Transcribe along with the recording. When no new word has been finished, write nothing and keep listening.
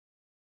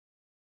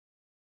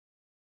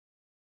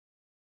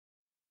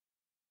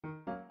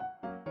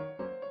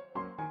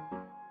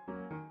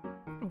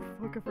Oh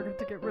fuck, I forgot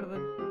to get rid of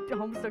the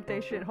Homestuck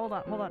Day shit. Hold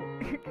on, hold on.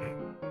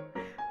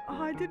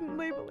 Oh, I didn't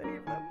label any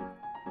of them.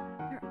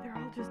 They're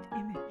all just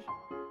image.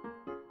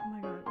 Oh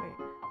my god, wait.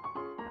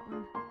 That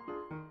one.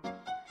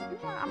 You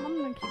know what? I'm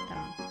gonna keep that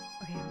on.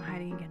 Okay, I'm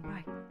hiding again.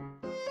 Bye.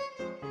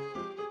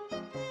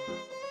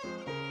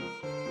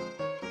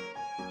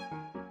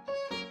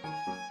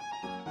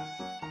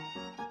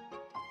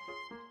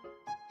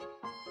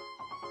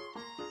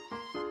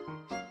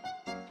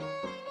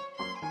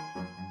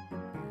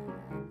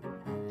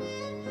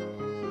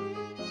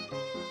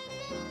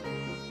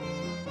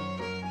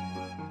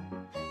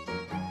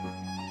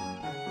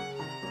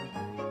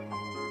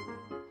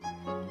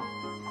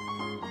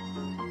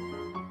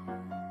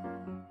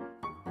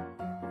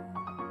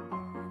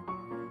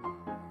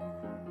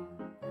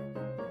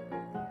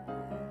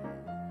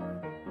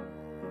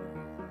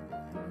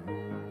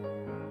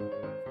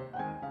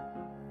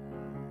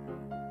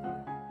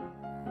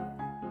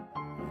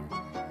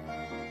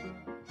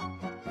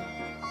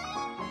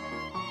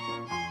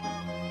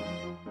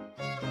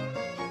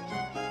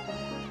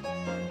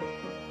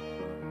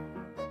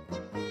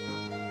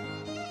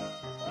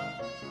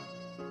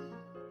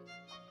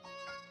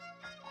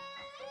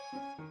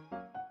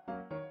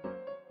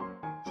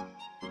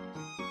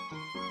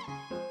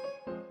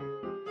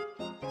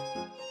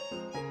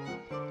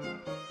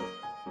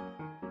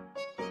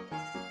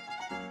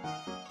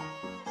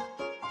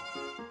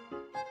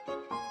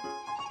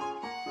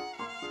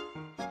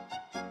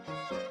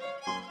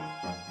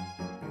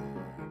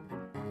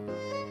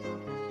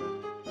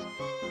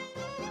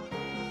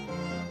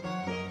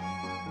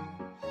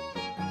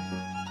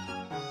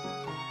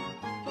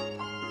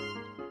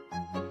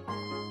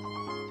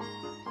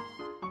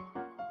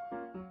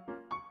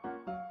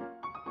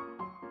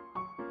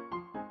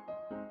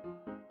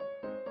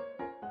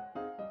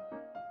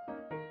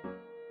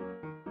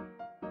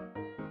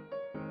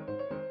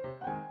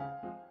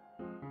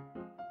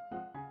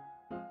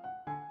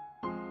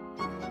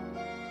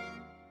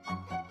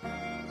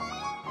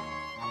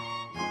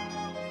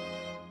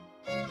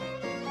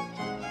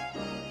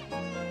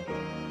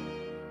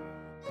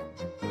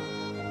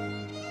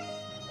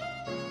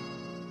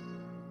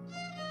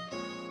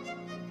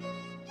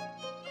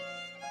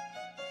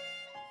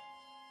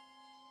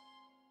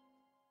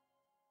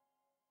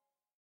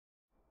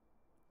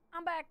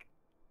 I'm back.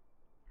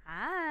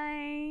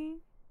 Hi.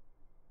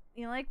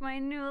 You like my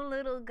new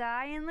little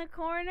guy in the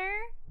corner?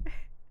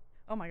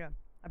 Oh my god,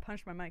 I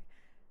punched my mic.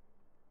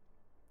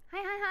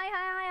 Hi, hi, hi,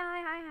 hi,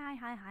 hi, hi, hi,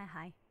 hi, hi,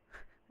 hi.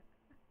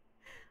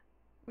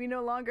 We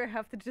no longer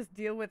have to just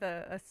deal with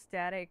a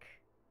static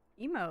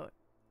emote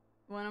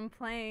when I'm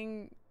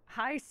playing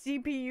high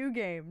CPU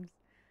games.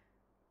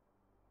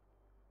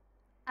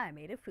 I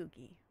made a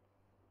Fuki.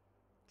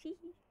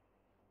 Teehee.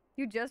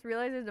 You just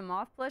realized there's a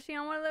moth plushie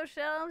on one of those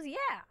shelves?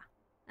 Yeah!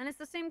 And it's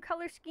the same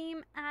color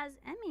scheme as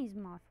Emmy's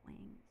moth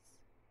wings.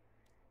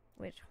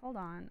 Which, hold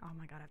on. Oh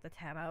my god, I have to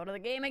tab out of the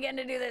game again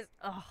to do this.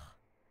 Ugh.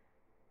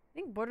 I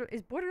think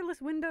is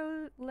borderless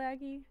window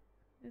laggy?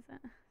 Is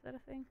that a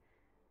thing?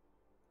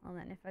 Well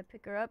then, if I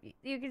pick her up,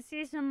 you can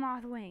see some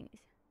moth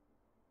wings.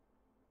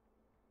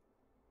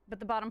 But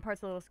the bottom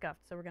part's a little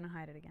scuffed, so we're gonna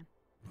hide it again.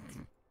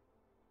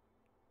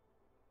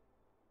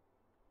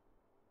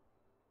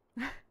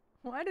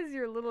 Why does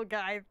your little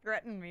guy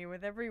threaten me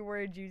with every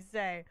word you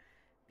say?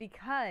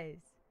 Because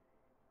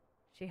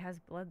she has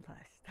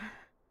bloodlust.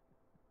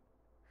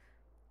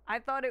 I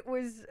thought it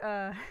was,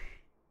 I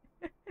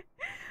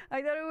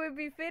thought it would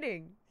be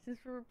fitting, since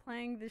we're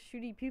playing the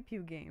shooty pew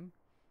pew game.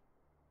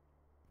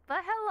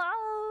 But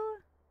hello!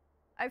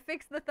 I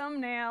fixed the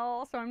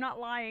thumbnail, so I'm not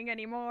lying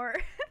anymore.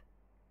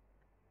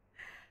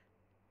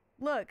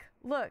 Look,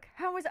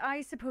 how was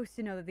I supposed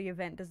to know that the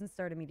event doesn't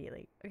start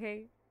immediately,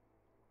 okay?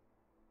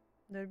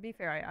 To be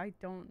fair, I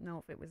don't know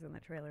if it was in the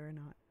trailer or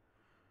not.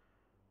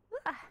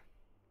 Ah,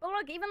 but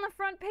look, even the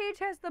front page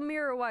has the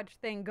mirror watch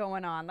thing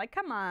going on. Like,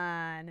 come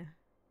on.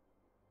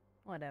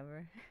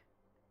 Whatever.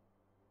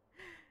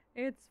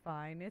 It's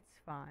fine, it's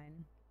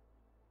fine.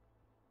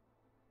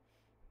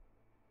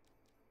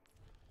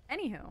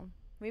 Anywho,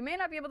 we may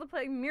not be able to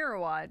play Mirror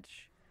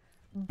Watch,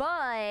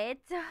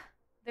 but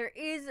there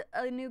is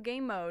a new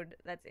game mode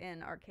that's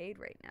in arcade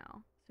right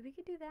now. So we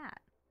could do that.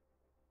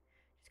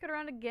 Just got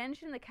around to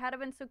Genshin, the cat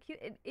event's so cute.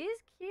 It is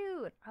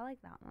cute. I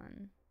like that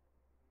one.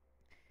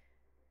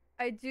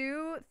 I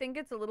do think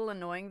it's a little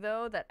annoying,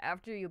 though, that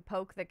after you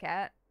poke the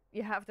cat,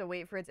 you have to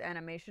wait for its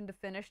animation to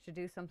finish to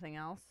do something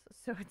else.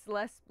 So it's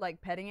less like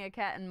petting a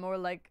cat and more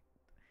like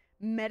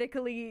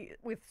medically,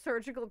 with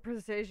surgical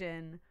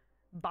precision,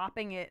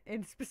 bopping it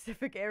in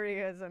specific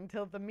areas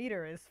until the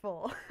meter is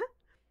full.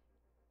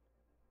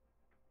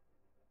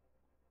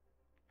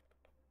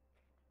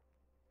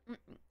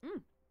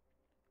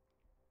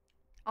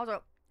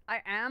 Also,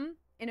 I am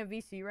in a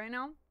VC right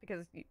now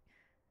because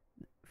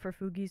for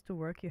Fugis to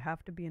work, you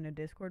have to be in a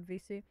Discord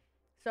VC.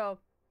 So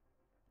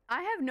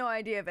I have no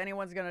idea if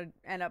anyone's gonna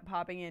end up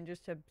popping in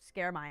just to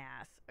scare my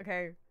ass,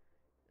 okay?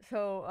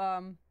 So,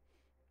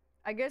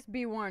 I guess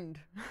be warned.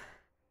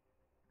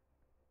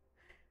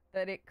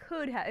 that it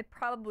could have. It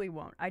probably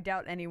won't. I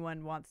doubt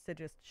anyone wants to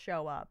just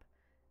show up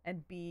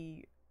and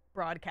be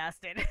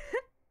broadcasted.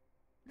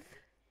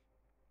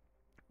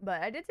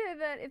 But I did say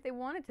that if they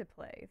wanted to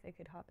play, they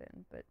could hop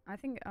in. But I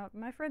think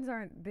my friends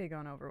aren't big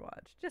on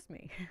Overwatch. Just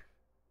me.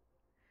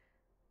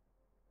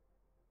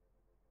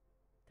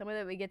 Tell me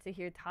that we get to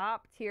hear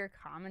top tier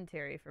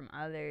commentary from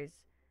others.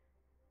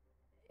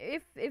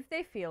 If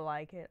they feel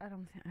like it. I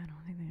don't think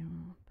they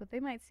will. But they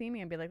might see me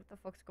and be like, what the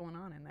fuck's going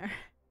on in there?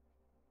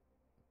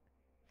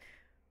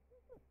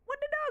 What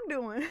the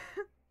dog doing?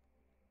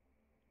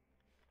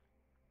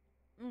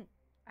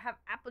 I have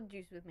apple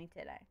juice with me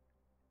today.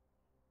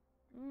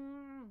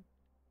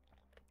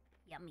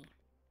 Yummy.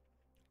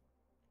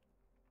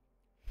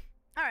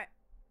 Alright.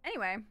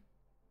 Anyway.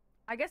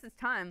 I guess it's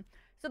time.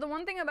 So the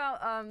one thing about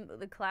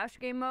the Clash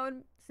game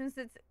mode, since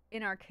it's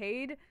in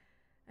arcade,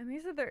 it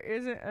means that there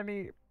isn't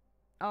any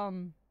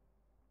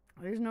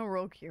there's no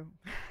roll queue.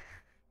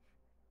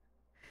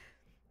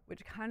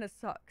 Which kinda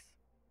sucks.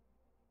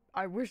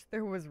 I wish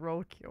there was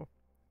roll queue.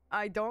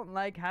 I don't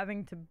like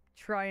having to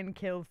try and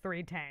kill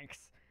 3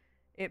 tanks.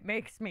 It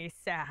makes me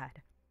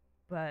sad.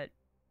 But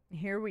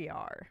here we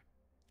are.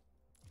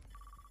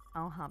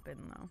 I'll hop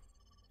in though.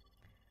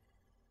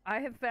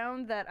 I have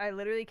found that I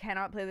literally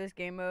cannot play this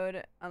game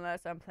mode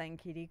unless I'm playing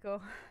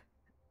Kiriko.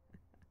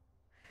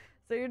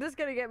 So you're just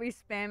gonna get me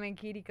spamming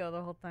Kiriko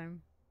the whole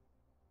time.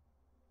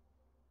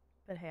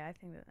 But hey, I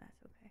think that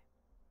that's okay.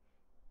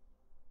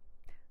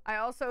 I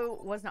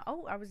also was not-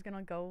 oh, I was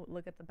gonna go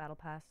look at the battle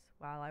pass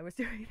while I was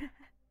doing that.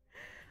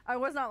 I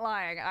was not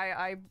lying.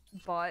 I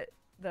bought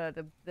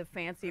the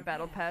fancy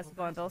battle pass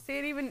bundle. See,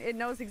 it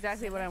knows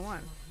exactly what I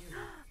want.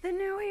 The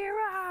new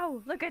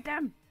hero! Look at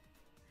them!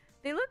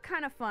 They look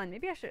kind of fun.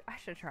 Maybe I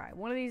should try.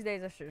 One of these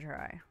days I should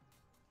try.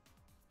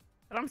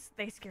 But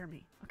they scare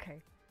me.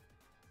 Okay.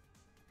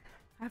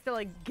 I have to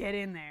like get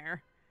in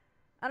there.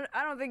 I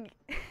don't think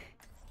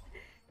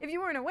if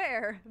you weren't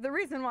aware, the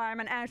reason why I'm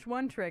an Ash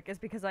 1 trick is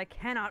because I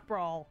cannot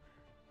brawl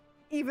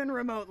even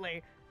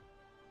remotely.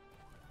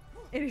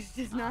 It is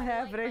just not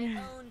happening.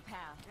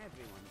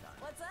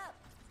 What's up?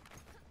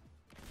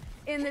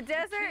 In the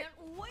desert.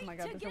 Oh my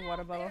god, there's a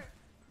water bottle.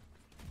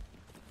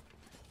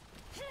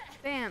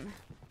 Bam.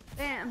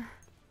 Bam.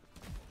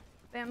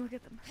 Bam, look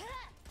at them.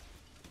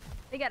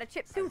 They got a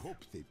chip tooth,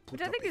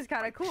 which I think is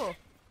kind of cool.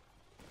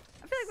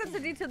 I feel like that's a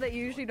detail that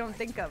you usually don't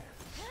think of.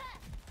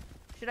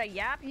 Should I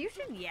yap? You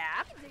should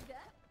yap.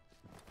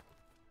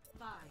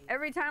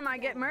 Every time I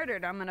get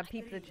murdered, I'm gonna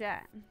peep the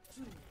chat.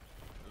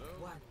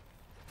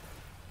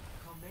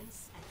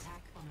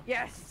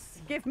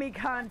 Yes, give me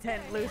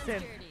content,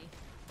 Lucid.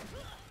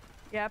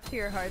 Yap to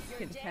your heart's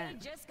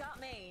content. Just got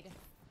made.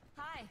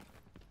 Hi.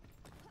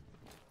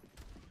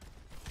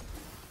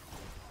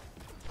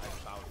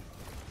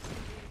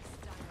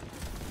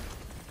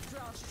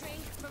 Draw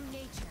strength from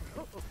nature.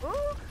 Ooh, ooh,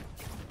 ooh.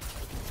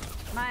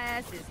 My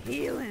ass is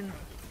healing.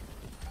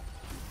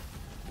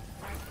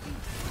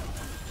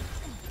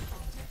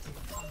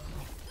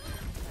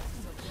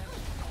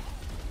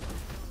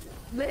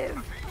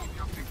 Live.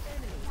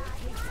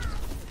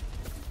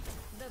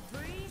 The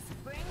breeze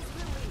brings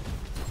relief.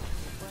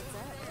 What's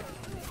up?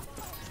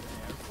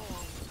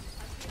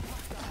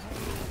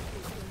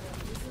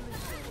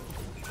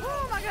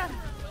 Oh my god.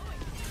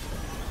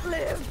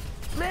 Live.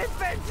 Live,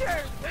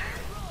 Venture.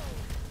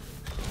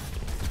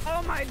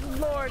 Oh my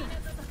lord.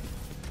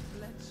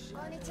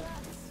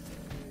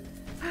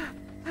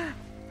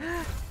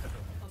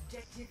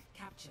 Objective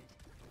captured.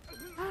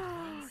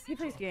 He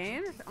plays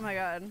games? Oh my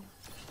god.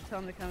 Tell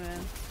him to come in.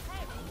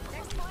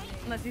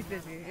 Unless he's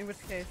busy, in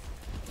which case,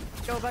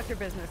 go about your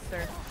business,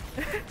 sir.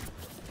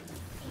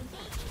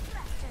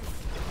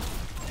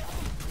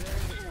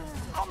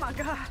 Oh my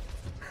god.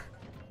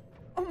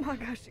 Oh my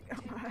gosh.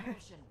 Oh my.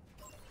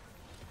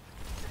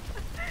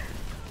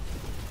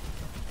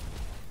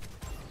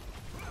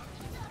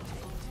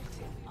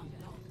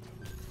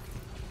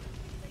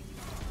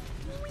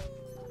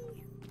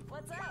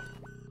 What's up?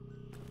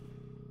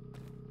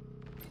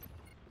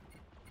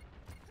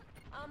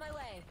 On my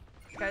way.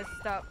 Guys,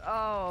 stop.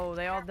 Oh,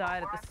 they all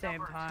died at the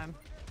same time.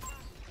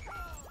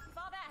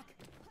 Fall back.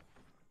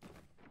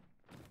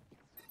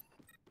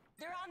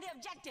 They're on the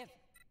objective.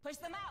 Push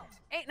them out.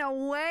 Ain't no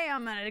way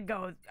I'm gonna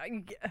go.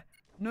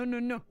 No, no,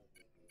 no.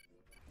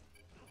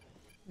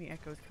 The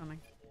echo's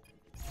coming.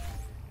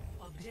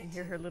 I can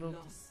hear her little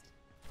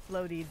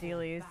floaty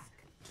dealies.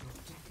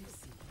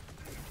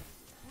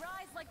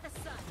 Rise like the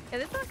sun. Yeah,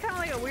 this is kind of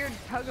like a weird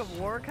tug of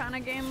war kind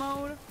of game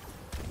mode.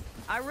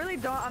 I really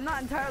don't. I'm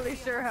not entirely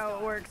sure how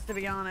it works, to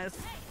be honest.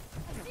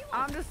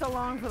 I'm just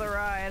along for the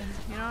ride.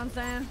 You know what I'm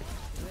saying?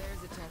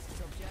 There's a test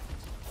subject.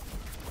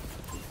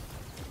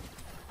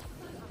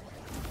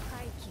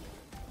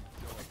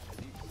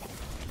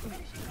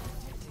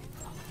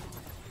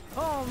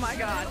 Oh my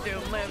god,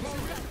 dude, live.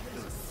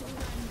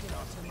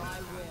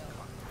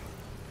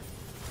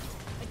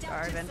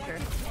 Sorry, Venture.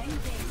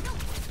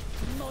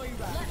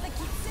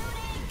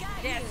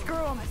 Yeah,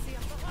 screw him.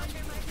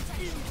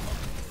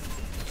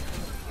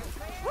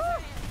 Woo!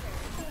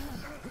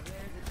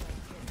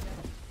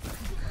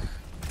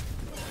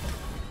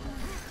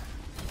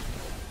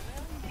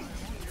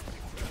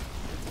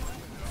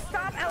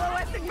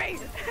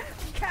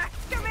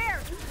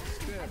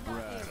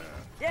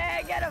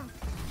 Yeah, get him!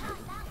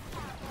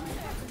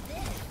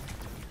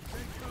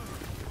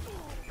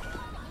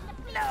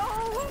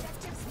 No!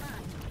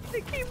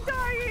 They keep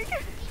dying!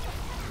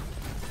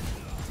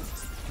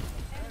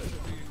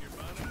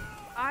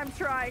 I'm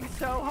trying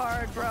so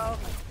hard, bro.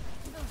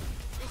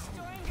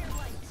 Restoring your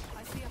light.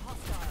 I see a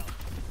hostile.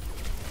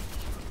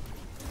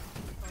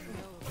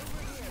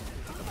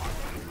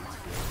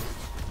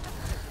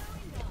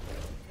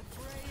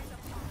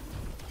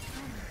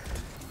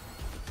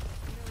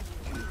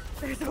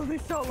 There's only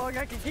so long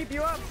I can keep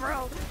you up,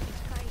 bro.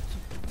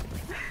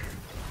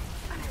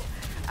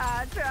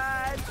 I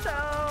tried so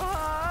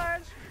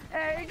hard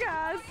and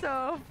got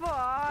so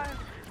far,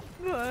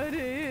 but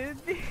it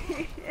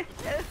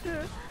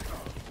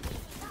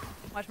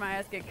watch my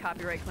ass get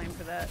copyright claimed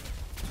for that.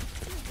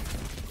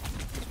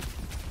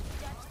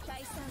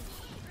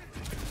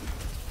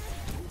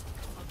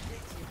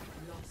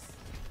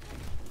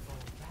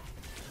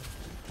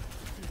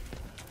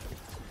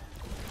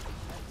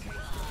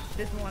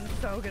 This one's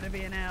so gonna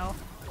be an L.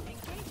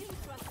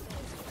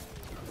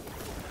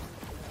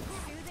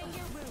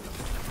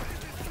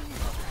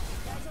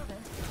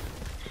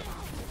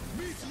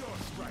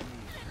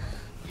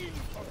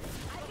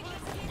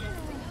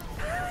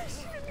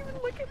 She didn't even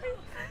look at me.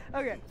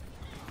 Okay.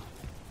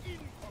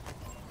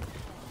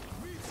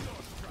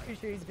 You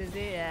sure he's busy?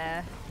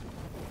 Yeah.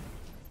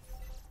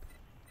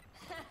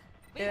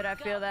 Dude, I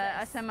feel that.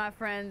 I send my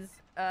friends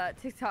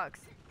TikToks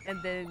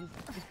and then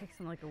it takes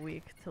them like a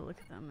week to look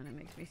at them and it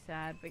makes me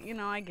sad. But you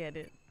know, I get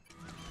it.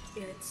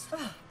 It's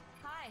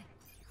Hi.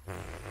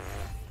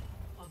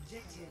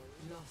 objective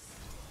lost.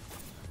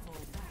 Fall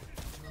back.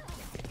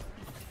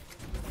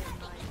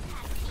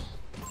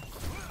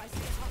 I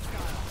see a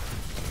hostile.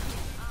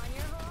 On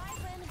your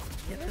horizon.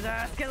 Kill his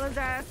ass, kill his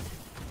ass.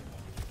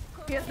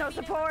 He has no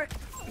support.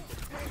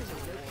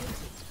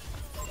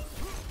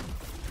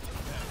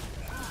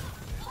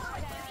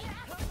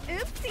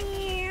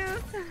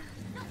 Oopsies.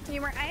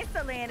 You were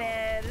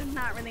isolated.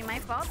 Not really my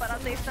fault, but I'll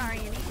say sorry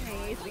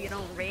anyway so you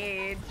don't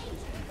rage.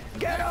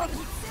 Get him!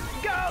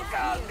 Go,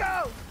 go,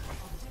 go!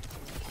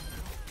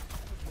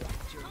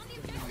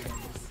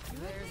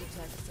 There's a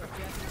test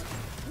subject.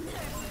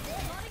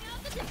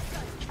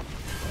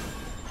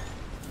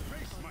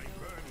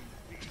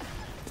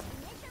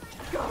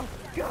 Go,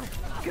 go,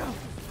 go,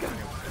 go,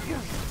 go.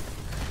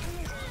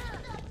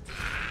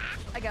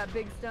 I got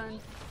big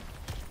stuns.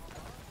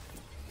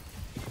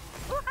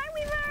 Oh, hi,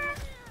 Weaver!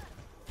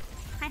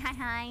 Hi, hi,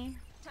 hi.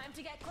 Time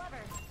to get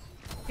clever.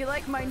 If you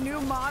like my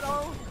new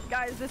model,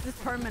 guys, this is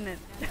permanent.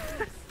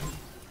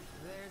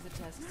 There's a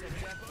test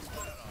subject.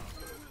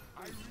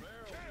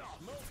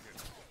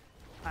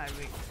 I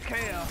mean,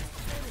 chaos.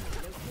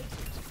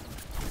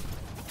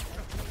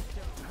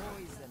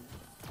 Poison.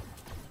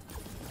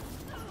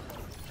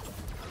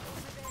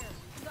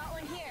 Got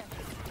one here.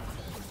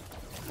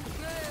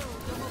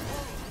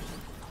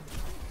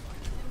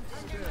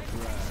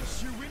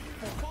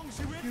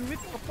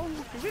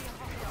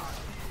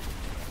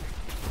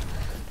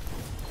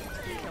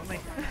 Kill me.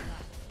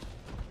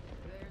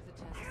 There's a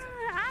test.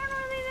 I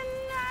don't really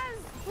know.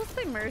 We'll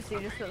say mercy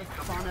just for the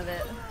fun of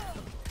it.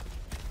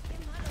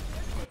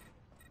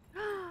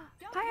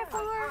 Hi,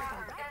 F4.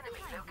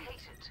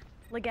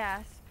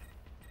 Legasp.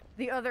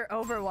 The other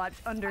Overwatch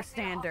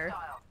understander.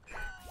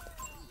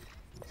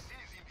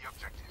 Seizing the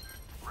objective.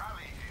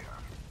 Rally here.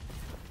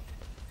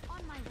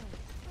 On my way.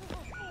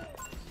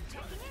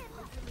 Checking in.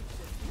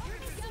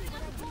 Getting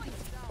on point.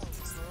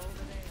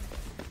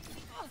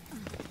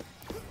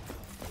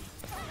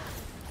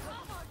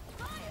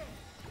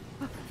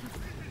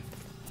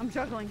 I'm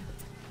juggling.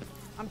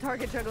 I'm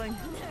target juggling.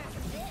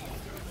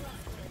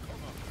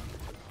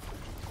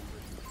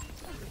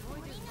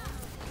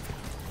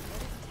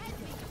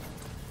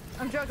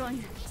 I'm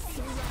juggling.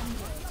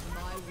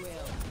 My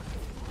will.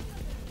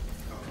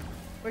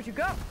 Where'd you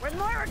go? Where'd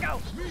Moira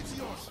go?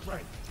 Meteor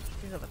strike.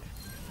 She's over there.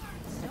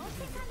 Don't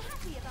think I'm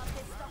happy about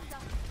this, Doctor.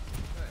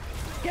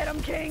 Get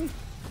him, King!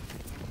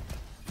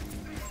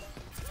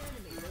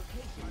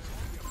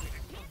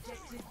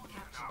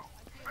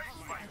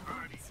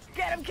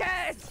 Get him,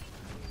 Cass!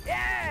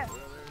 Yeah!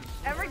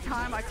 Every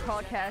time I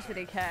call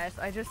Cassidy Cass,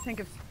 I just think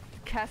of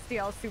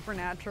Castiel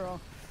Supernatural.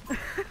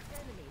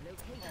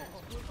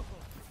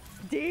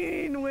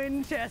 Dean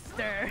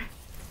Winchester!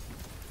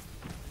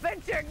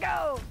 Venture,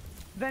 go!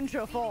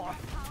 Venture 4.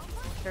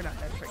 They're not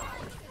that tricky.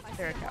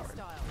 They're a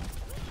coward.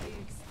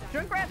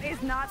 Junkrat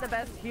is not the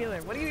best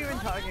healer. What are you even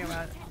talking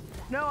about?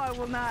 No, I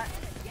will not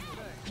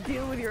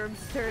deal with your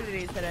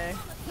absurdity today.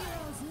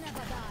 Heroes never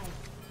die.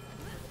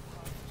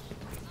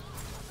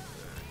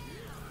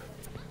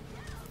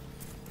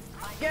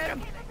 Get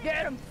him!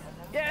 Get him!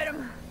 Get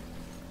him!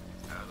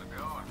 How's it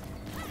going?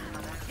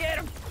 Get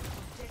him!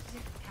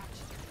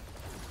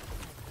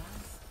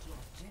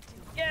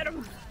 Get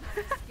him!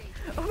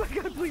 Oh my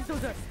god, please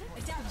don't die.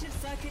 Adaptive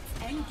circuits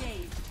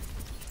engaged.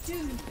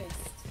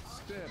 Doomfist.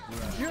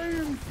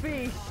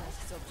 Doomfish!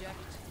 Subject.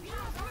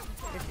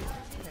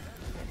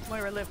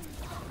 Moira, live.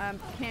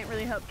 Can't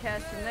really help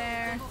Cass from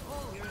there.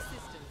 Your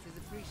assistance is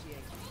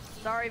appreciated.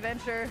 Sorry,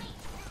 Venture.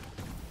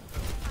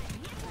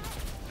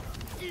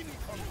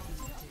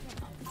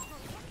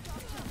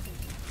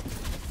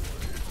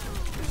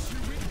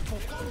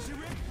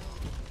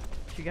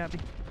 She got me.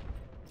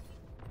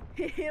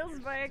 He heals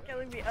by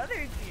killing the other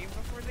team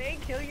before they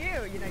kill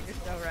you. You know, you're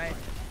so right.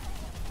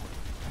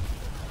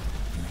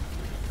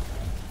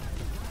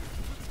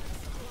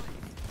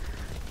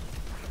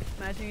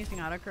 Imagine using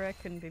autocorrect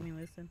couldn't be me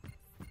listen.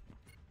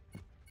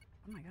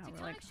 Oh my god,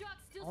 we're like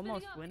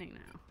almost winning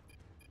now.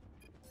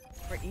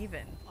 We're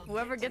even.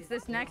 Whoever gets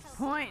this next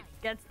point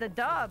gets the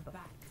dub.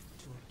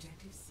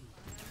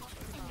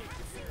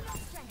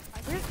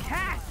 Where's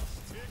Cat?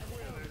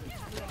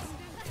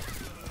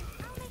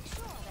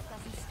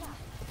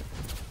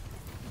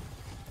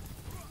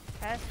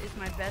 Cass is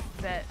my best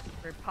bet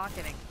for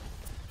pocketing.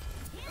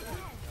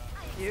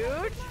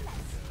 Huge.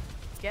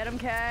 Get him,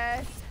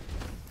 Cass.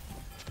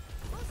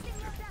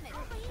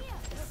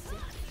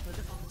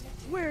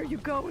 Where are you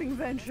going,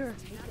 Venture?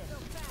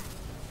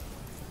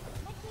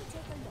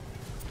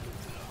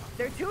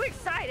 They're too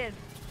excited.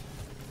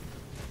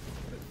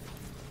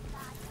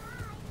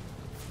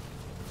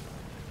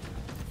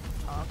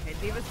 Oh, okay,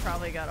 Diva's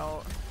probably got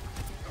ult.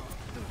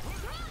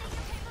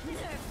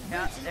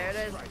 Yeah, there it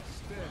is. I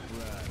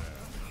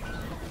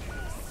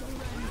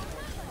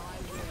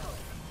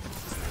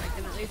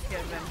can at least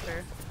get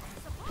Venture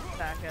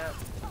back up.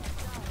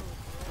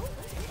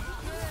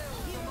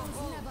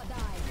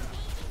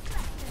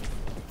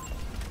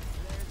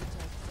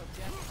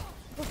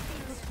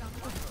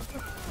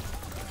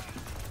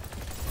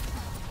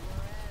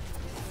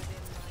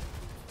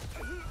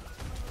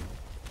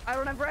 I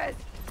don't have res.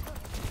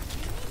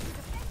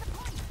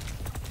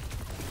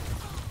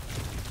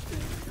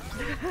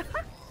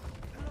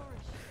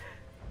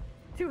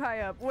 Too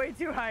high up, way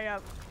too high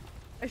up.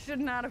 I should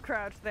not have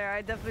crouched there.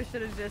 I definitely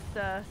should have just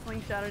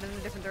slingshotted in a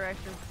different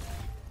direction.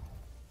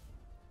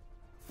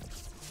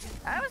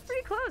 That was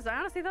pretty close. I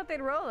honestly thought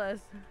they'd roll us.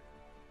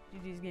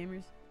 GG's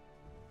gamers.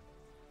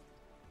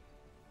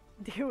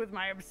 Deal with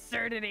my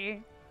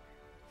absurdity.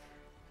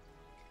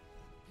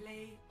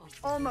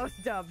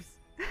 Almost dubs.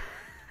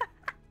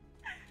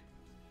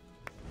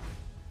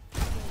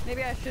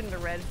 Maybe I shouldn't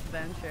have read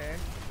Venture.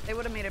 They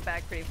would have made it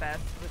back pretty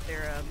fast with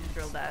their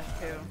drill dash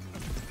too.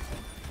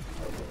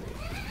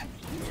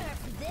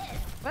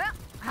 Well,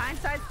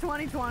 hindsight's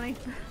 20/20.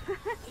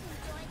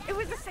 It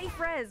was a safe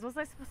res. What was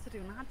I supposed to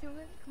do? Not do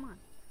it? Come on.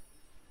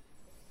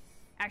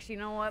 Actually,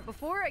 you know what?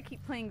 Before I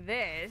keep playing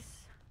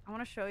this, I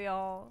want to show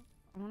y'all.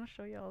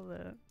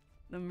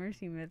 The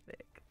Mercy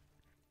Mythic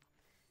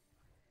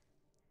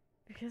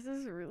because this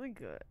is really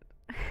good.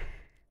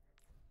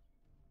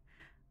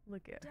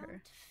 Look at her.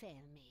 Don't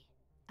fail me.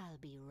 I'll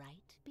be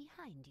right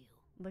behind you.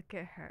 Look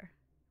at her.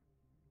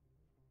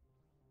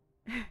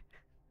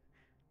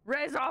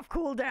 Res off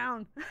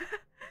cooldown.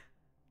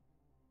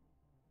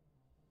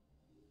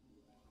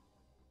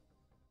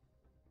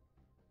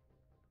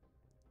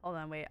 Hold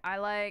on, wait.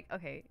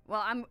 Okay.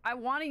 Well, I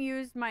want to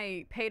use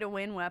my pay to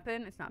win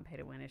weapon. It's not pay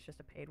to win, it's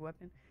just a paid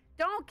weapon.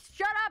 Don't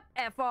shut up,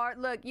 FR.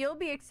 Look, you'll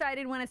be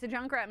excited when it's a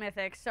Junkrat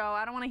mythic, so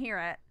I don't want to hear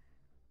it.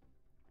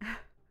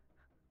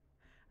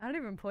 I don't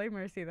even play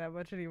Mercy that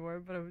much anymore,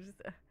 but I'm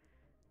just...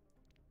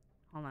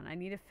 Hold on, I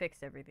need to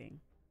fix everything.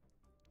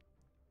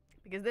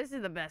 Because this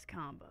is the best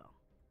combo.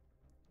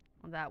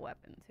 Well, that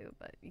weapon too,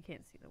 but you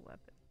can't see the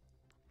weapon.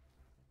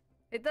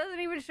 It doesn't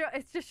even show...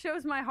 It just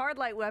shows my hard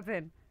light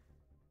weapon.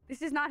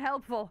 This is not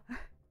helpful.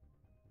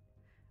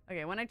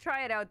 Okay, when I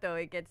try it out though,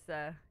 it gets,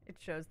 it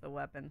shows the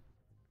weapon.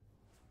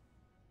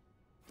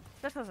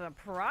 That's a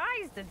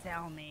surprise to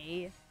tell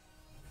me.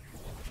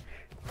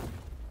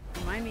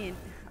 Remind me in...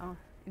 Oh...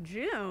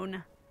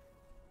 June.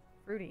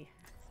 Fruity.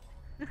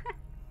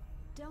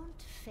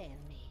 Don't fail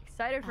me.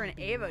 Excited for an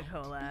Ava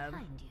collab.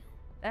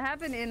 That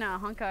happened in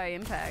Honkai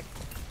Impact.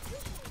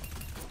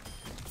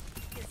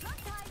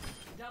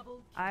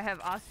 I have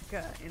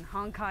Asuka in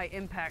Honkai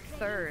Impact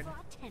 3rd.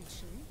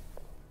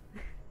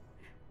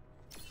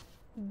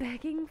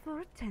 Begging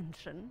for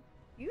attention.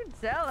 You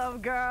tell him,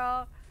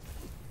 girl.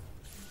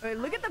 Wait,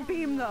 look at the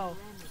beam though.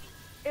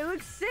 It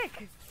looks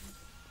sick.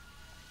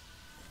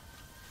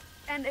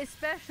 And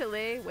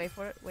especially, wait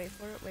for it, wait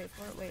for it, wait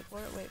for it, wait for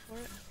it, wait for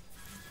it.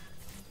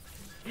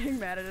 Getting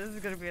mad at this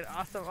is gonna be an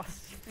awesome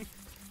stream.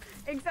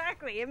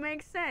 Exactly, it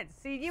makes sense.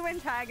 See, you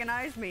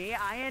antagonize me,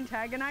 I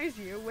antagonize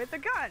you with a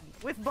gun,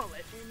 with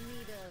bullets. In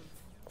need of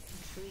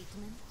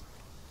treatment?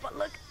 But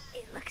look,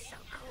 it looks so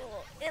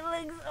cool. It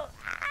looks so...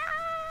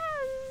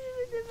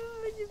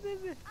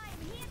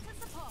 I'm here to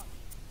support.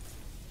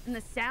 And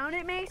the sound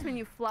it makes when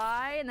you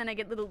fly, and then I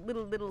get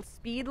little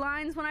speed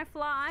lines when I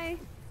fly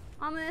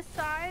on this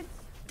side.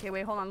 Okay,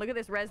 wait, hold on. Look at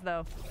this res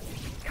though.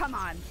 Come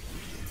on.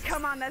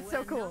 Come on, that's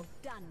so cool.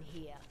 Done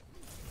here.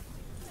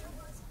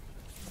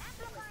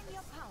 Amplifying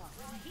your power.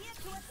 Here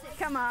to assist.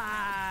 Come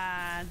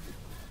on.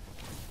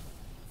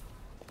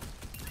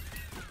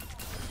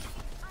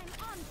 I'm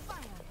on fire.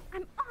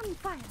 I'm on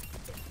fire.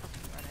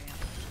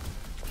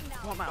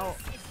 I want my ult.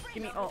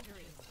 Give me ult.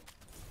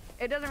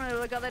 It doesn't really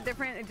look all that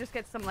different. It just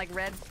gets some like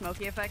red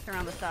smoky effects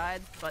around the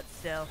sides, but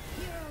still.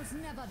 Heroes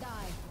never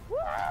die.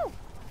 Woo!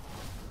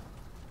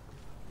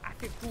 I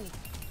feel cool.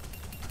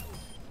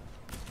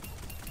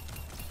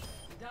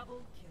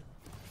 Double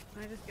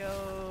kill. I just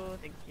go,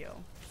 thank you. I'll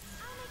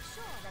make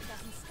sure that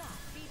doesn't stop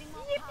feeding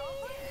more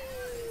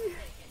Yippee!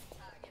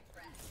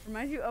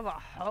 Reminds you of a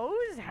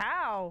hose?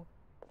 How?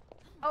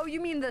 Oh,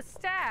 you mean the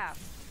staff?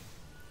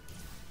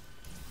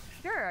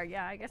 Sure,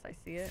 yeah, I guess I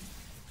see it.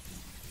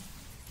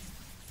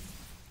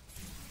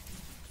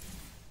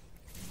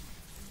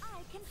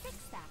 I can fix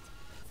that.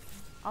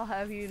 I'll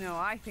have you know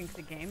I think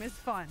the game is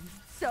fun.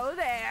 So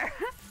there!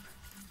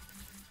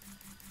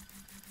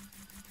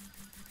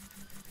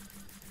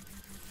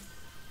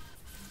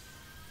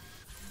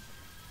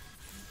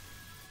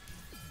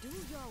 Do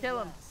your Kill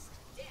him. worst.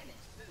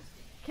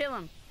 Kill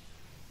him.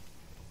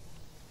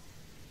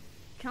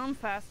 Kill him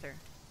faster.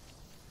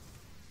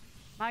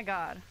 My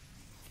god.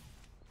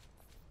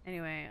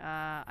 Anyway,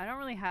 I don't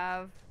really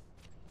have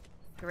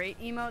great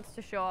emotes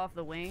to show off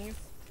the wings.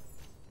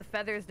 The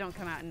feathers don't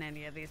come out in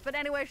any of these. But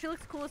anyway, she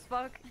looks cool as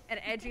fuck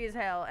and edgy as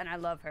hell, and I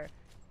love her.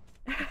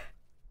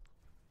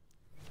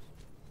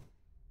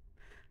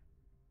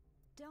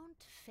 Don't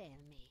fail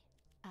me.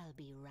 I'll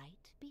be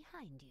right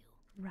behind you.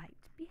 Right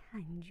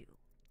behind you.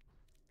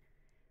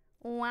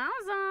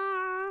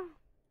 Wowza!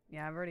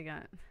 Yeah, I've already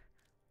got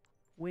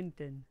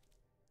Winton.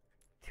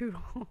 2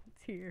 whole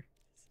tiers.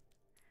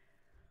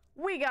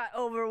 We got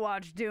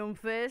Overwatch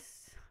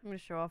Doomfist. I'm gonna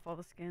show off all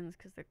the skins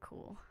because they're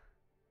cool.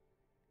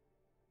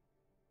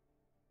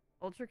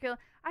 Ultra Kill.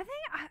 I think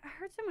I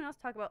heard someone else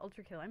talk about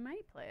Ultra Kill. I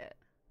might play it.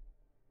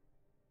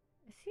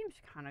 It seems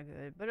kind of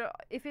good, but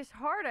if it's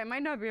hard, I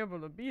might not be able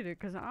to beat it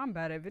because I'm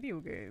bad at video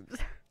games.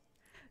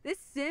 This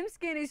Sim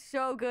skin is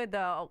so good,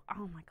 though.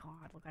 Oh my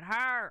god, look at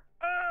her.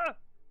 Ugh!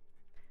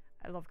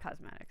 I love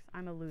cosmetics.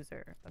 I'm a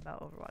loser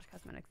about Overwatch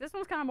cosmetics. This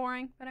one's kind of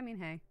boring, but I mean,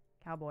 hey,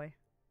 cowboy.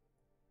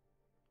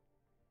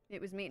 It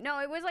was me.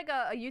 No, it was like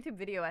a YouTube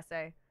video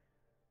essay.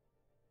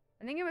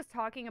 I think it was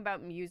talking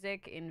about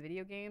music in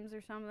video games or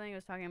something. It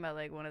was talking about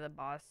like one of the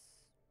boss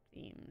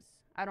themes.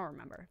 I don't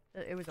remember.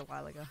 It was a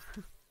while ago.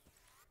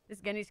 This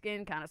Genji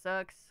skin kind of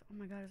sucks. Oh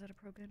my god, is that a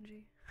pro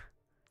Genji?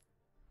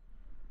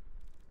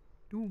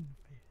 Doomfist.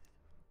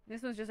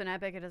 This one's just an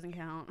epic. It doesn't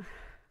count.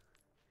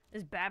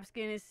 This Bap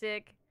skin is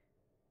sick.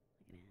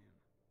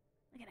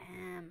 Look at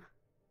him.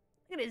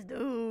 Look at him. Look at this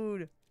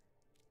dude.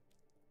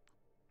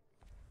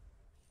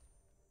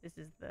 This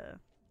is the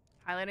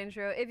highlight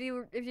intro. If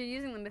you're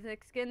using the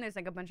mythic skin, there's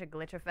like a bunch of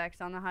glitch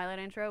effects on the highlight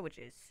intro, which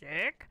is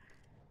sick.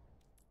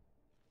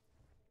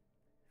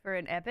 For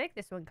an epic,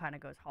 this one kind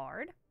of goes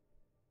hard.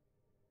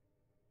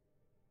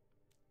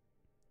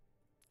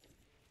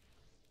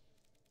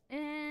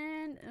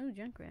 And oh,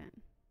 Junkrat.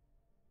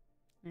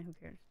 Yeah, who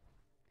cares?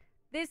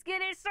 This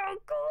skin is so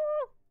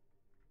cool.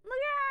 Look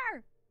at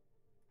her.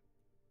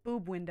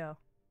 Boob window.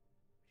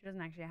 She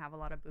doesn't actually have a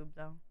lot of boob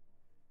though.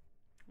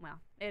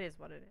 Well, it is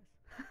what it is.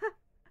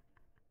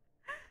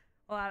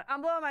 Hold on,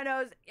 I'm blowing my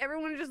nose.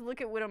 Everyone just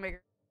look at Widowmaker.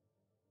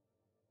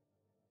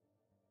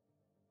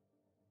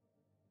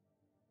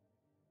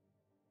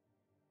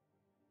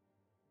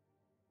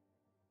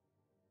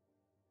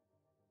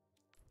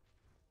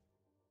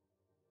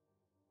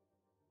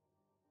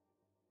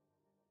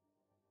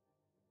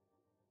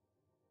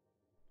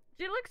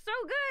 She looks so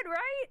good,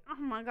 right?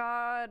 Oh my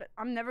god.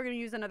 I'm never gonna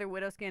use another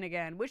Widow skin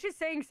again, which is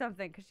saying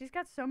something, because she's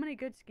got so many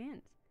good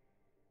skins.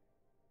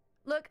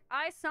 Look,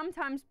 I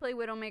sometimes play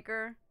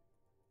Widowmaker.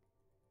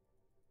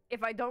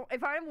 If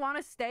I want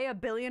to stay a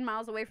billion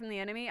miles away from the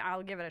enemy,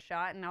 I'll give it a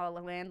shot, and I'll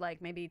land like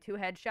maybe 2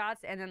 headshots,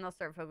 and then they'll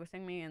start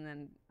focusing me, and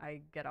then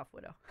I get off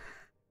Widow.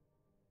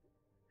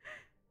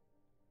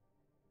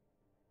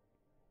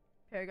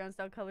 Paragon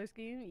style color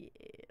scheme,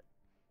 yeah.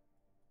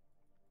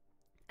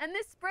 And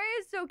this spray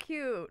is so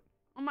cute.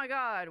 Oh my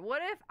god,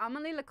 what if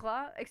Amelie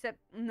Leclerc, except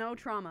no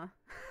trauma?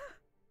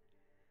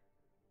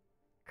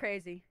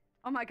 Crazy.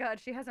 Oh my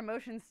god, she has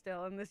emotions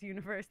still in this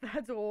universe.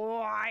 That's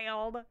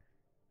wild.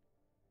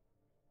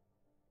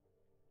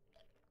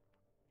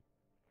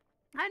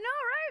 I know,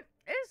 right?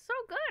 It's so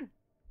good.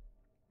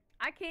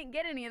 I can't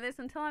get any of this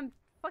until I'm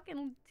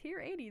fucking tier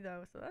 80,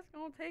 though. So that's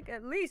gonna take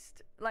at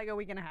least, like, a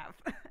week and a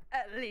half.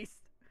 At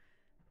least.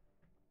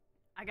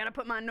 I gotta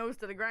put my nose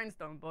to the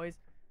grindstone, boys.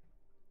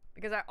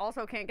 Because I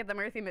also can't get the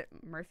Murthy Mythic?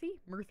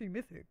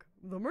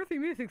 The Murthy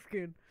Mythic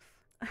skin.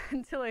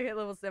 Until I hit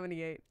level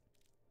 78.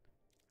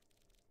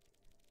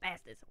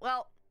 Bastards.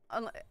 Well,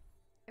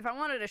 if I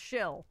wanted a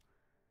shill.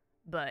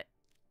 But,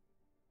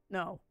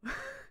 no.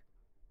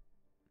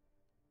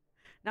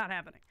 Not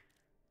happening.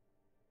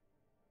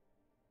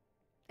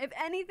 If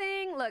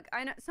anything, look,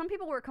 I know some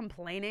people were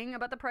complaining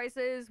about the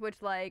prices,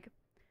 which, like,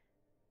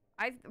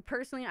 I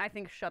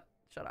think shut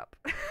up.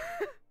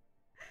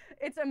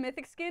 It's a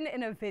mythic skin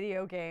in a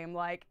video game.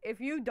 Like, if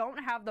you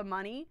don't have the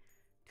money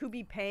to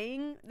be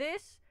paying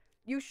this,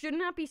 you should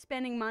not be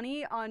spending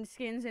money on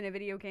skins in a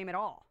video game at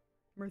all.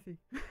 Murthy.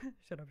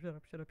 Shut up. You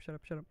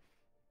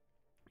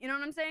know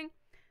what I'm saying?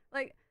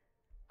 Like,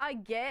 I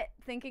get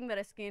thinking that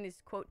a skin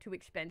is, quote, too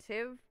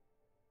expensive.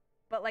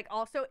 But, like,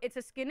 also, it's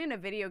a skin in a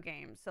video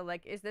game. So,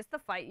 like, is this the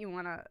fight you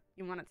wanna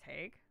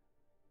take?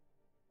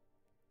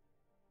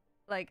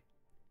 Like,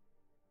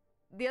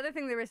 the other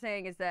thing they were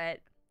saying is that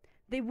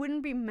they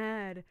wouldn't be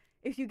mad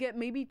if you get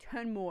maybe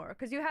 10 more.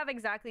 Because you have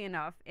exactly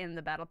enough in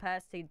the Battle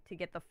Pass to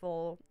get the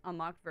full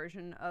unlocked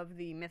version of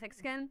the Mythic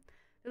skin.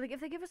 They're like, if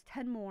they give us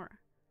 10 more,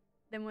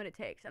 then what it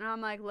takes. And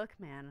I'm like, look,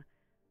 man,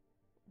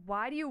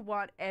 why do you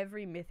want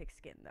every Mythic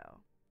skin, though?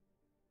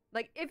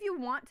 Like, if you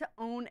want to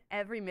own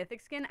every Mythic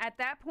skin, at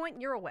that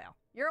point, you're a whale.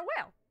 You're a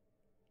whale.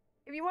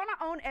 If you want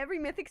to own every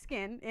Mythic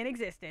skin in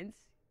existence,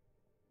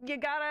 you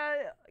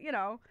gotta, you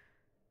know,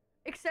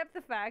 accept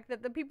the fact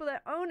that the people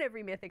that own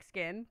every Mythic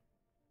skin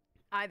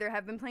either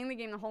have been playing the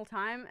game the whole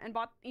time and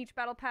bought each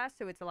Battle Pass,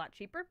 so it's a lot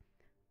cheaper,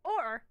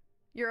 or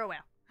you're a whale.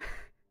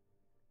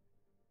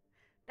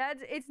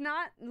 It's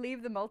not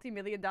leave the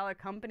multi-million-dollar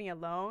company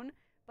alone.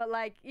 But,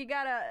 like, you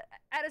gotta,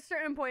 at a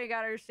certain point, you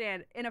gotta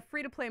understand, in a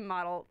free-to-play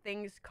model,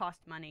 things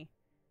cost money.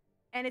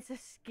 And it's a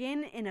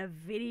skin in a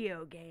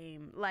video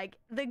game. Like,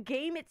 the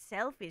game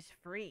itself is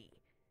free.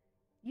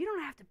 You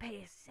don't have to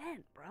pay a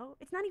cent, bro.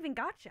 It's not even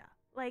gacha.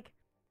 Like,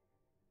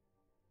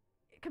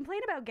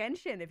 complain about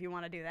Genshin if you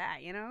want to do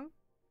that, you know?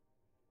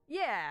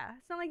 Yeah,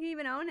 it's not like you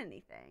even own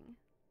anything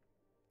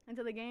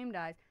until the game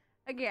dies.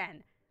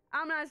 Again,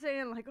 I'm not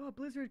saying, like, oh,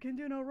 Blizzard can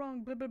do no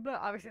wrong, blah, blah, blah.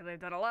 Obviously, they've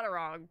done a lot of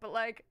wrong, but,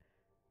 like,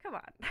 come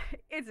on.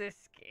 It's a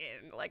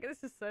skin. Like,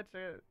 this is such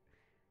a,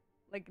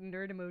 like,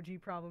 nerd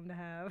emoji problem to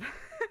have.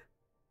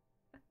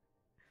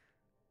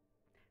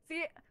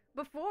 See,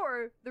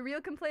 before, the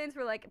real complaints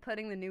were, like,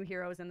 putting the new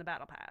heroes in the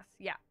Battle Pass.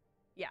 Yeah.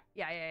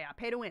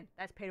 Pay to win.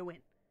 That's pay to win.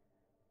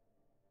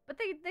 But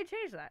they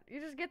changed that. You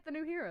just get the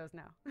new heroes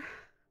now.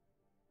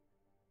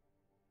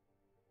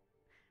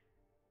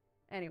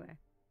 Anyway.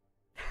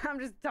 I'm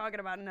just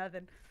talking about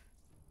nothing.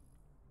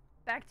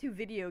 Back to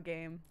video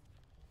game.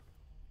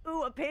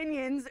 Ooh,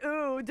 opinions.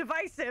 Ooh,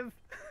 divisive.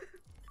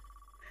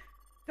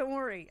 Don't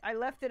worry. I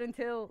left it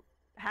until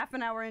half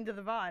an hour into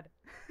the VOD.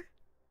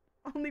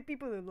 Only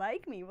people who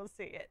like me will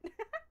see it.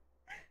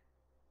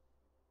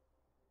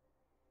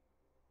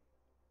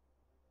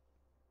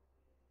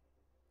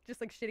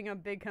 Just like shitting on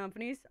big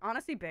companies.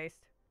 Honesty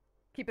based.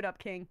 Keep it up,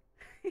 King.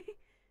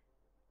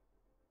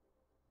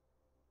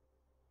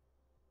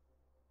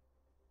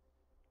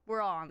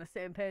 We're all on the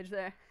same page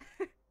there.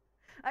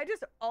 I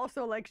just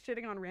also like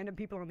shitting on random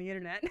people on the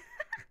internet.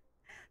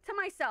 To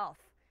myself.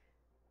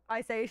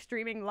 I say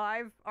streaming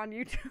live on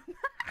YouTube.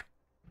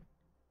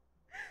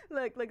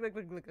 Look.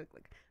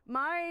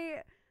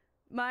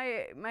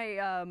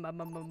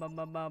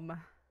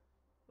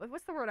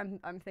 What's the word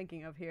I'm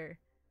thinking of here?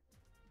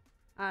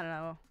 I don't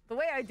know. The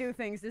way I do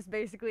things is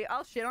basically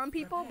I'll shit on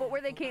people, but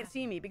where they can't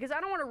see me, because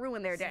I don't want to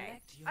ruin their day.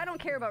 I don't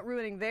care about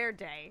ruining their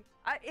day.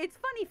 It's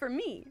funny for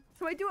me,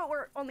 so I do it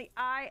where only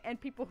I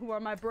and people who are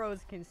my bros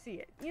can see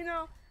it. You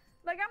know,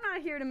 like I'm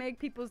not here to make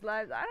people's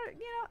lives. I'm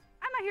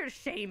not here to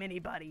shame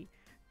anybody.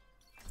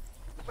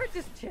 We're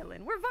just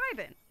chilling. We're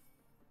vibing.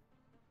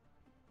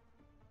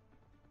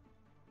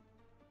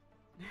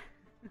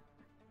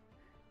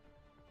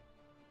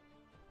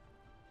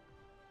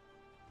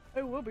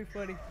 It will be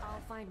funny.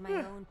 I'll find my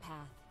own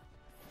path.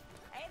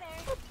 Hey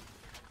there.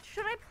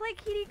 Should I play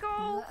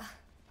Kiriko?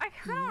 I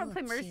kind of want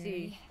to play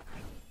Mercy.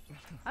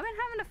 I've been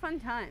having a fun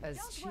time. As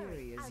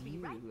cheery as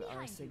you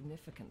are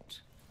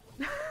significant.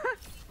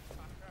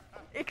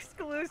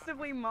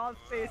 Exclusively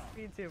moth-faced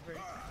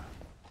VTubers.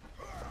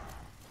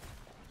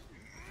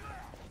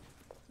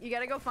 You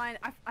gotta go find...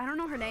 I don't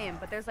know her name,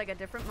 but there's like a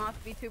different moth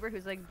VTuber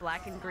who's like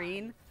black and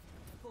green.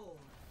 4,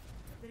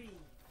 3,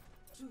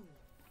 2,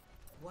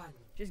 1.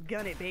 Just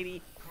gun it,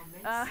 baby.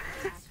 Commence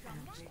from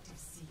objective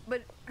C.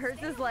 But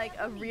hers is like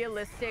a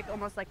realistic,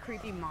 almost like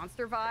creepy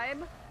monster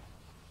vibe.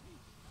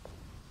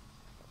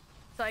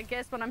 So I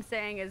guess what I'm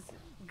saying is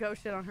go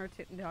shit on her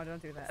too. No,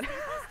 don't do that.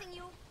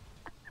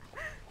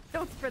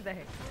 Don't spread the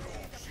hate.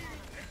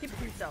 Keep it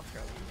to yourself,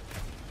 girl.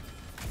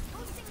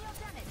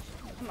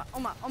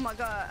 Oh my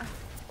god.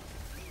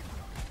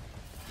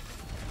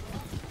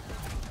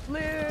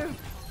 Live.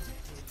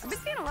 I've been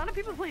seeing a lot of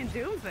people playing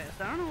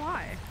Doomfist. I don't know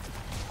why.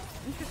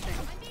 Interesting.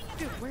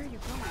 Dude, where are you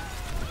going?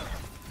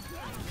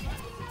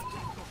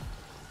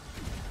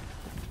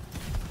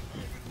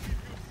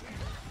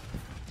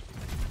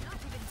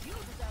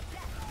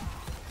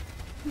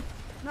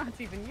 Not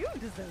even you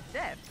deserve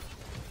death.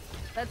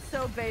 That's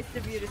so base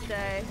of you to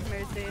say,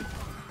 Mercy.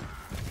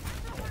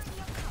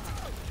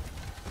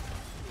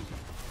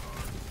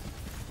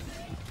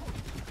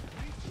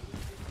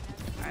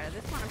 Alright,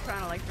 this one I'm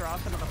trying to like draw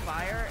some of the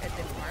fire. It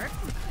didn't work.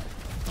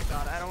 Oh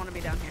god, I don't want to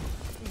be down here.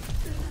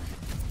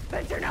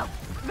 Venture, no!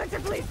 Venture,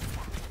 please!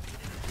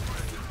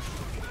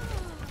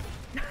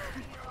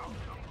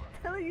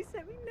 Tell her you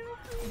sent me no,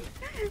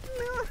 please.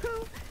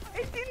 No!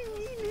 I didn't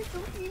mean it.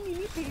 Don't be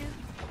mean, please.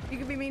 You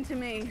can be mean to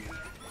me.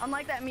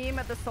 Unlike that meme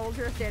at the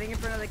soldier standing in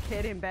front of the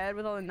kid in bed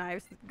with all the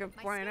knives go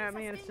flying at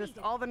me, and it's just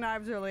all the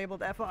knives are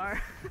labeled FR.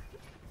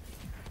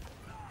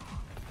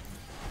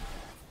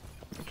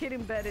 kid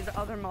in bed is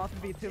other moth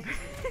VTuber.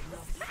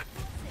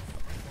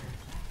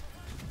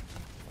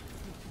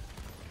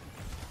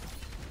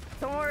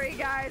 Don't worry,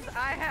 guys.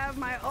 I have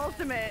my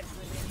ultimate.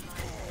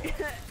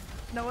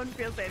 No one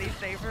feels any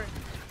safer.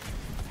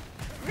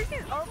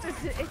 Ricky's ult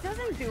it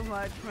doesn't do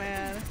much,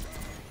 man.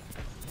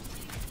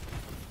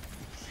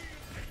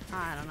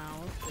 I don't know.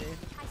 We'll see.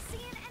 I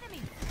see an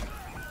enemy.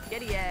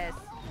 Giddy ass.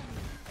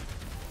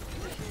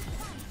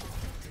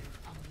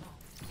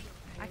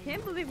 I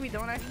can't believe we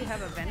don't actually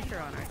have a venture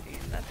on our team.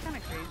 That's kind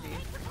of crazy.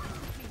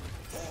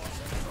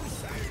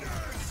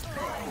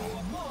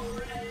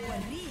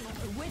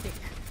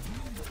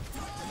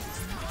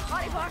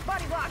 Body block,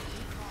 body block.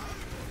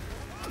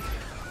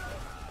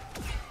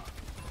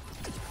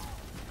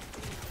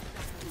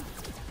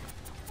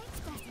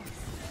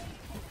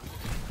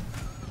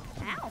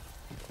 Ow.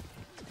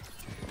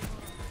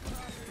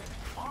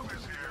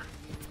 August here.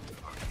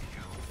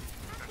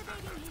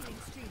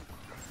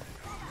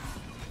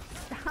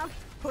 Stop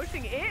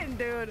pushing in,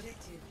 dude.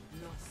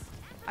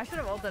 I should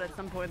have ulted at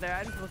some point there.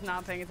 I just was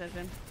not paying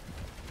attention.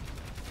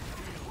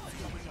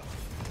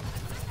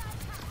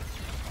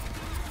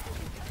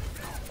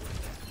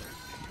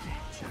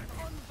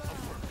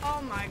 Oh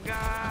my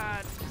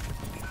god.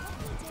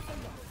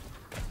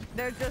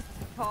 They're just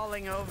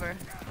falling over.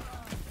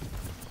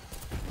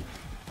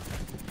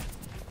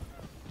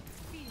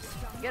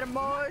 Get him,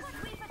 boys.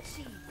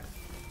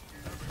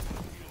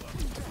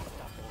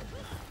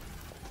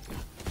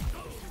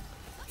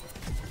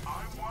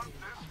 I want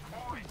this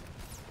point.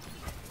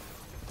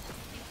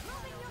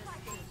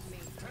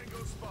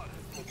 Tango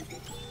spotted.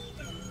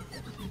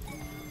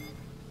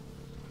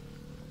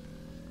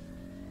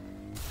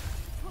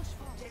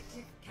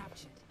 Objective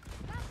captured.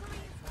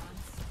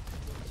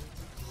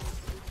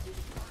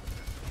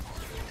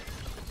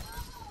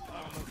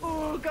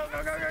 Ooh, go, go,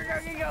 go, go, go,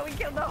 go, go. We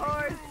killed the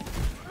horse.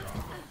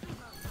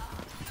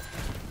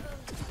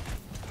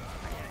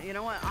 You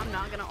know what? I'm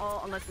not gonna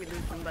ult unless we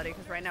lose somebody,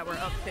 because right now we're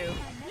up 2.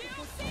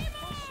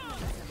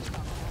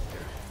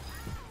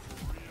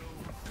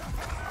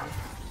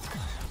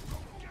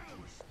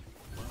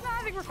 Nah,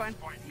 I think we're fine.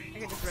 I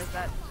can just res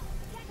that.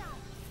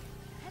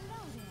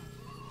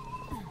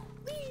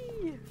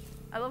 Whee!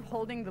 I love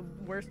holding the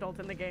worst ult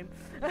in the game.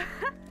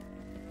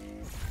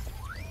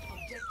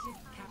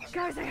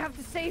 Guys, I have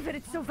to save it.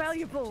 It's so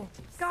valuable.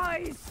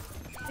 Guys,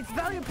 it's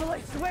valuable, I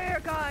swear,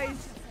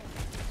 guys.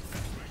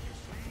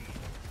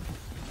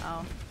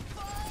 Oh.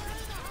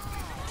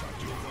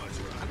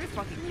 I'm just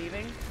fucking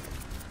leaving.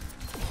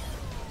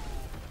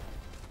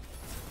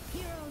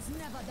 Heroes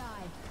never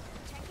die.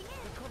 Checking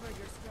in. Recover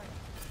your strength.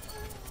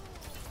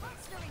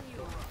 Mastering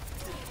you.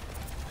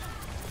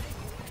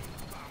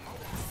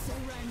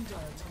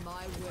 Surrender to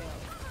my will.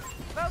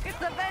 Focus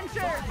the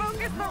venture!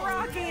 Focus the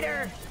rock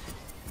eater!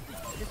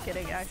 Just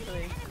kidding,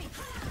 actually.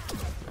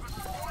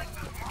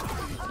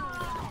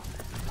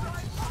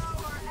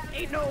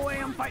 Ain't no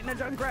way I'm fighting a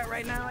Junkrat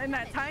right now in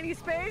that tiny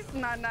space.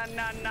 Nah, nah,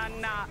 nah, nah,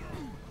 nah.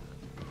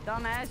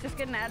 Dumbass, just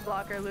get an ad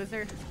blocker,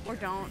 loser. Or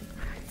don't.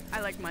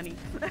 I like money.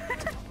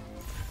 Objective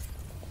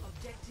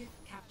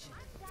captured.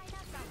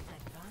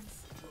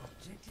 Advance to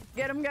objective.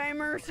 Get 'em,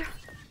 gamers.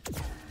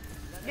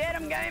 Get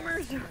 'em,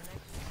 gamers.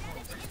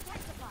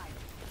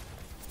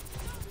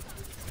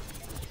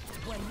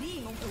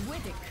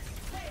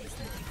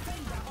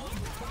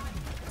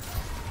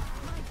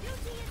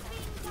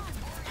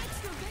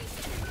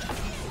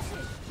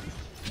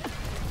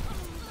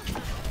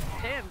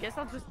 Damn, guess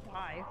I'll just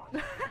die.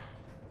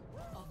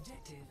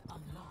 Objective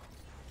unlocked.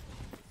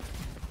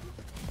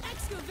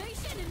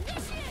 Excavation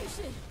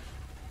initiation.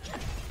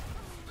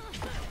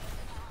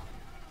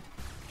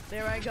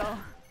 There I go.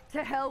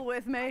 To hell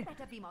with me.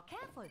 Better be more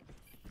careful.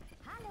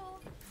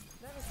 Hello.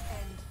 Let us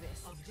end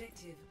this.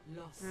 Objective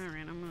lost.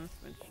 Alright, I'm gonna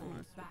switch.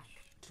 Back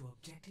to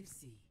objective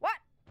C. What?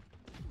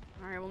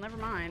 Alright, well, never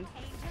mind.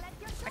 Angel at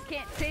your I shoulder.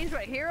 can't change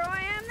what hero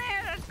I am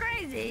there? That's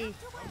crazy. Not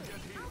to worry.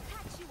 I'll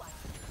catch you up.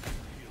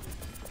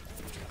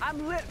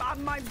 I'm lit.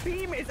 My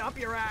beam is up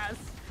your ass.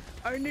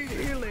 I need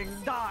healing.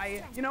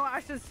 Die. You know what?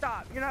 I should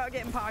stop. You're not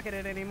getting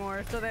pocketed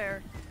anymore. So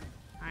there.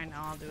 I know.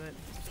 I'll do it.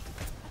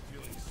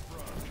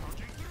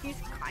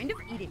 He's kind of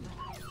eating.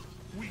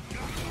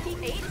 He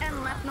ate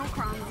and left no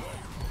crumbs.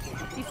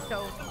 He's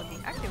so lucky.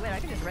 Actually, wait. I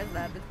can just res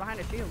that. It's behind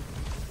a shield.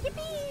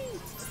 Yippee!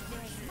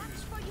 There's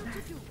much for you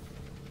to do.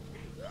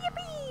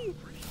 Yippee!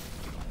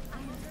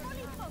 I'm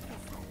fully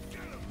focused.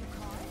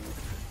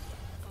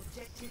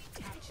 Objective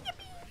captured.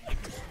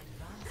 Advance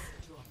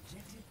to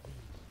objective B.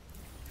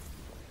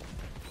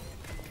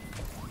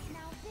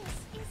 Now this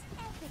is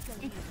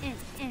ethically.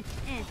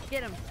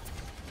 Get him.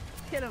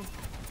 Get him.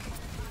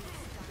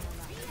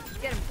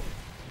 Get him.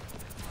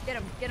 Get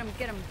him. Get him.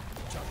 Get him.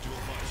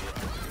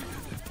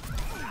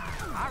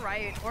 All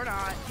right, or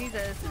not.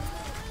 Jesus.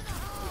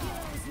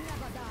 Heroes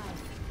never die.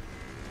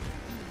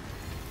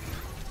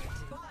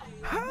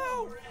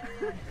 Help!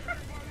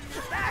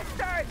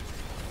 Bastard!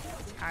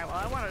 Alright, well,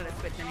 I wanted to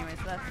switch anyway,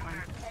 so that's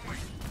fine.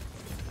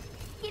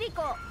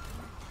 Kiriko!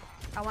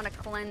 I want to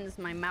cleanse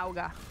my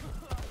Mauga.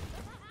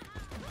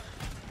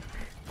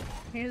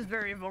 He is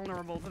very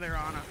vulnerable to their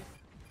honor.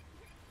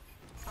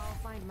 I'll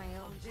find my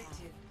own.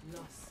 Objective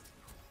lost.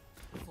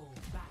 Fall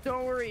back.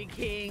 Don't worry,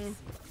 King.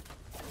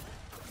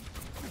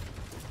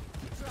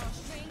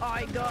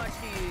 I got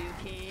you,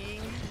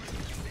 King.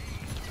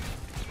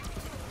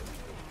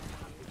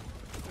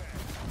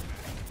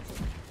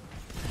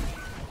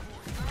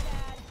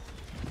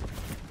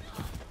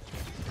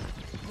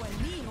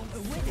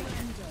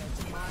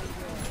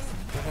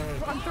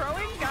 I'm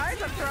throwing,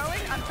 guys, I'm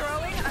throwing.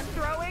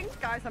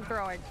 Guys, I'm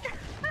throwing.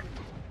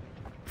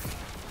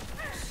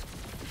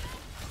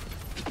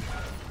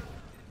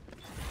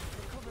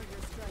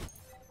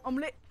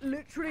 I'm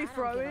literally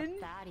throwing.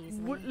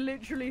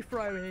 Literally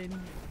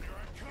throwing.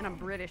 And I'm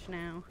British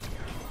now.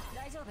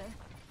 Eyes open.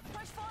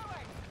 Push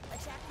forward.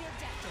 Attack the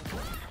objective.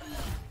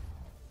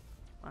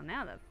 Well,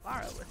 now that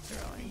Farah was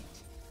throwing.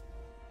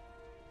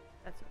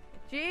 That's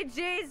okay.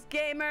 GG's,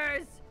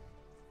 gamers!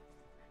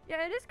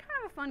 Yeah, it is kind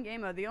of a fun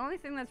game mode. The only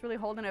thing that's really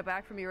holding it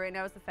back for me right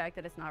now is the fact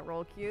that it's not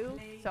roll queue.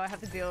 So I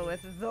have to deal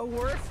with the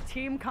worst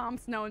team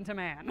comps known to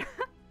man.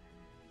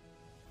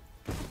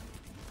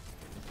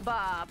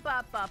 Ba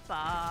ba ba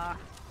ba.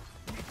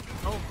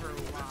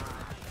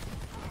 Overwatch.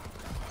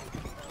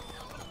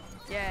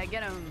 Yeah,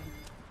 get him.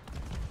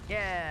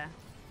 Yeah.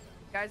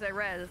 Guys, I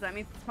res. That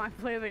means it's my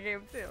play of the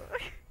game too.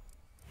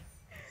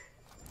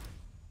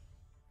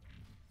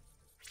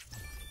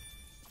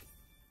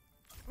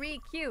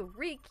 Re-queue.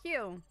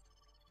 Re-queue.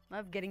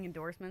 Love getting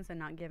endorsements and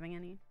not giving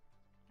any.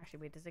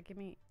 Actually, wait, does it give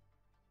me...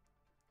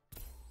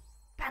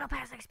 Battle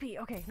Pass XP!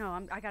 Okay,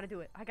 no, I gotta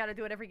do it. I gotta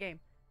do it every game.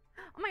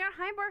 Oh my god,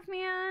 hi, Barf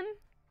Man!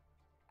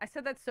 I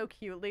said that so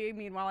cutely,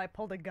 meanwhile I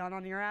pulled a gun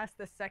on your ass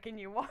the second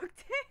you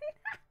walked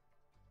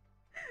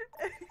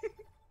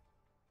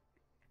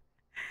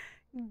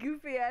in.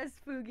 Goofy ass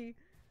Foogie.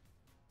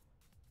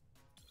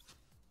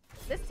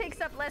 This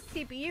takes up less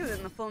CPU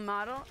than the full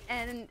model,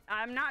 and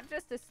I'm not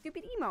just a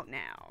stupid emote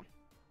now.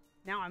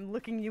 Now I'm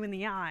looking you in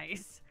the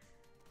eyes.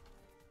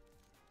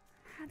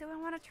 Do I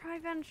want to try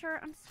Venture?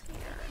 I'm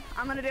scared.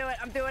 I'm gonna do it.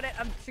 I'm doing it.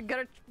 I'm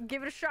gonna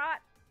give it a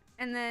shot.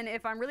 And then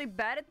if I'm really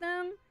bad at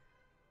them,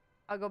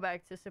 I'll go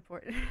back to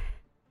support.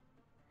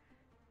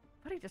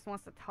 But he just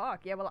wants to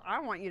talk. Yeah, well,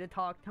 I want you to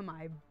talk to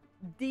my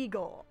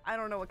deagle. I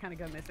don't know what kind of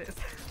gun this is.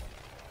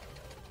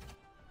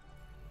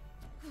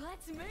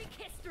 Let's make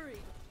history.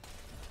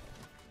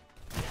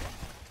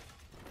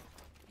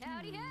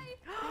 Howdy, hey.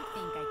 I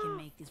think I can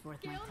make this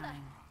worth my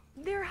time.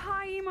 Their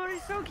high emote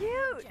is so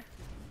cute.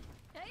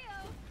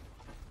 Heyo.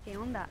 ¿Qué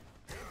onda?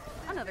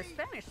 Another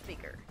Spanish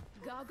speaker.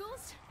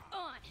 Goggles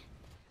on.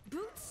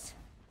 Boots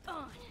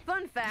on.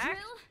 Fun fact.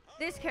 Drill.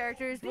 This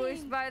character is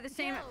voiced by the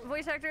same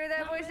voice actor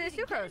that voices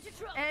Sucrose.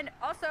 And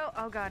also,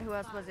 oh god, who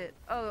else was it?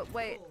 Oh,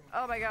 wait.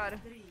 Oh my god.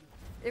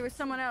 It was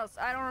someone else.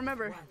 I don't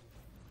remember.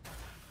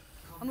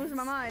 I'm losing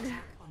my mind.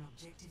 On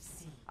objective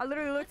C. I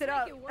literally looked it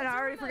up and I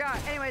already forgot.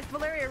 Anyways,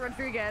 Valeria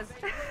Rodriguez.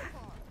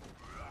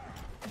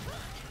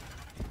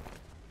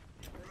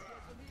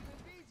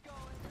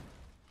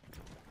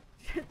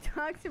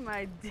 Talk to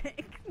my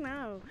dick?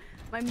 No.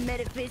 My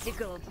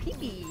metaphysical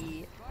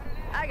pee-pee.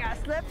 I got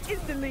slept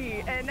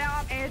instantly and now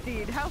I'm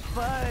antied. How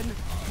fun.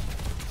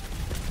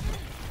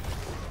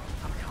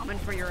 I'm coming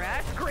for your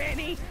ass,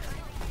 Granny.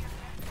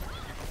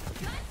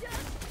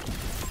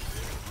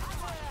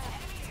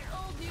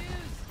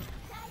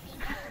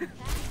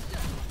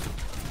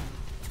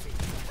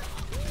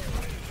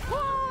 Whoa,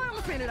 I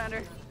almost made it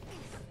under.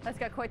 That's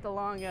got quite the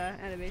long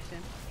animation.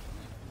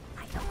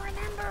 I don't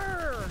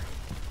remember.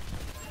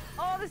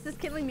 Oh, this is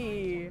killing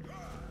me.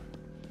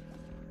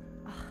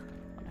 Ugh,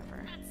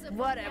 whatever.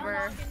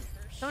 Whatever.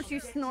 Don't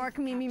you snork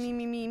me.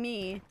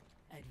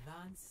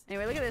 Advance.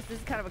 Anyway, look at this. This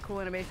is kind of a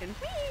cool animation.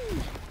 Whee!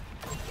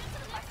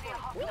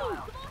 Woo!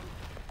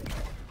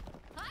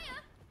 Hiya.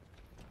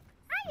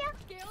 Hiya.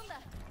 ¿Qué onda?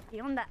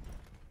 ¿Qué onda?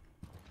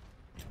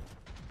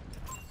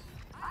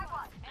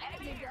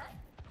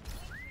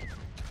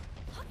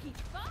 Hockey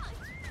fine.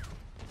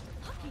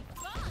 Hockey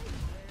fine.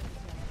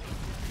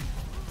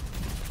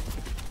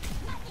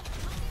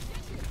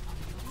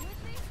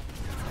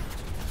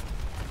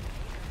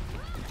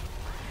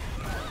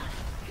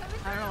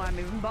 I don't know why I'm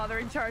even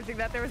bothering charging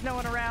that. There was no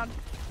one around.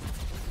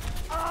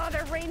 Oh,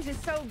 their range is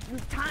so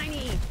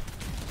tiny.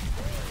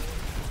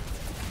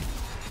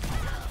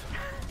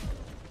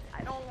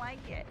 I don't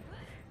like it.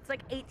 It's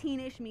like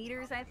 18-ish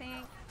meters, I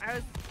think. I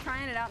was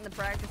trying it out in the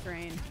practice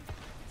range.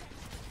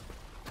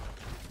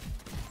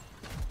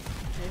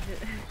 Didn't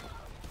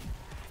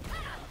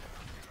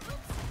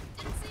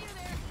see you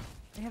there.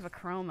 They have a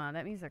chroma.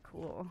 That means they're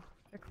cool.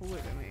 They're cooler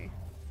than me.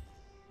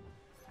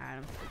 Alright,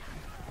 I'm switching.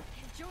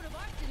 If Joan of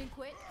Arc didn't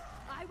quit,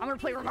 I'm gonna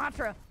play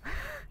Ramatra.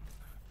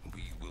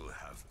 We will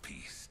have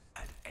peace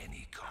at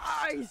any cost.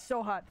 Ah, he's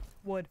so hot.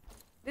 Wood.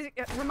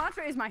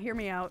 Ramatra is my hear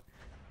me out.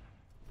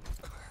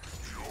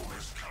 Your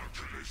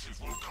miscalculations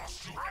will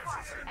cost you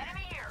everything.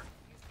 Enemy here.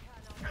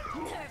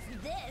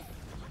 Nerf this.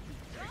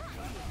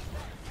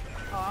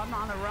 Oh, I'm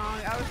on the wrong.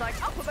 I was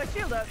like, I'll put my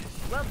shield up.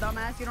 Well,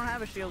 dumbass, you don't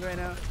have a shield right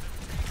now.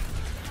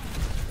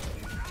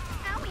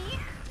 Owie.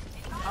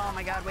 Oh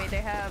my god, wait, they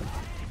have.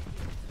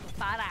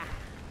 Para.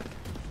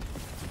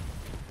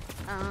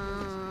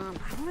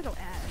 I want to go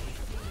Ash.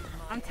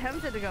 I'm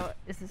tempted to go.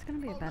 Is this gonna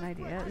be a bad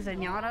idea?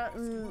 Zenyatta?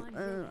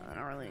 I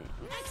don't really.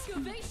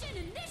 Excavation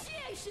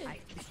initiation.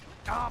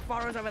 Oh,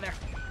 Fara's over there.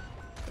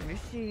 Where is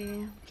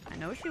she? I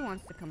know she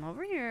wants to come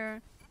over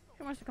here.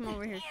 She wants to come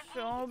over here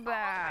so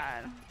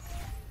bad.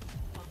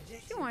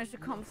 She wants to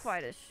come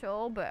fight us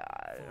so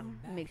bad.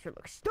 Makes her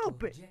look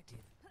stupid.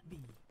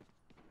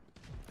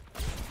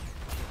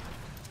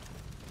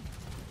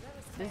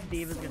 This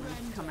diva's gonna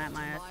come at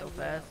my ass so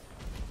fast.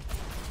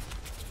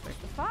 Where's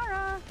the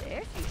Farah?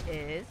 There she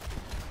is.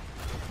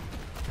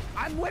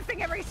 I'm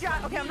whiffing every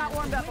shot. Okay, I'm not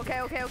warmed up. Okay,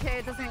 okay, okay.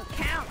 It doesn't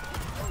count.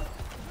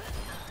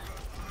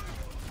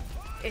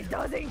 It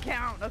doesn't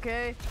count,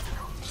 okay?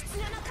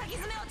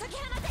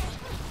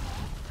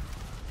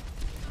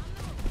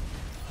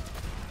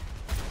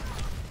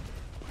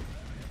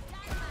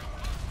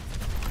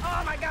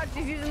 Oh my god,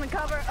 she's using the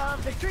cover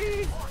of the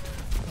trees.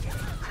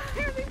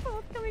 They're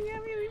both coming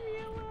at me. Leave me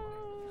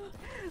alone.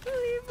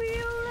 Leave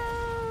me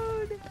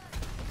alone.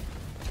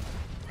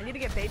 I need to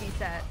get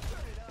babysat.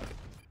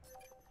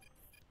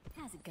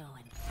 How's it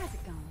going? How's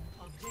it going?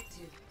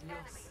 Objective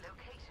lost.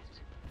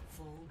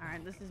 All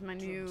right, this is my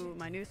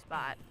new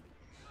spot.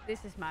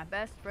 This is my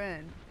best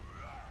friend.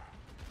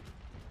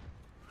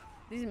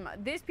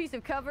 This piece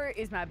of cover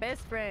is my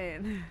best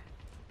friend.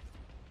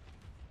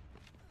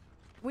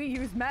 We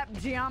use map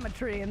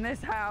geometry in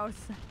this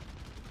house.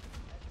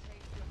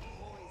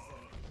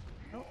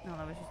 Oh no,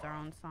 that was just our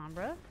own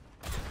Sombra.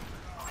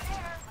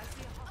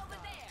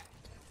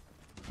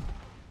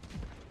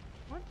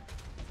 What?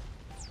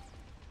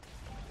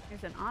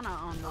 There's an Ana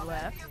on the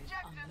left.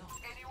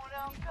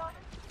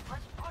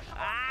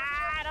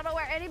 Ah, I don't know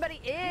where anybody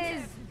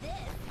is.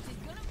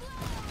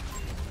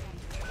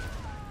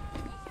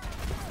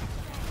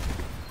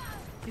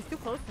 She's too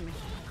close to me.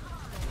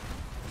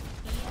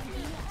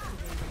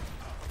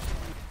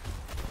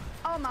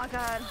 Oh my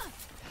god.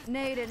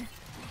 Naded.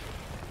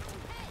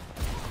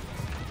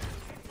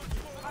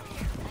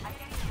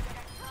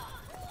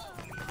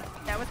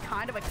 That was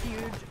kind of a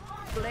huge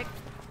flick.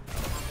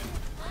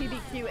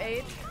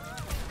 PBQH.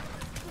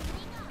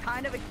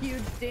 Kind of a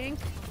huge dink.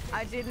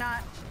 I did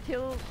not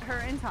kill her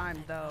in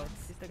time though.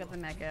 She still got the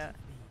mech out.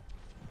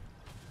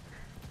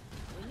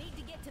 We need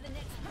to get to the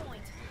next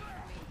point.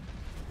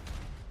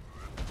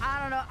 I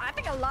don't know. I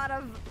think a lot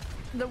of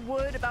the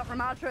wood about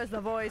Ramatra is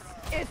the voice.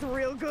 It's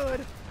real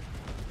good.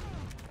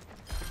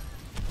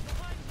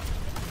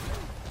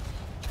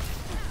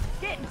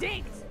 Get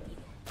dinked!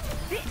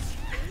 Bitch!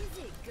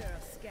 Easy, Girl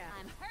Scout.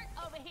 I'm hurt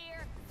over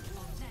here.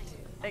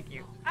 Thank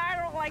you. I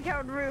don't like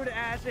how rude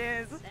Ash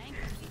is.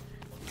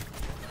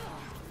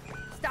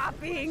 Stop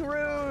being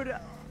rude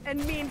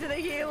and mean to the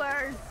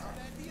healers.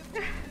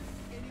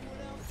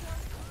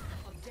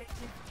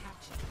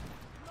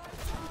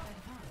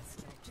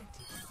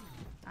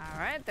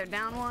 Alright, they're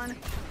down one.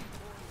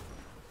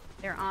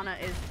 Their Ana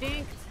is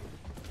dinked.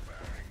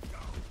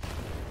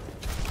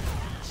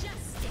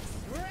 Justice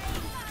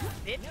reign.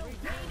 Bitch. No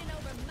reigning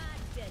over my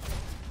desert.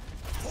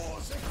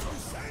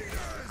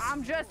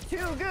 I'm just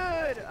too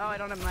good. Oh, I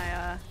don't have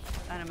my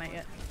dynamite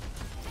yet.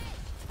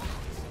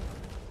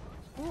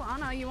 Ooh,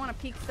 Ana, you want to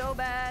peek so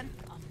bad.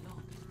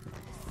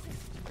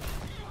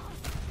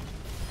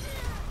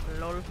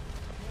 Lol. Do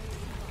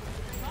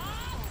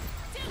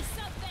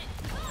something.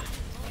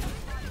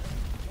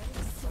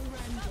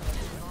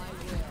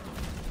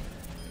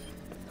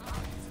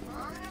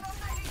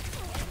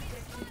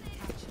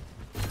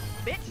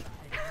 Bitch.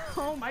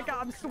 Oh my god,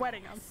 I'm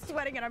sweating. I'm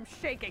sweating and I'm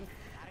shaking.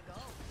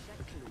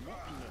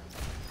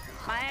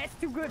 My ass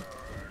too good.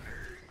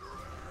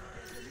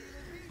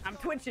 I'm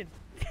twitching.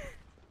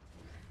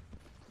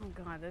 Oh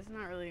god, there's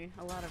not really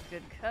a lot of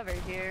good cover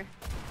here.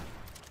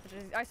 Which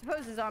is, I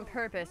suppose is on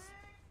purpose.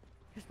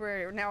 Because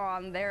we're now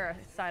on their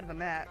side of the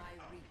map.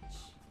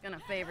 Gonna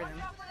favor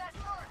them.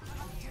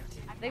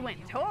 They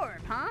went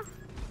Torb, huh?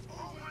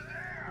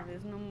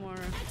 There's no more.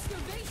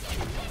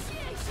 Excavation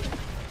initiation.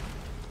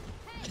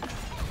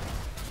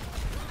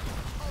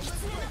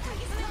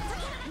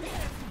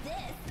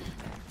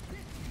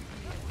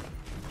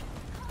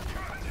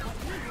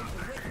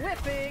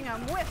 Whiffing,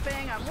 I'm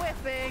whiffing, I'm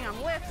whiffing, I'm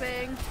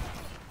whiffing.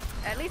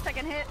 At least I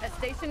can hit a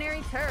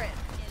stationary turret.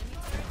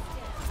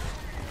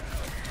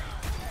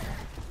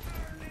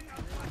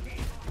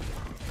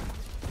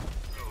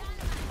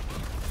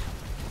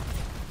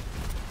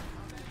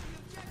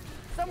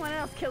 Someone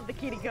else killed the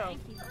Kiriko,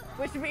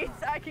 which means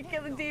I can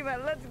kill the diva.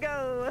 Let's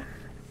go.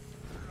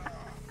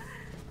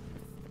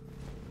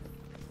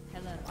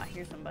 Hello. I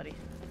hear somebody.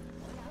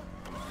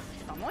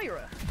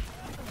 Samoira.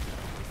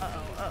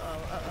 Uh-oh,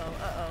 uh-oh, uh-oh,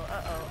 uh-oh,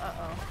 uh-oh,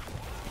 uh-oh.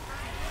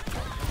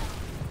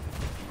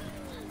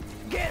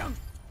 Get him!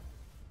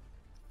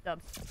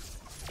 Dubs.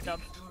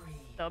 Dubs.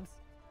 Dubs.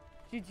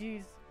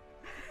 GG's.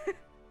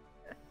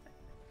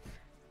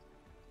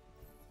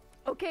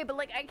 Okay, but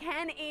like I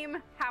can aim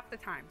half the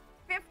time.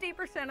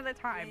 50% of the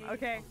time,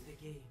 okay?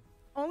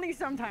 Only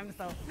sometimes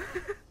though.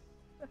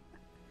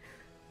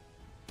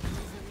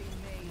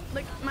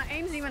 Like my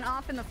aim's even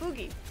off in the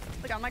Fugi.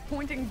 Look, I'm like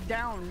pointing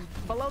down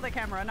below the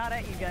camera, not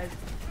at you guys.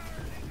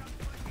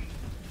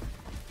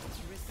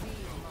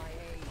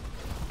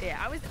 Yeah,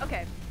 I was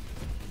okay.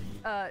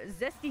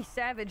 Zesty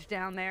Savage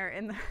down there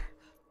in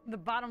the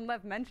bottom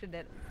left mentioned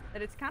it,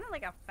 that it's kind of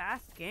like a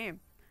fast game,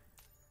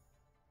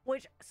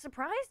 which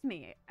surprised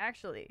me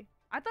actually.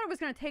 I thought it was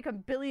gonna take a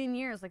billion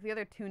years like the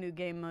other 2 new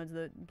game modes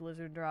that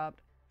Blizzard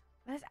dropped.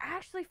 But it's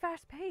actually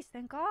fast paced,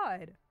 thank God.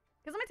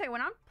 Because let me tell you,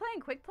 when I'm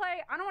playing quick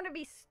play, I don't want to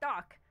be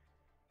stuck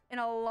in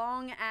a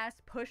long ass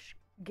push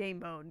game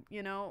mode,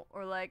 you know,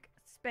 or like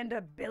spend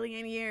a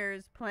billion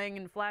years playing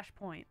in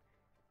Flashpoint.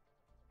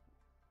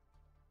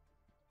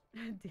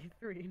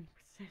 D3 in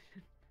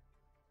precision.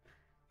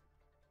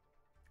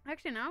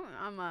 Actually, now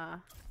I'm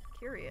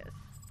curious.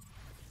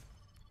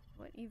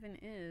 What even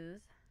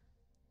is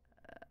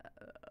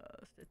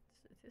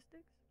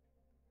statistics?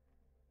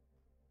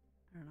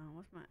 I don't know.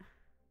 What's my?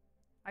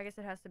 I guess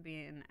it has to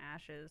be in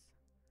ashes.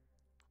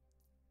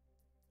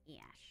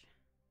 Ash.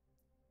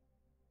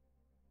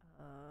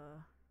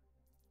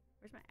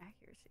 Where's my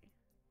accuracy?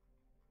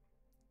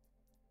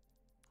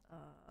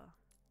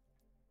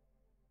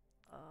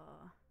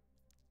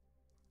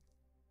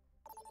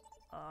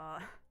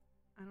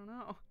 I don't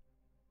know.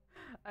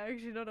 I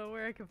actually don't know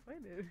where I can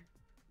find it.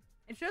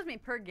 It shows me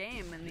per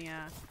game in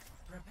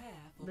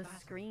the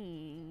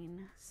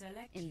screen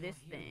in this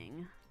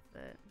thing,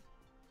 but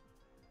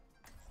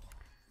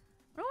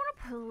I don't want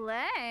to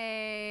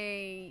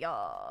play.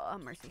 Oh,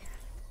 mercy.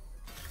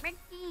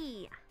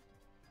 Mercy.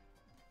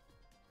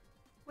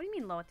 What do you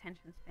mean low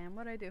attention span?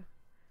 What'd I do?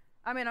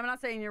 I mean, I'm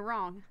not saying you're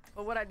wrong,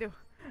 but what'd I do?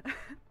 Oh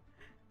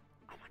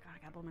my god, I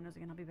gotta blow my nose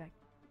again. I'll be back.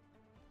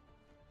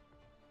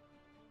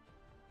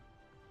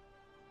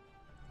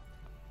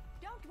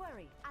 Don't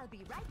worry, I'll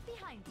be right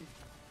behind you.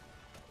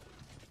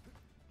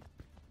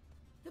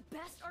 The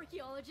best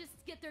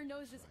archaeologists get their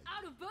noses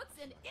out of books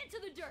and into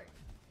the dirt.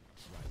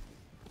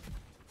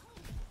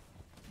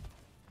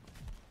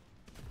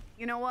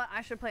 You know what?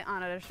 I should play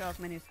Ana to show off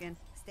my new skin.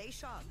 Stay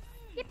sharp.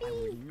 Yippee! I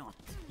will not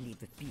leave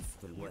the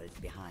peaceful world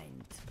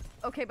behind.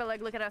 Okay, but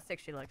like, look at how sick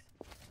she looks.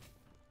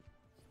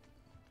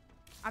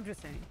 I'm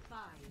just saying. 5,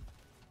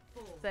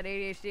 4. Is that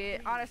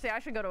ADHD? Honestly, I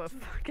should go to a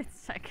fucking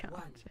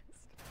psychologist.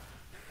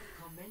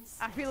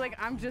 I feel like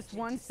I'm just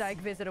one psych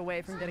visit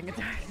away from getting a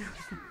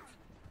diagnosis.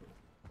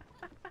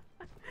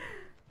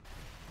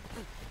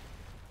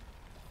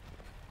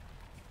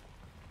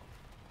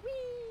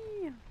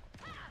 Whee!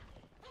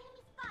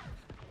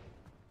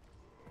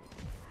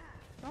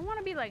 Do I want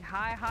to be like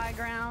high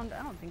ground?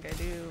 I don't think I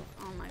do.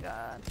 Oh my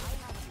god.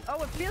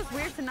 Oh, it feels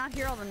weird to not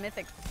hear all the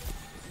mythic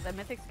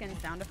skin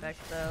sound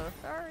effects though.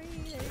 Sorry.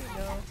 There you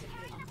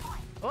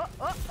go.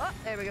 Oh,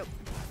 there we go.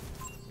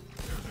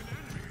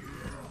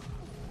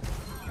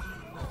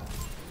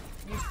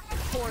 You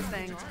poor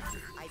thing.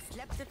 I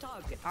slept the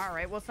target.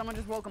 Alright, well someone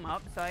just woke him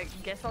up, so I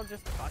guess I'll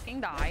just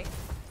fucking die.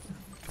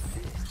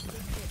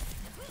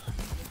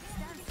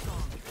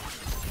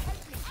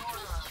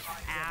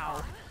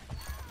 Ow.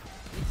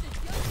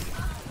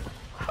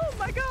 Oh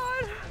my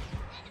god!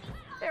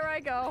 Here I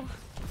go.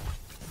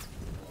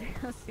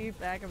 See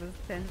back of his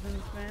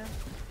tensions, man.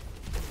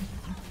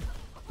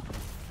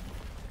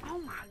 Oh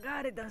my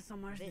god, it does so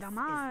much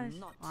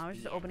damage. Oh, I was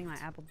just opening my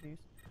apple juice.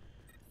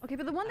 Okay,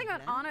 but the one thing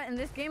about Ana in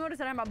this game mode is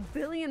that I'm a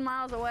billion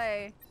miles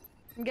away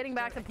from getting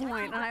back to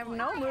point, and I have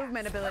no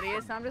movement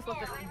abilities, so I'm just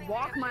left to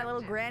walk my little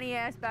granny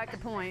ass back to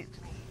point.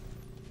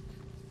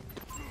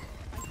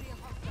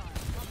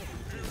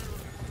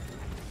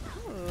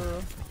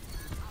 Ooh.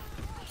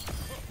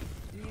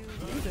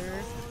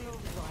 Loser.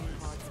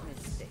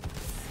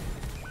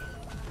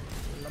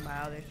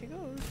 Wow, there she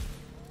goes.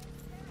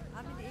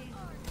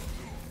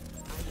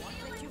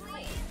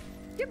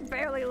 You're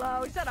barely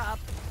low, shut up.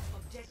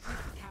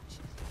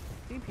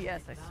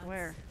 DPS, I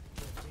swear.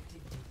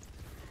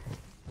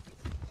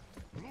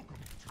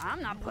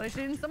 I'm not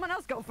pushing. Someone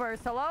else go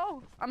first.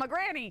 Hello? I'm a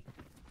granny.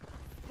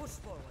 Push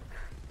forward.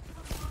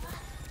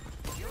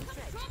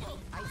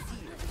 I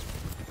see you.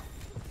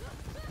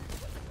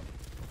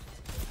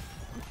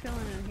 I'm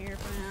chilling in here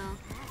for now.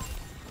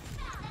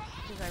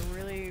 Because I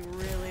really,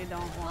 really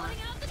don't want.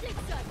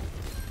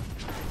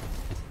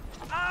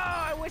 Oh,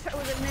 I wish I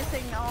wasn't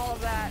missing all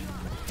of that.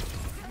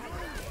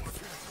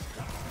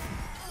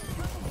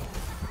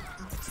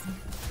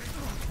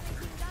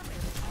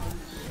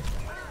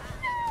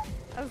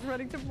 I was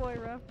running to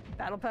Moira.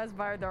 Battle Pass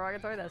fired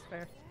derogatory. That's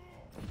fair.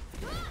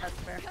 That's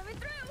fair. Coming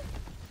through.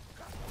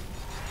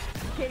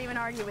 Can't even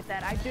argue with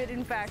that. I did,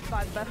 in fact,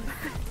 buy the Battle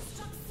Pass.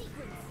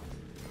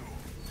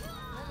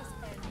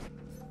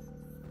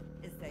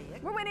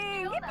 We're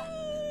winning!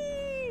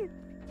 Yippee!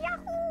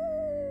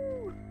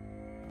 Yahoo!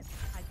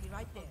 I'll be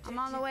right there. I'm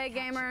on the way,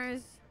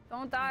 gamers.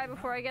 Don't die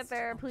before I get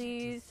there,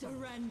 please.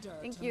 Surrender.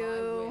 Thank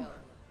you.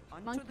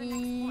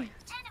 Monkey.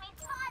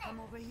 Come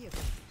over here.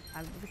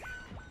 Monkey.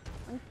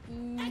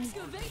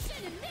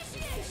 Excavation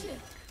initiation.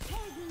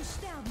 Helden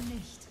sterben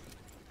nicht.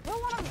 Well,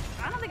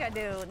 I don't think I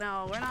do.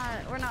 No,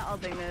 we're not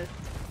ulting this.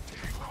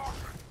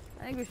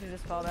 I think we should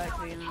just fall back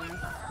to being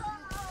honest.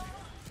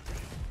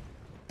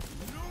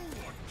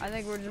 I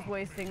think we're just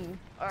wasting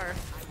our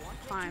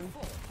time.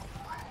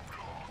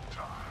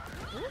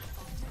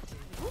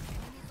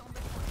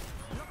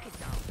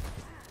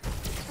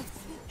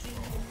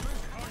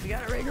 We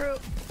gotta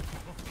regroup.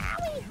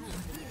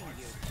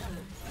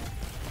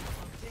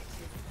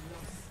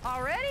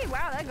 Already?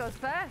 Wow, that goes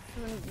fast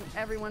when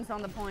everyone's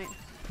on the point.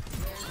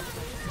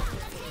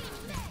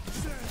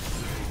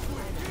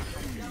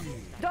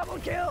 Double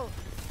kill!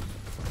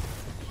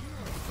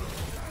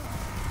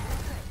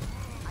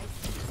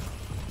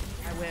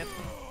 I whip.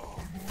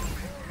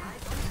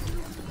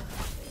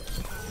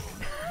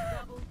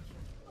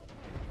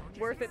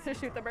 Worth it to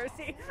shoot the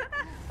Mercy.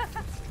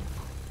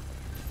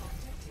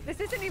 This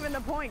isn't even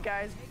the point,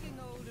 guys.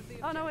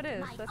 Oh no, it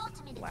is.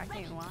 That's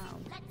wacky and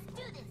wild.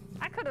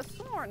 I could have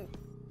sworn.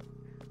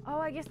 Oh,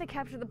 I guess they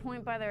captured the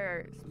point by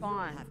their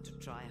spawn. You'll have to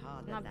try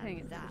harder I'm not than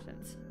paying that.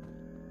 attention.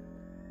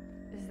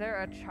 Is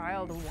there a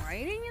child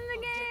whining in the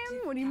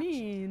game? What do you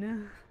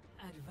mean?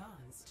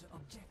 Advance to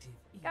objective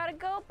E. Gotta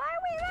go. Bye,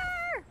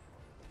 Weaver!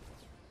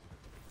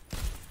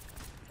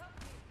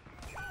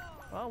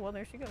 Oh, well,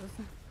 there she goes.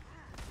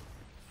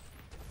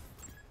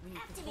 We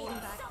need to fall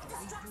back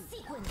and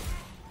regroup.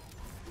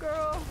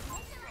 Girl,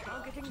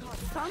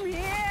 come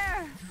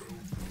here!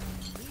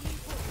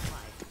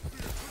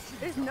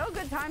 There's no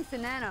good times to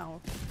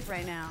nano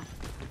right now.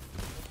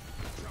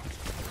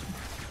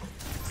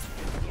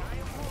 The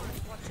Iron Horse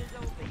watches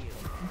over you.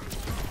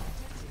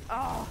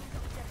 Oh.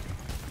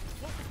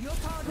 Your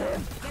power,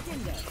 get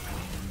in there.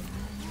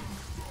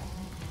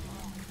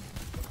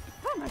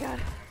 Oh my god.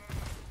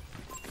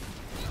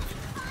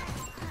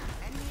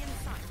 Enemy in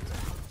sight.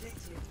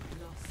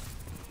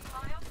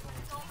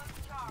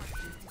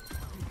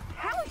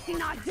 How is she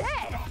not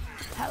dead?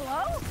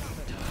 Hello?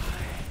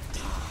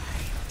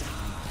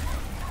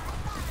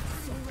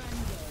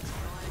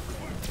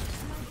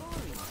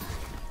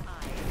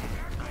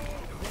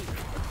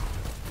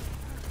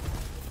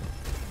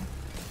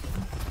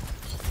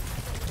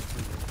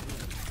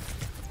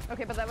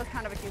 Okay, but that was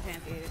kind of a cute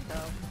anti,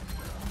 so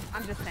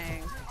I'm just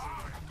saying.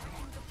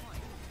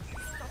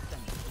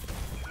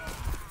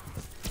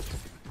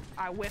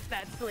 I whiffed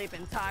that sleep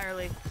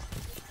entirely.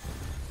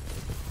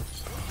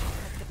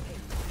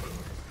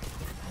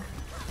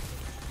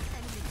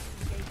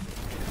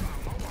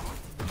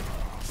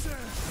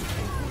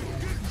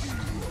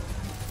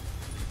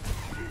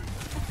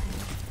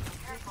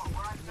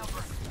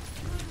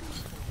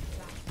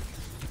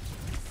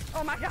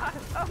 Oh my god!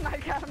 Oh my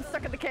god! I'm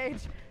stuck in the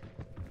cage.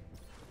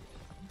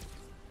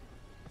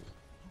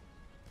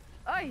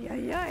 Ay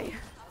ay ay!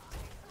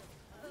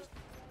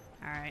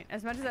 Alright,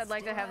 as much as I'd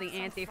like to have the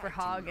anti for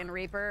Hog and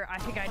Reaper, I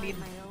think I need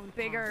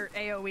bigger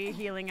AoE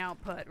healing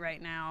output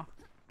right now.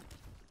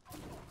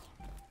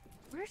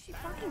 Where is she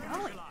fucking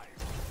going?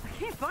 I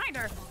can't find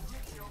her!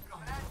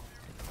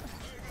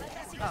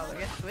 Oh, I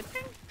guess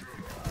switching?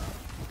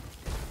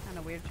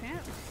 Kinda weird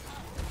chant.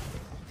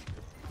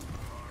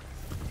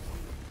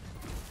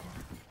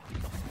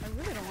 I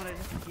really don't want to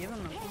just give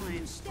him the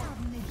point.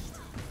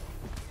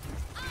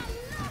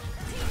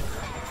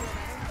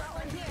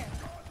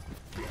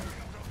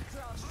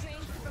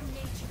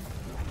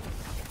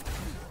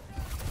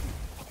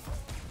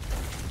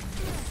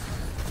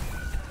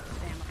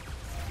 Damn,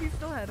 you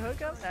still had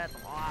hookup? That's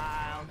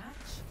wild.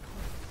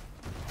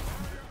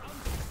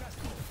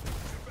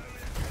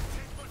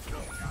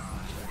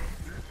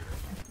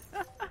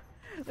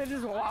 They're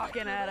just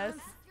walking at us.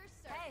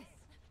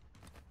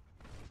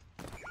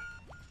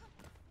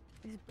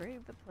 He's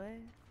brave to play.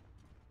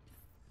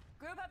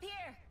 Group up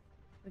here.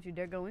 Don't you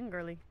dare go in,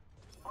 girly.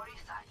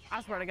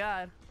 I swear to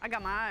God, I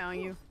got my eye on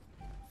you.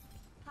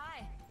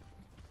 Hi.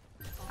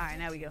 Alright,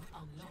 now we go.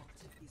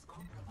 Unlocked is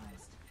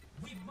compromised.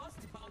 We must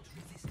mount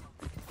resistance.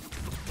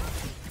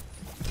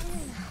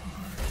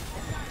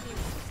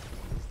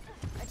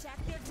 Attack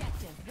the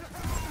objective.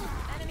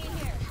 Enemy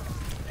here.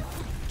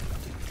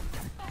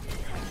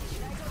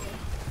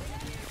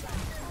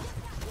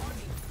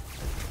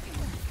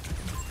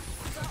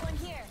 Got one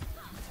here.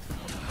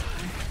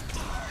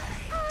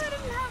 I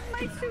didn't have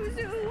my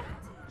Suzu.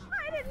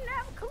 I didn't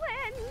have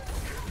cleanse.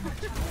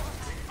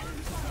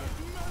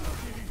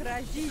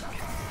 Tragique.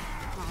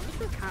 Oh, this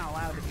is kind of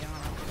loud to be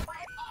honest.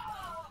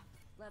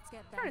 Let's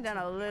get Turn it back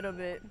down to a little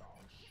bit.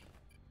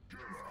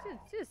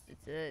 Just a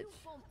touch.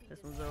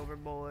 This one's over,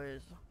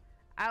 boys.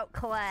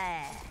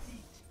 Outclassed.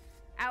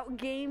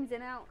 Outgamed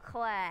and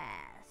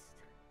outclassed.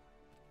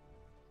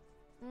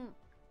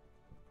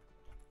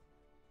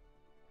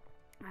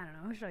 I don't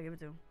know. Who should I give it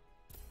to?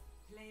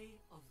 Play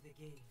of the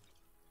game.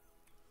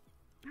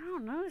 I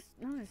don't know.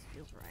 None of this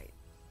feels right.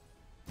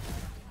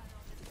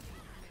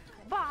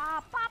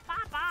 Ba ba ba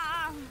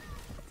ba.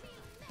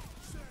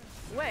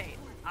 Wait,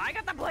 I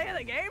got the play of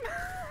the game?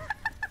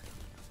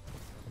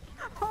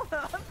 Hold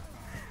up.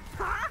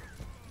 Huh?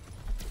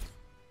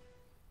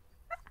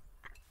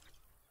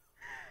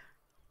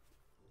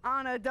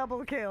 On a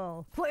double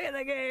kill. Play of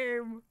the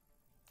game.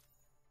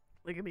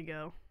 Look at me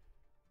go.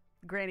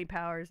 Granny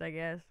powers, I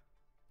guess.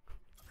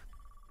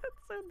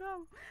 That's so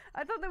dumb.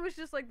 I thought that was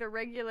just like the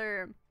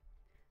regular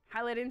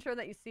highlight intro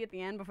that you see at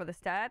the end before the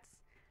stats.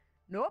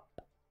 Nope.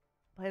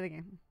 Play the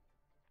game.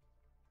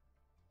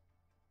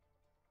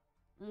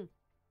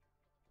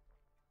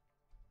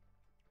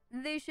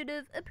 They should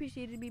have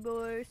appreciated me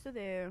more, so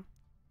there.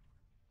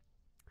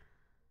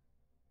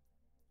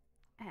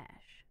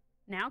 Ash.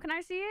 Now can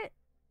I see it?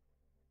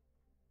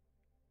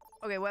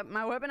 Okay,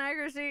 my weapon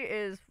accuracy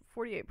is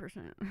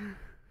 48%.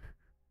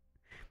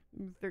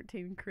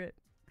 13 crit.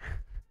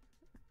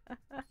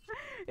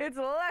 It's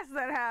less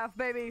than half,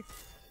 baby.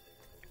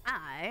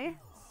 I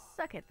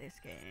suck at this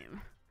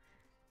game.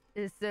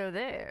 So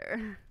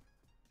there.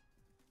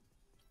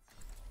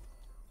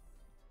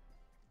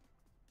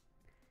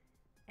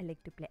 I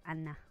like to play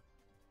Anna.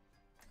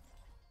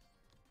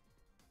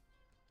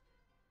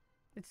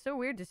 It's so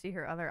weird to see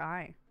her other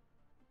eye.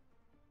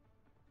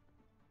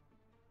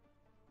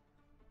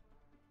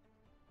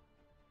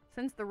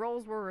 Since the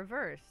roles were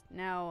reversed,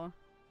 now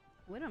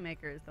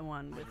Widowmaker is the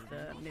one with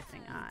the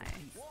missing eye.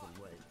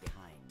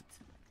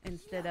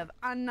 Instead of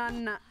Anna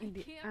Banana. To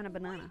get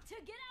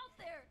out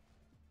there.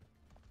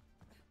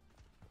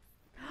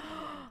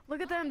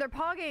 Look at them, they're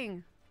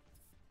pogging!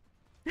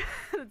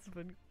 That's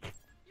funny.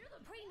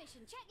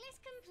 Pre-mission checklist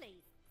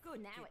complete.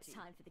 Good. Now it's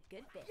time for the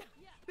good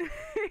bit.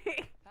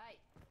 Hey.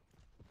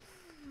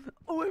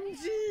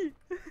 OMG!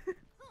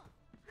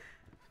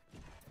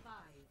 5,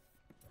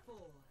 4,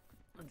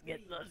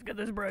 Let's get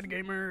this bread,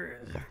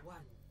 gamers. 1.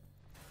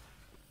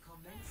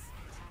 Commence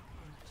attack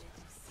on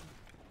objective C.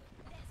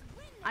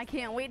 I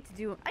can't wait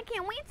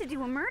to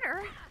do a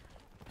murder.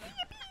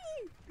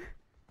 Yippee!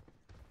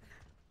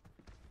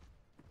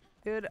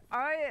 Dude,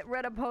 I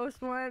read a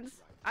post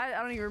once. I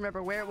don't even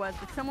remember where it was,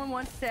 but someone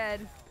once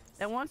said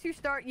that once you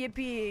start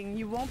yippieing,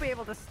 you won't be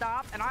able to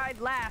stop, and I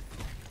laughed.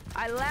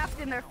 I laughed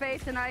in their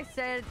face and I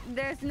said,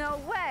 there's no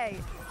way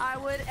I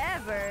would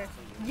ever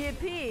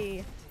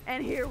yippee.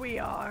 And here we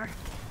are.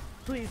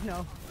 Please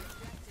no.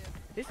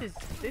 This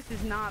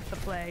is not the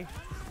play.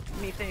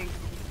 Methinks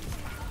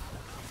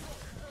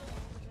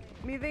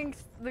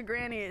the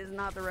granny is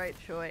not the right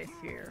choice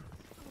here.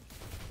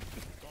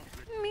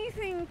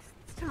 Methinks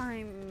it's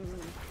time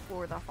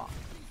for the fox.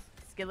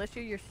 Skill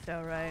issue, you're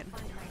so right.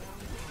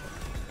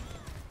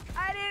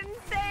 I didn't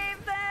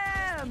save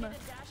them!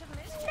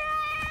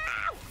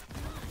 No!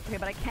 Okay,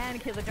 but I can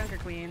kill the Junker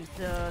Queen,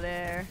 so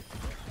there.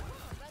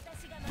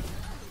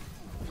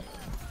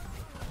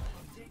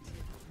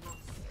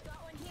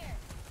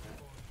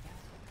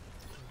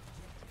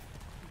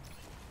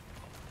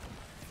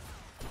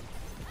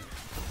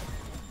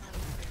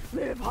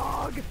 Live,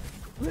 hog!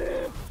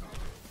 Live!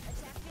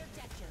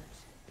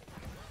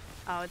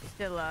 Oh, it's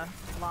still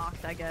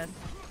locked, I guess.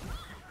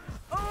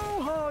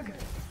 Oh, hog!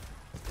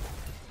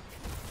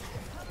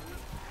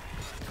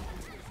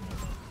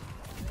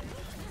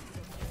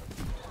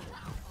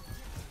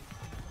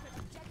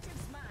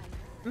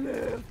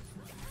 Live!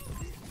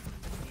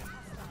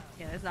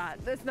 Yeah,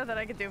 there's nothing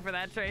I can do for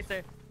that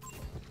Tracer.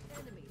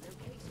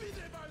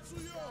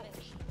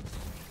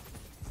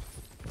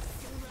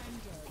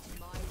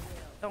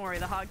 Don't worry,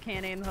 the hog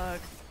can't aim the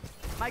hooks.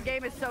 My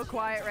game is so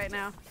quiet right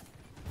now.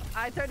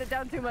 I turned it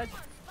down too much.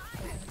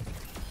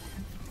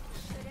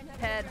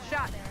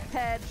 Headshot!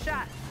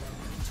 Headshot!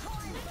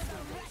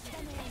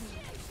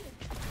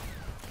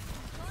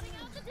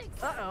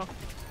 Uh-oh.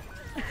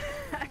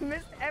 I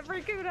missed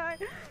every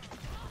kunai.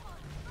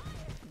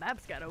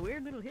 Map's got a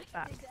weird little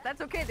hitbox.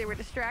 That's okay, they were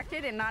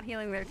distracted and not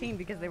healing their team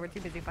because they were too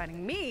busy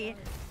fighting me.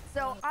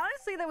 So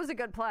honestly, that was a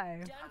good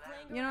play.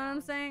 You know what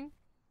I'm saying?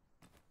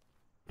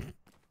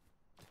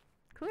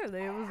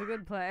 Clearly, it was a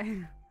good play.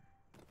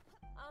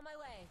 On my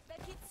way.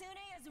 Bekitsune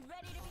is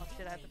ready to be. Oh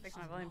shit, I have to fix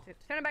my volume too.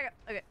 Turn it back up.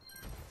 Okay.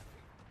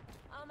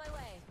 On my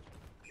way.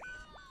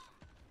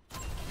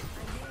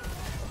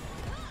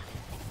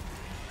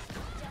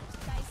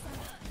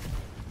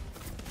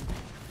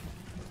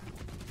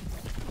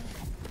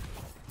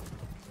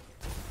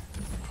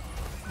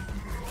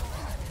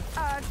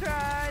 I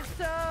tried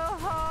so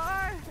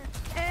hard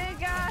and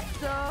got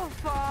so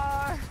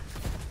far.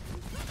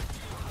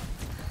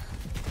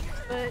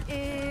 But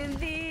in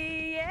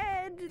the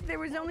end, there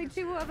was only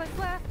 2 of us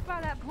left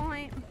by that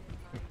point.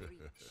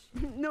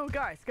 No,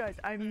 guys,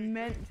 I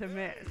meant to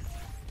miss.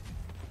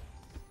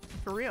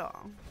 For real.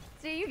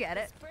 See, you get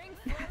it. Spring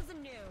flows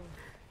anew.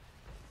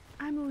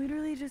 I'm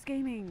literally just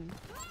gaming.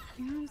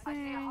 You know what I'm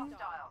saying?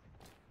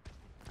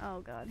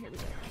 Oh god, here we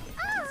go.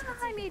 Ah,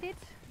 I made it.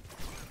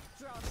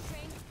 Draw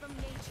strength from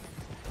nature.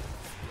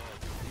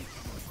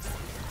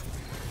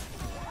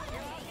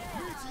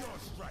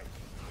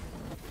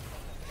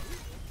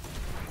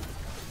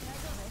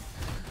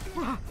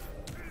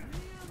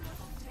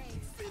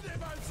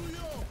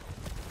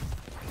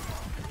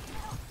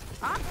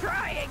 I'm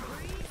trying!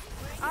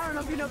 I don't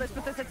know if you know this,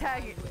 but there's a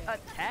tank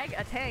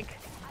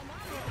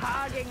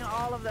hogging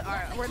all of the...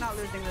 Alright, we're not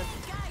losing this.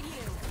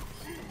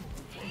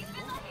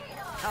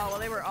 Oh, well,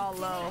 they were all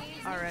low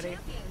already.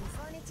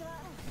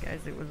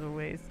 Guys, it was a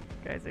waste.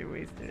 Guys, I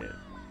wasted it.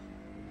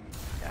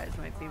 Guys,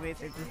 my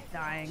teammates are just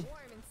dying.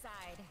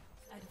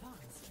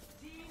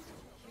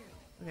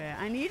 Okay,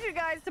 I need you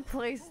guys to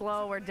play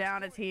slow. We're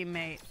down a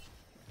teammate.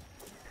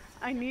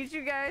 I need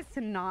you guys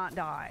to not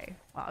die.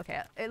 Well,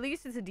 okay. At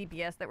least it's a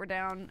DPS that we're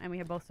down, and we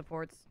have both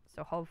supports.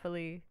 So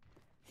hopefully,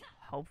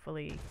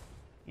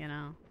 you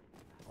know,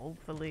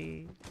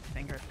 hopefully,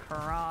 fingers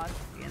crossed,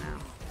 you know.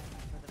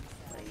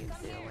 What are you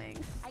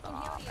doing?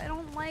 Stop. I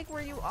don't like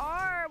where you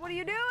are. What are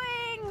you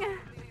doing?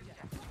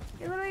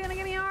 You're literally gonna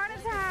give me a heart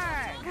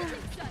attack.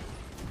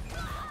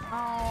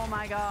 Oh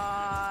my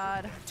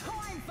god.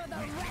 Time for the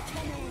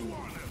reckoning!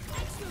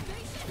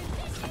 Excavation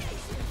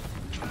initiation!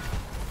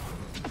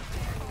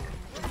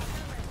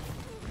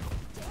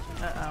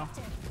 Uh-oh.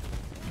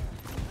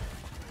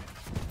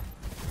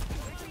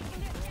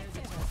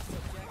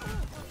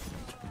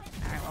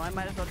 Alright, well I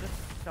might as well just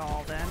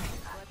stall then.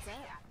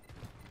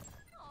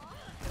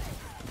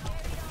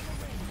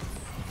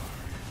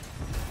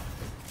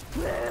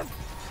 Live!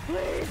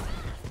 Please!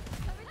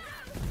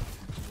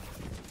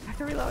 I have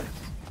to reload.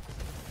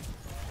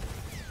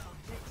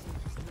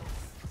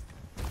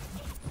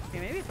 Okay,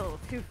 maybe it's a little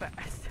too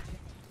fast.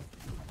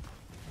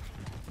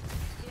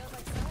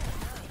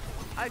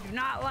 I do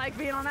not like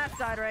being on that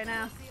side right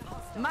now.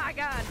 My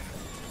god.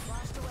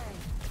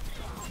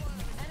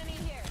 Enemy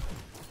here.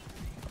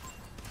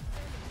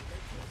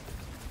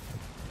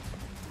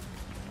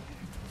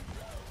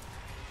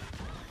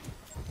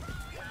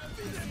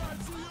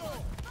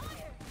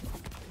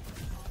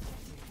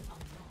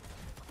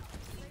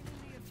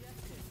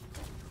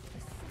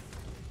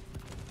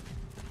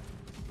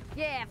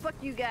 Yeah, fuck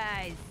you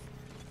guys.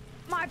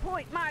 My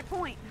point, my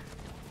point.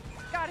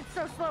 God, it's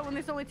so slow when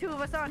there's only 2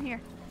 of us on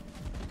here.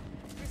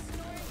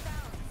 Restoring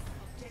balance.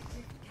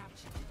 Objective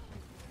captured.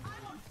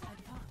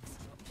 Advance.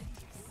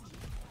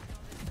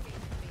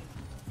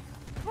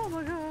 Oh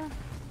my god.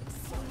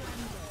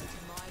 Surrender to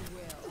my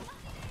will.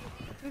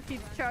 Who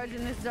keeps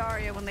charging this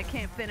Zarya when they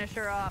can't finish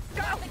her off?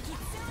 Go! The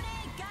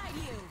Kitsune guide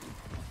you.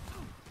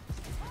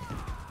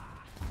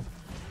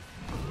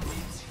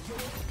 It's your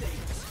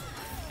fate.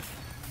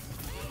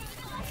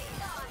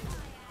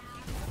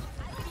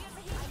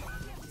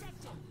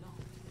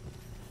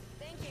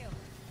 Thank you.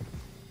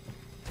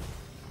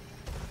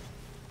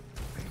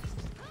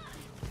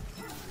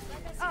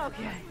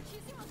 Okay.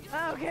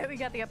 Okay, we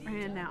got the upper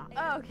hand now.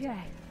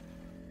 Okay.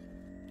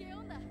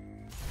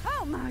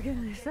 Oh my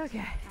goodness,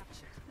 okay.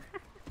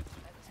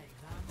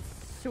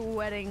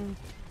 Sweating,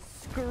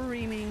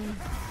 screaming,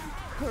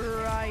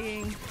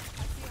 crying.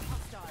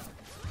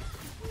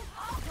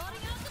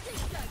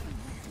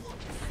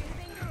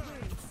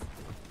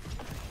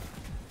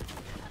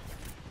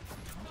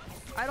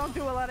 I don't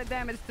do a lot of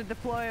damage to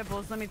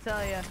deployables, let me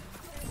tell you.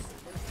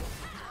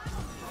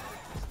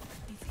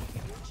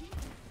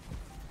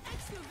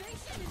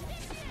 Excavation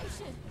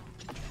initiation.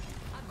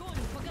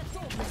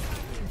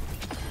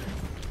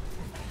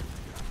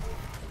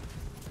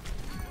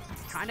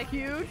 Kinda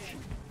huge.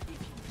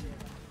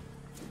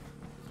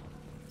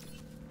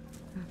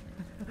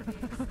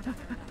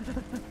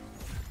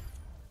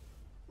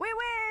 We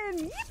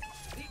win!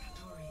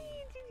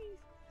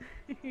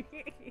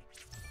 Yippee!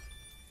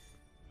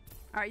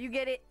 Alright, you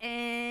get it,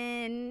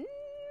 and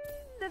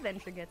the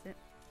Venture gets it.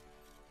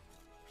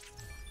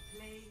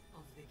 Play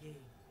of the game.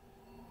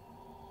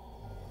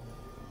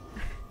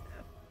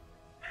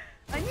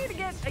 I need to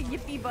get a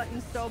Yippee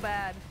button so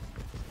bad.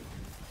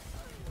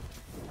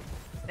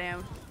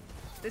 Damn.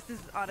 This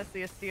is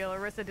honestly a steal.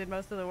 Arissa did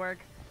most of the work.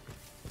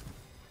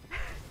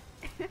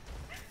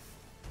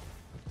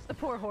 The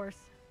poor horse.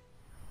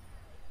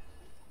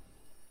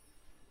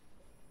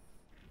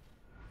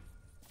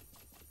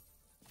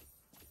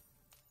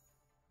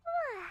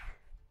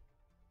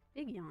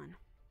 Big yawn.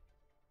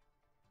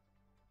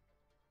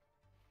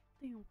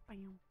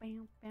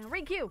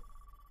 Ring Q!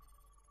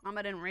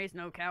 Mama didn't raise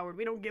no coward.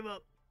 We don't give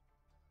up.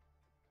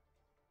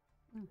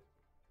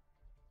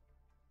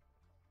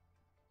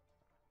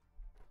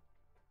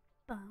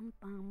 Bum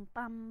bum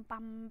bum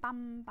bum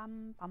bum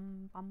bum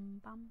bum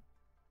bum bum.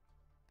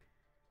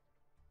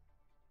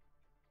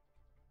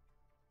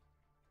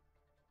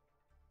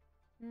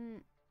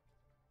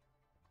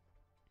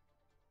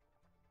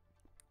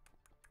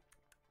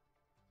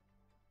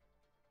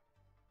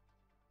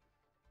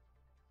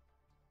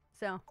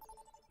 So,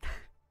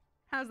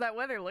 how's that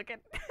weather looking?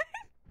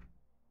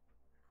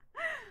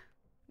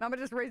 Mama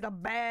just raised a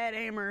bad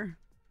aimer.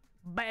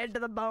 Bad to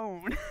the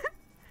bone.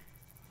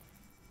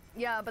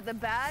 Yeah, but the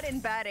bad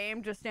in bad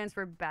aim just stands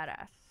for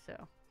badass,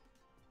 so.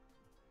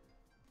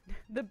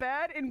 The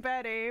bad in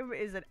bad aim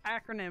is an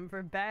acronym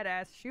for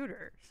badass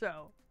shooter,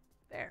 so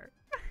there.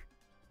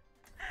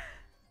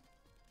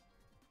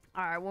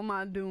 Alright, what am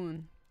I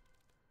doing?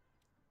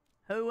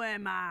 Who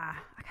am I?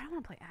 I kinda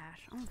wanna play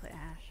Ashe. I wanna play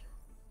Ashe.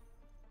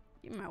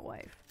 Give me my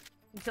wife.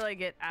 Until I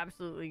get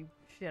absolutely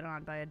shit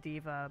on by a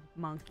diva,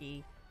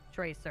 monkey,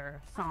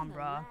 Tracer,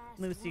 Sombra,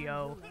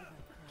 Lucio,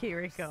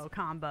 Kiriko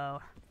combo.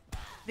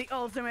 The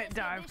ultimate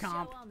dive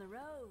comp. On the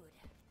road.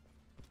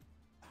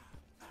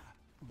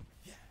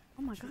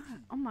 Oh my god.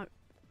 Oh my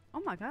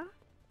god.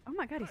 Oh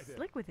my god, Hi he's there.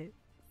 slick with it.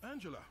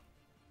 Angela,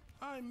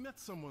 I met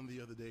someone the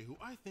other day who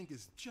I think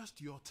is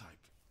just your type.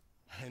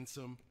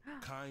 Handsome,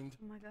 kind,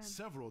 Oh my God.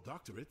 several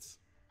doctorates.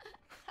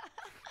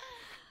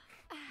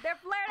 They're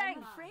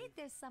flirting! I'm afraid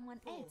there's someone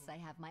else I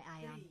have my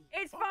eye on.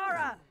 It's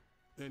Farah!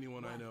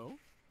 Anyone I know?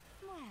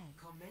 Well,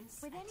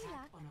 with any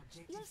luck,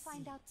 you'll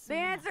find out The soon.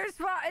 answer's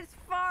it's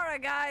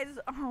Farah, guys!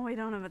 Oh, we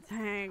don't have a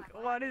tank.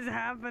 What is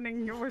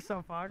happening? We're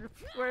so fucked.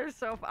 We're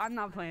so I'm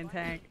not playing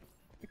tank.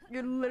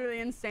 You're literally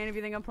insane if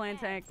you think I'm playing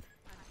tank.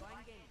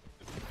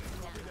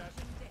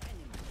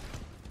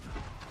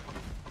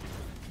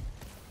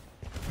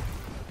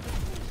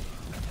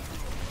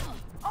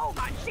 Oh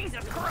my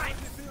Jesus Christ!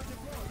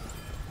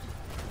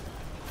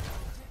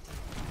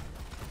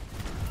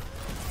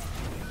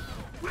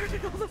 Where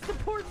did all the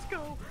supports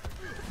go?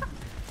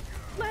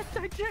 Last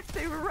I checked,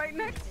 they were right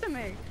next to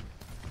me.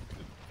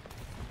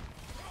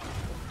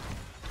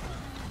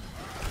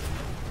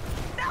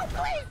 No,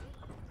 please!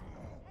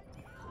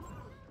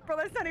 Bro,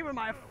 that's not even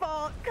my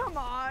fault. Come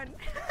on.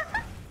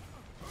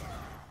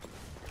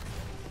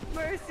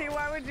 Mercy,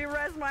 why would you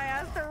rest my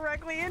ass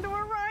directly into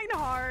a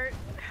Reinhardt?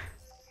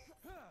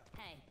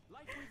 Hey.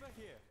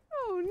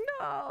 Oh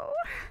no.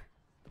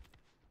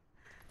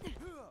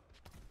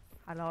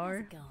 Hello. How's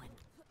it going?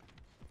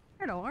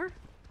 Hello.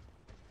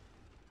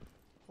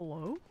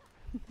 Hello.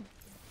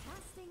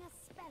 Casting a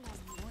spell on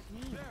you. Want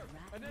me?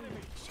 An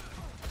enemy.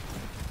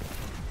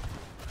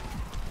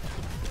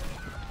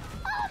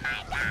 Oh my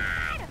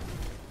God!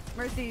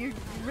 Mercy, you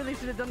really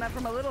should have done that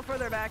from a little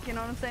further back. You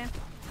know what I'm saying?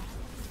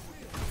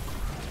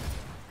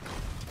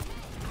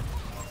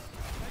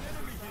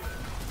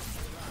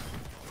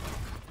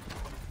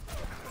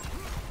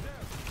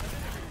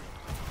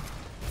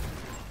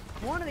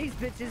 One of these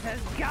bitches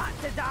has got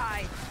to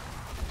die.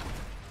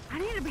 I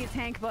need to be a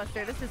tank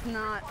buster. This is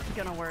not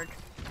gonna work.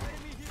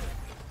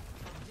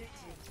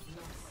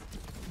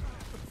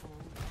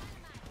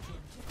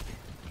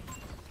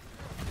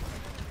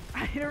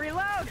 I need to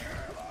reload.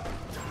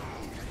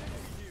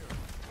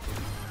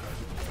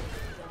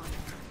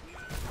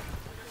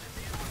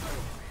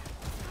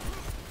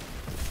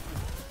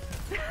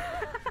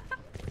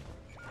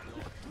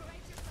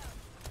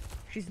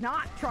 She's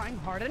not trying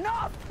hard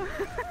enough.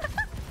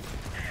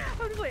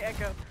 I'll just play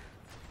Echo.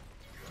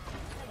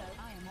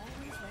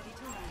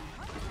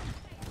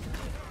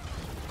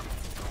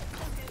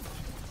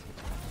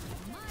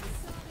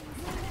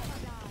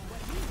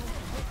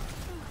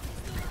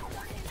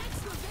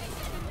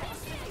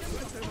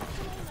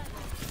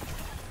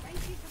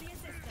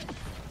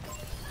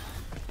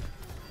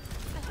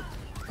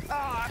 Oh,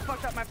 I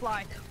fucked up my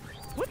fly.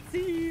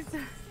 Whoopsies.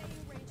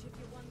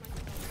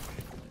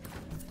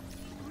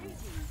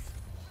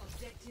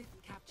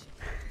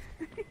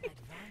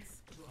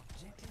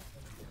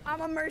 I'm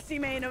a Mercy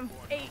main of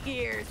 8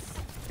 years.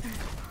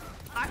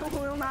 I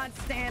will not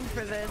stand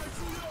for this.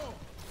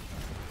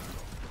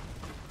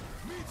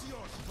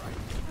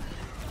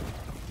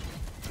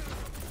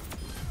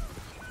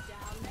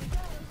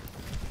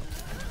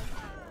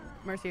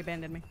 Mercy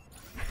abandoned me.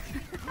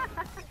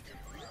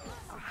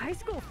 A high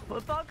school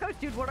football coach?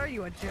 Dude, what are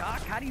you, a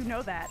jock? How do you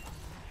know that?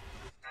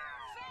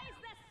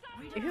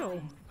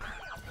 Ew.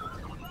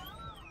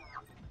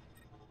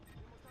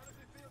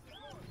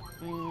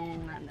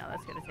 No,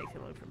 that's gonna take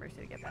too long for Mercy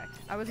to get back.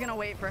 I was gonna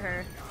wait for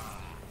her.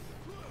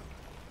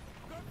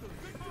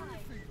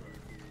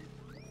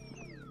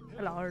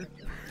 Hello.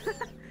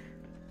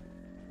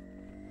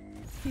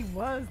 He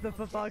was the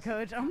football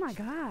coach. Oh my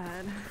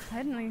god. I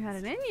didn't know you had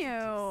it in you.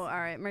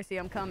 Alright, Mercy,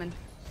 I'm coming.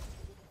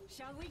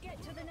 Shall we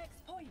get to the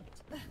next point?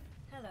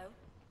 Hello.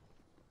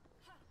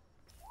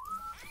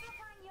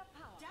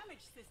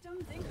 Damage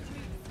systems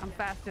increase. I'm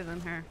faster than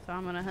her, so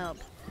I'm gonna help.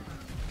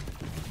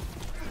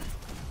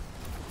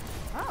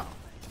 Oh.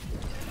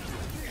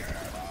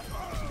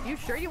 You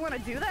sure you want to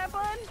do that,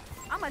 bud?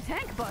 I'm a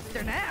tank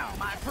buster now,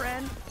 my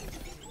friend.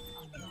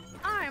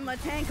 I'm a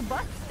tank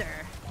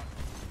buster.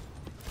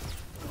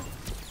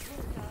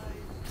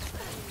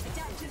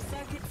 Adaptive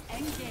circuits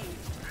engaged.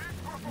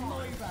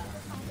 Moira.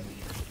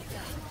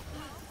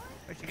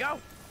 Where'd she go?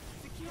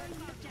 Securing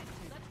the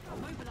objective.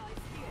 Mobilize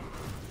here.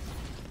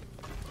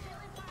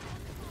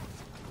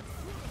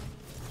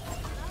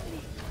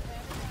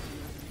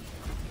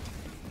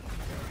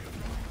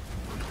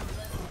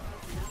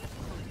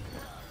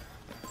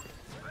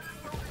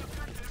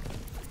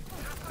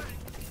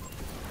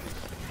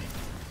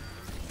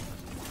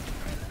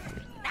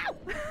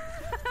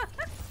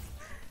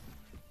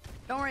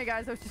 Don't worry,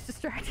 guys. I was just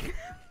distracting.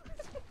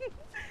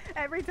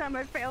 Every time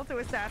I fail to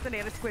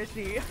assassinate a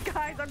squishy,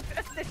 guys, I'm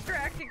just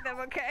distracting them,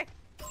 okay?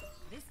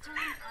 This time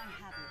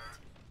I have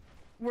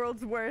it.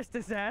 World's worst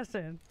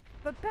assassin.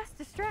 But best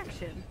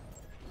distraction.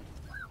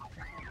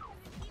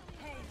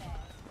 Hey there.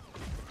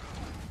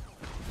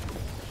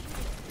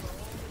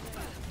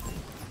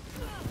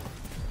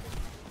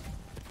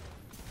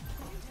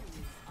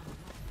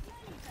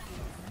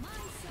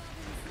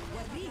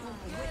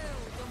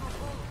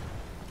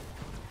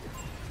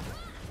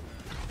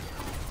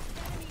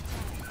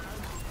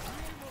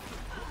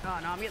 Oh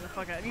no, I'm getting the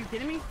fuck out. Are you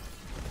kidding me?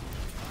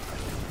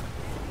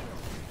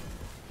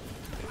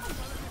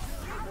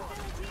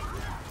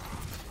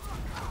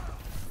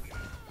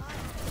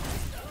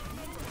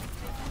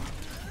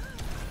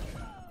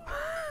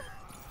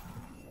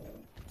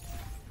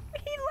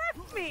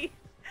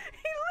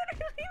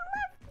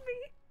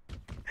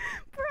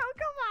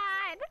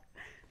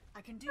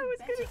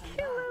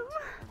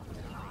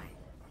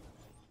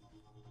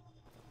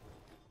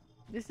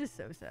 is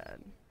so sad.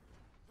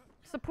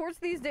 Supports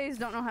these days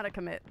don't know how to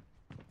commit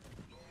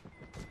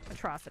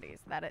atrocities.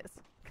 That is.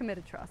 Commit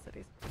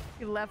atrocities.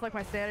 You left like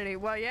my sanity.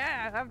 Well,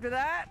 yeah, after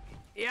that,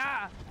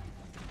 yeah.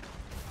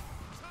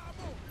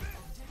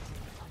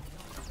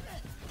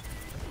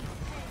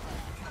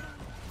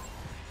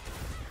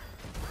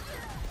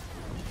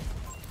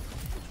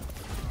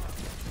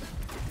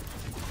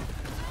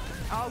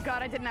 Oh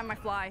god, I didn't have my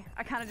fly.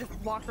 I kind of just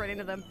walked right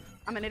into them.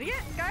 I'm an idiot,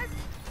 guys.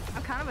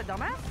 I'm kind of a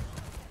dumbass.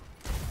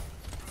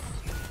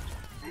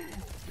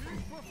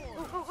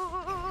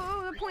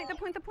 Oh,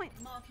 the point.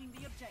 Marking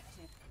the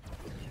objective.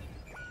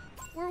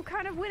 We're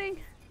kind of winning.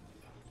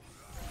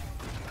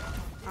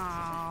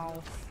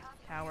 Oh,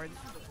 cowards.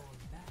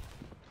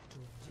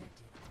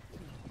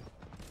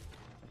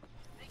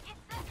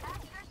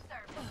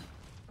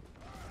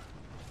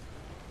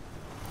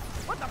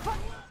 What the fuck?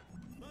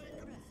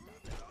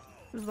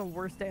 This is the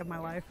worst day of my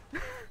life.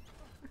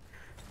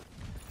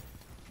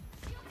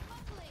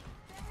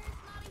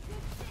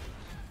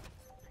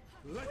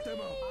 Let them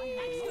out.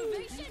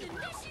 Excavation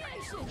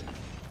initiation!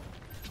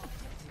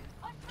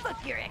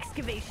 Fuck your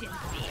excavation,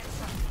 bitch.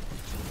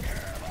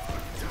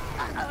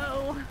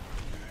 Uh-oh.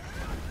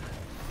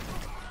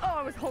 Oh,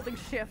 I was holding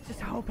shift,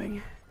 just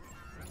hoping.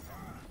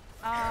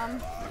 I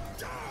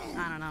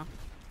don't know.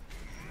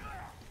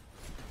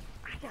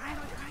 I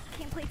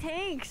can't play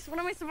tanks. What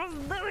am I supposed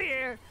to do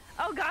here?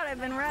 Oh god, I've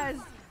been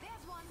rezzed.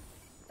 There's one.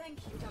 Thank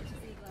you, Dr.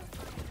 Ziegler.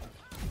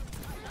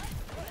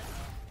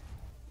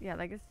 Yeah,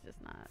 like it's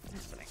just not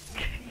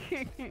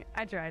happening.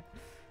 I tried.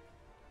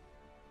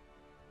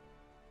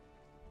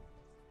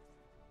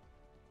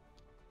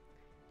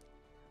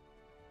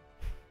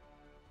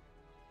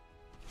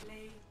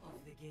 Play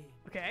of the game.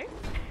 Okay.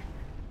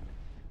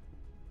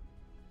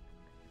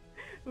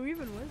 Who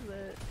even was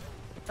it?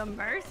 The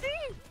Mercy?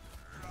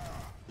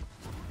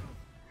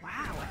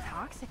 Wow, a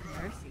toxic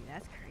Mercy.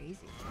 That's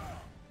crazy.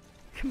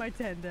 My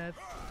 10 deaths.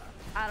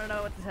 I don't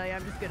know what to tell you.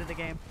 I'm just good at the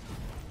game.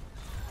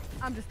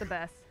 I'm just the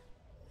best.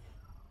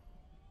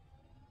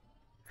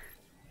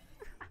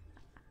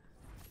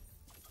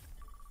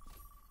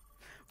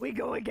 We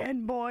go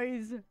again,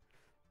 boys.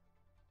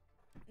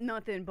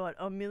 Nothing but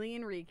a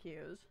million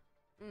requeues.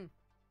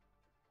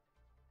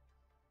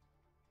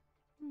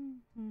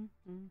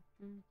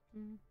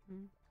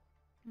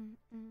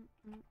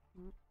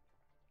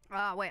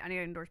 Wait, I need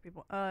to endorse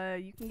people.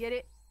 You can get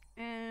it.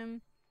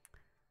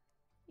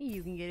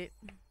 You can get it.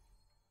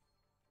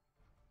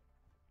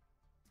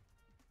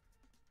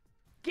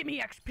 Give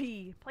me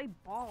XP. Play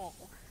ball.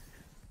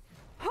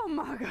 Oh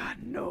my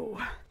god, no.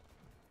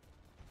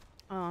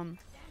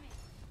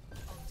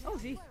 Oh,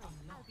 geez.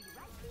 I'll be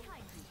right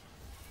behind you.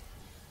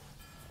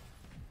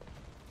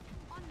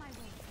 On my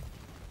way.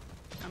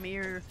 I'm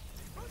here.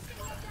 Boosting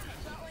your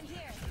damage. Got one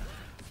here.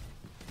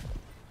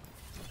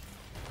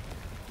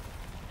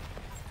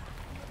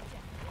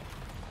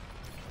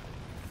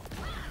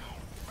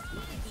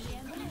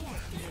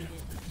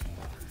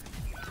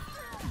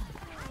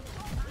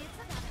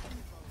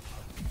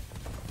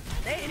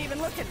 They ain't even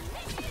looking.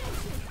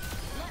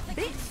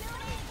 Bitch.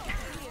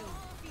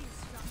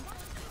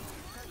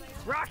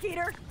 Rock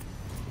eater.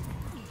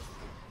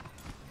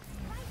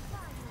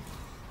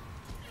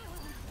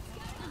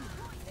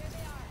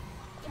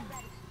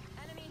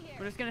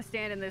 We're just gonna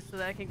stand in this so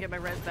that I can get my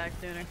res back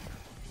sooner.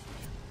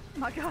 Oh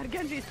my god,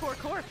 Genji's poor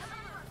corpse.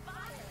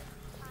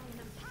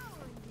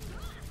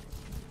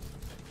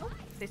 Oh,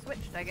 they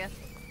switched, I guess.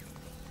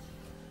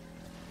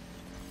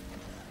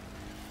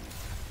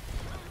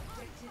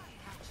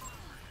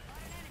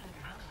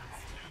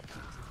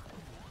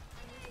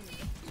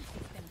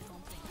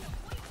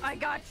 I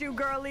got you,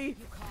 girly.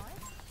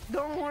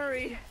 Don't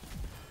worry.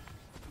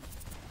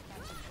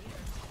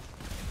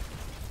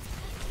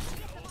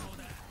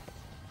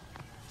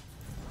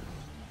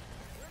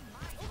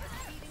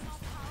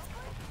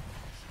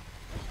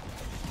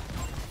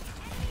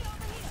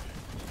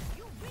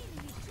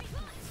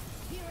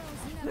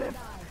 Never die.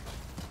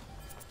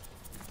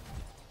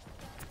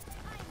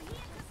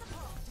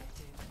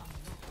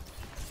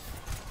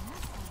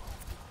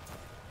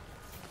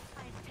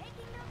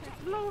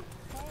 Low.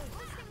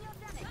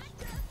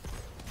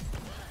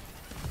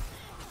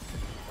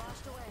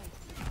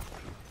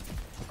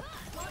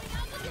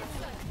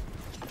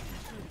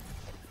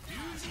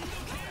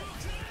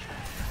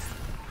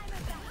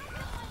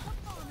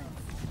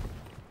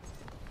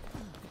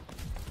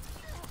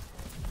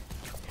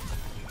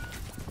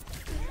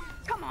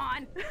 Come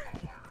on!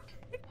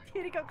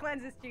 Kiriko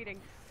cleanse is cheating.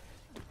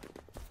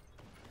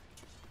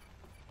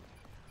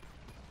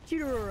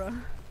 Cheater.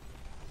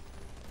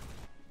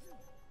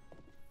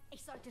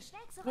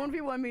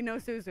 1v1 me, no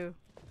Suzu.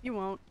 You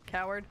won't,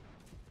 coward.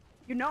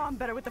 You know I'm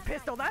better with the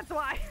pistol, that's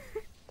why!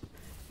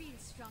 Feel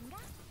stronger?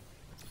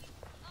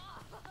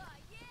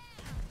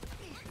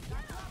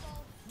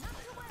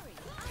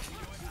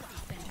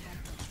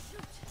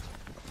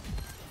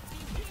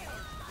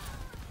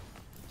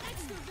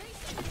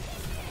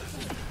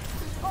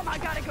 Oh my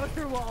god, it goes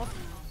through walls.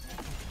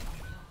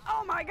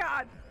 Oh my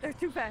god! They're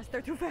too fast,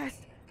 they're too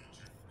fast.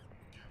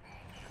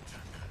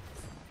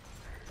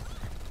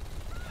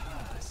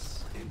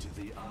 into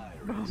the iris.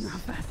 Bro, I'm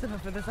not fast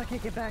enough for this. I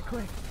can't get back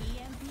quick.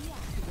 EMP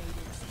activated.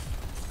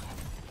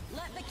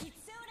 Let the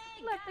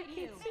kitsune Let the guide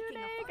you.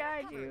 kitsune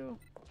guide you.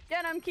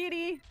 Get him,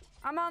 kitty.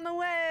 I'm on the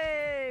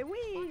way.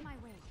 Wee. On my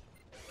way.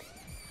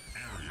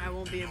 I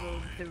won't be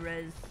able to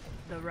res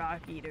the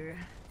rock eater.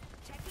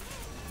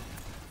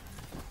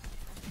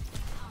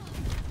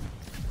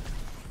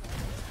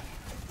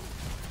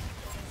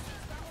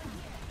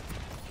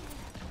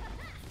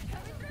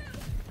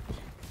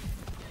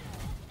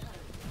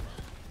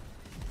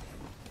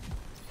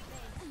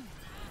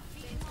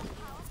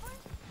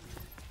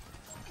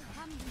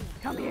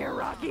 Come here,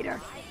 rock eater.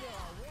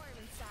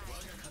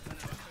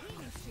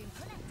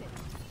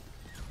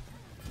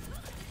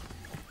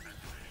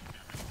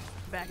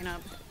 Backing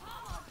up.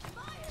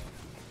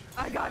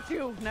 I got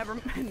you. Never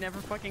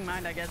fucking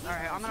mind, I guess. All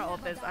right, I'm gonna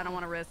ult this. I don't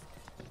want to risk.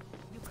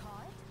 You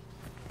caught?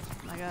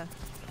 Oh my god.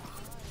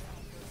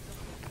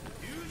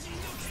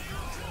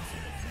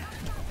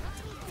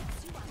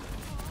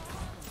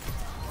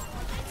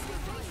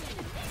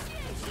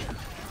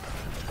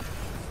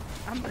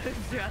 I'm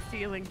just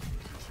healing.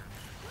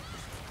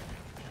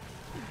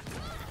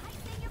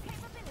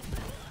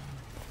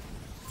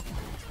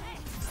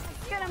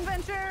 Get him,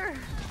 Venture!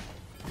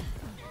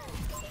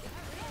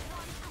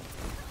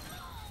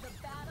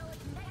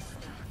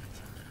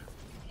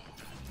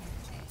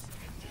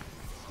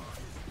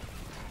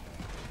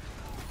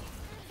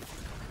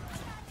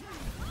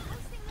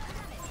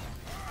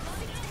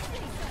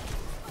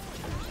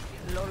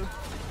 Lol.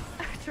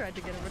 I tried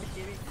to get over to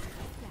Kitty.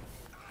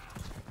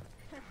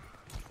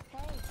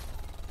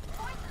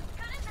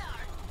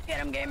 Get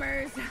him,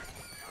 gamers!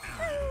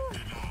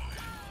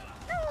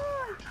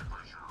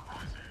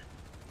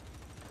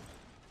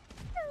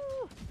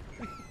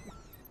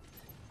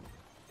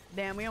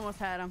 Damn, we almost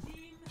had him.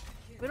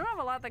 We don't have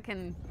a lot that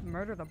can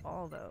murder the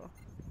ball, though.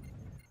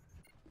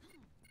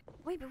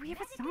 Wait, but we have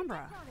a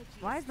Sombra.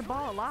 Why is the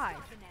ball alive?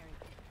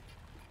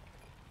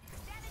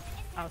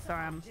 Oh,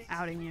 sorry, I'm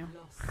outing you.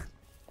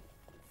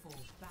 Fall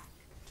back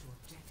to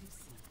objective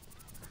C.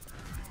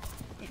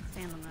 Can't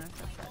stand on this.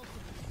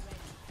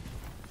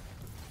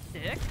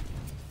 Sick.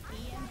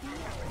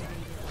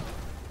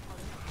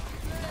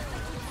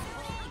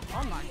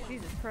 Oh my,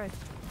 Jesus Christ.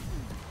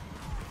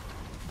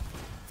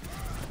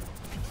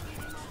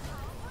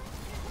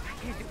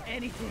 I can't do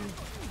anything.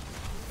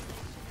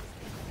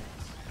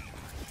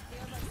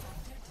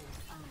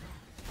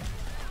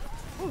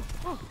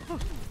 Oh.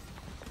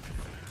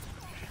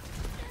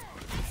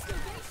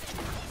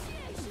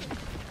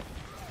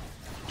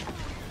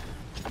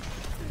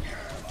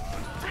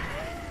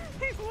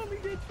 They want me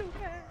dead so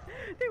bad.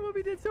 They want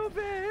me dead so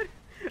bad.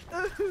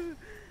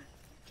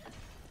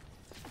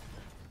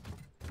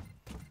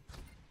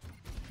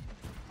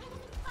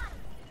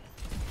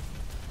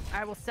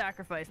 I will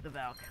sacrifice the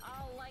Valk.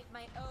 I'll light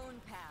my own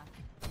path.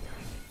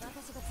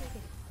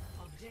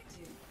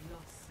 Objective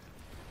lost.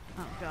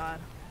 Oh god.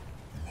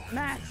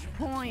 Match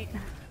point.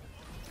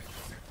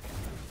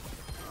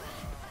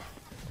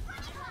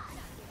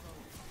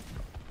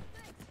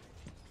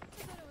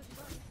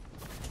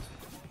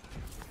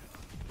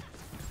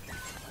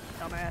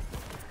 Dumbass.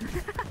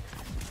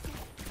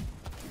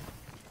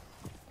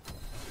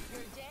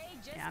 Your day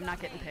just Yeah, I'm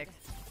not getting picked.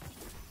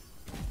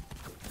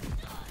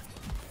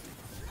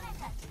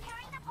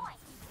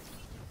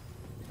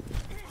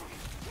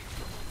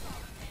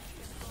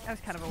 That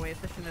was kind of a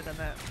waste. I shouldn't have done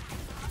that.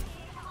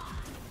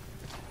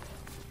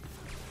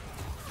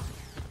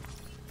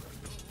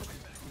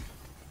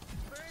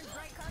 burns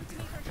right come to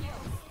me for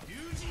heals.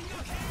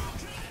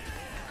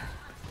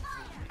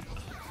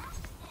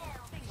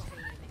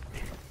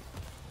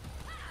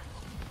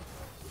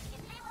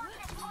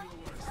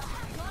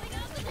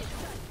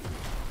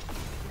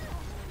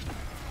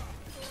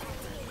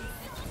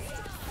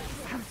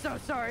 I'm so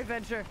sorry,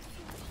 Venture.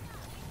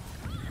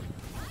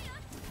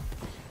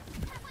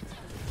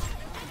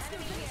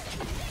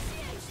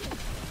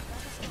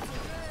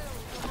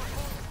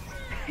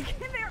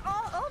 They're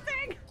all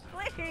ulting!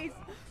 Please!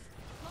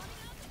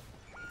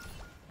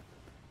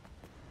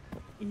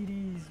 It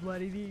is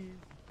what it is.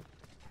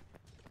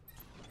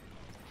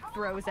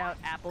 Throws out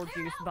apple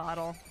juice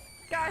bottle.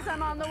 Guys,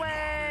 I'm on the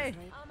way!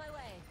 On my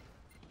way.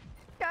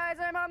 Guys,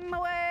 I'm on my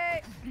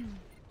way!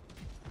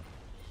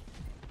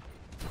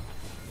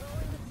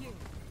 Rolling with you.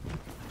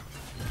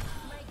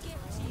 My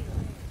gift to you.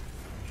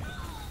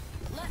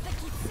 Let the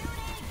kitsune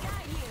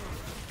guide you.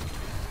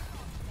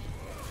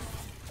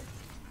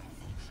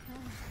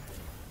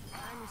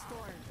 I'm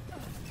restored.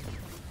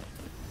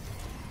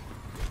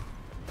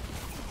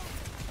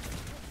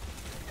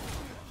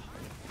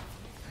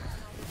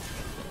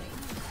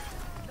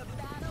 The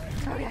battle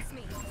awaits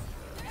me.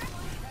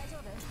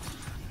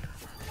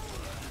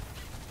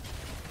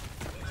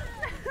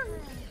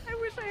 I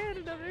wish I had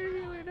another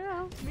healer to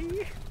help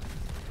me.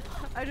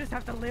 I just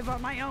have to live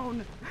on my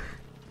own.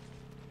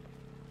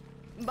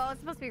 Ball is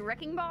supposed to be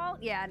Wrecking Ball?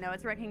 Yeah, no,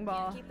 it's Wrecking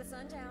Ball. Keep the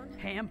sun down.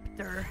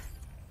 Hamster.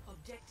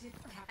 Objective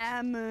captured.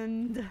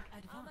 Almond.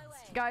 On my way.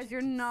 Guys,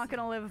 you're not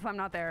gonna live if I'm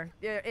not there.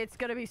 Yeah, it's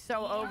gonna be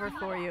so over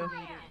for you.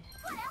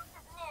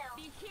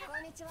 Be here.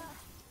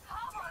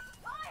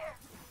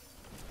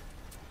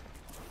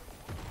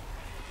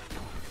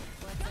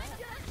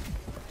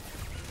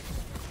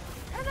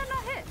 How did that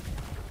not hit?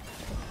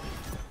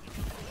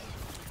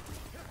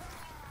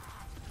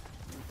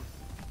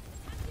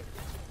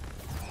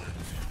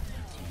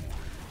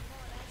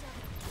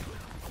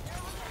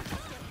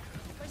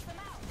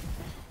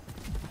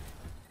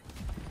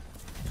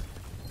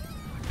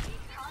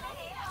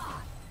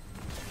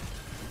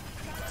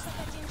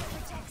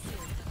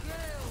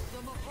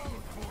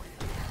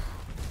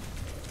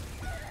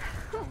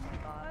 Oh my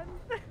god.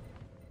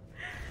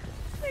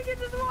 They can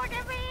just walk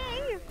at me!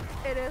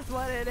 It is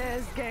what it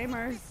is,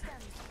 gamers.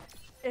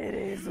 It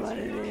is what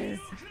it is.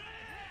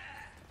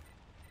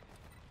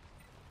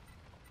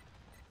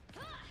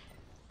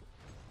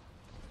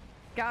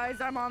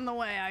 Guys, I'm on the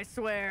way, I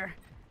swear.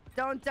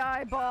 Don't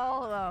die,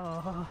 ball.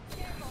 Oh.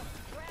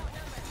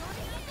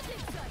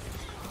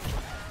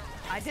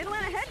 I did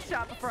land a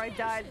headshot before I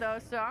died, though,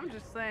 so I'm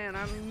just saying,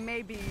 I'm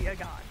maybe a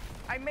god.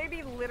 I may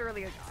be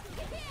literally a god.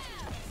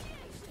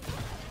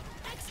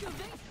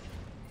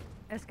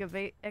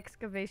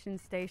 Excavation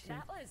station.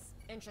 That was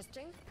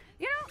interesting.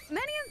 You know,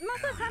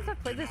 most of the times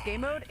I've played this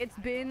game mode, it's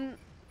been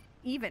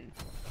even.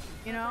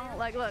 You know,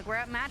 like, look, we're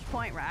at match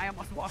point. Right? I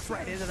almost walked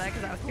right into that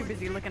because I was too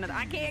busy looking at it.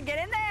 I can't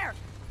get in there!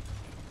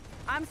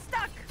 I'm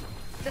stuck!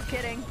 Just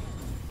kidding.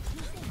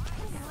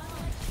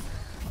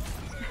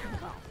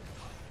 Well,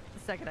 the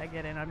second I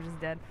get in, I'm just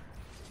dead.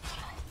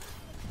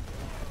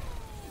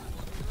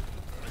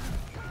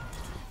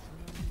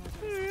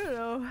 You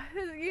know,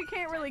 you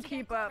can't really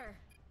keep up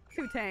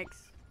 2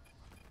 tanks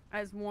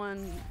as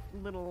one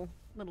little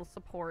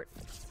support.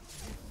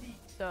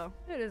 So,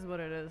 it is what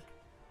it is.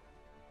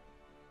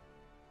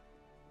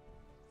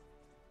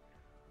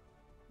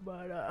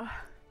 But,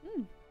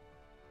 who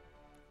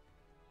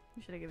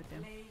should I give it to?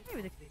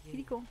 Maybe the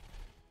kitty cool.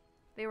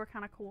 They were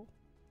kind of cool.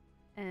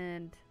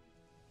 And,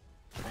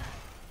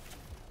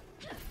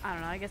 I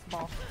don't know, I guess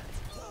ball.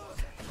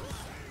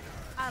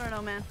 I don't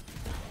know, man.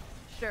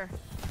 Sure.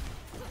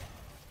 Oh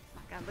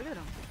my god, look at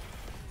them.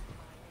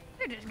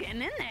 They're just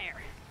getting in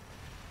there.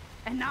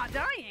 And not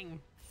dying.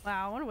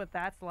 Wow, I wonder what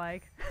that's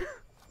like.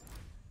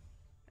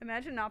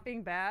 Imagine not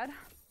being bad.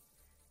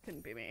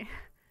 Couldn't be me.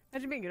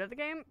 Imagine being good at the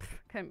game. Pff,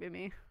 couldn't be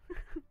me.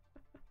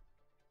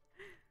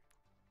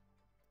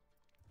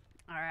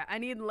 Alright, I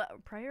need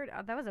prior.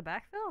 That was a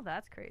backfill?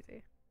 That's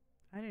crazy.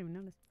 I didn't even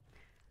notice.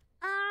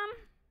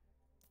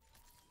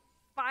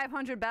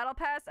 500 battle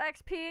pass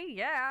XP?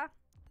 Yeah.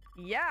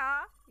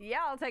 Yeah,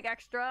 I'll take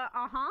extra.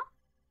 Uh-huh.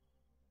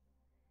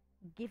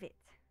 Give it.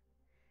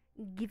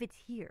 Give it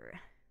here.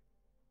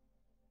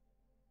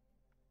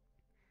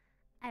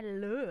 I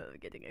love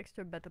getting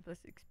extra battle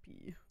pass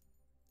XP.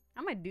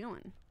 How am I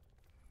doing?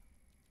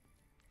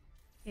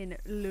 In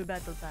Le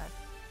Battle Pass.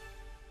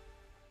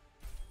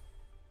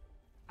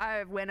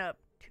 I went up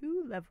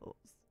 2 levels.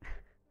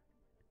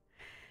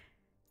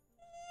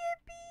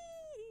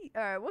 Yippee!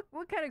 Alright,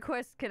 what kind of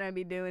quests can I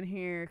be doing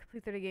here?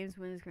 Complete 30 games,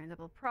 wins, grand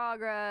double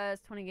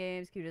progress, 20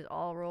 games, queued as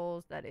all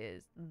roles. That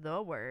is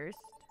the worst.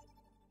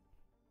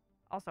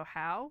 Also,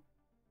 how?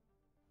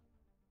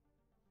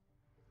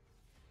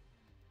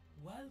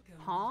 Welcome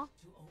Huh?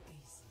 to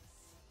Oasis.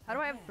 How do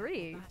I have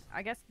 3?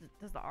 I guess,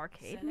 does the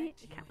arcade meet?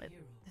 Does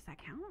that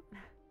count?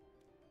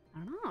 I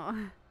don't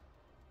know.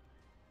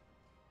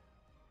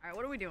 Alright,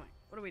 what are we doing?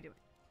 What are we doing?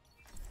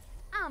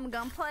 I'm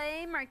gonna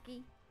play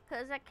Murky,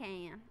 cause I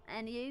can,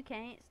 and you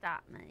can't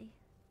stop me.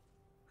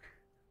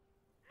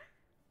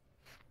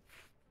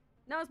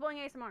 No, it's blowing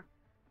ASMR.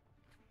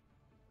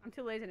 I'm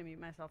too lazy to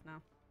mute myself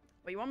now.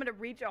 But you want me to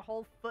reach a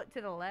whole foot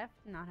to the left?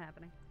 Not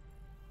happening.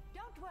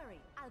 Don't worry,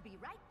 I'll be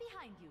right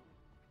behind you.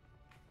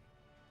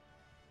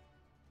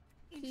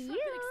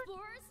 Intrepid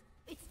explorers,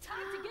 it's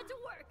time to get to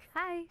work.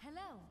 Hi.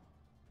 Hello.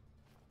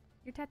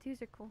 Your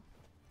tattoos are cool.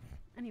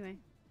 Anyway.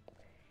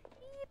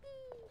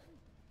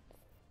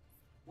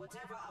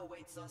 Whatever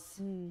awaits us,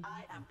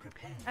 I am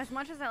prepared. As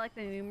much as I like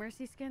the new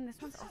Mercy skin,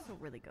 this one's also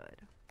really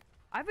good.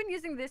 I've been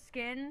using this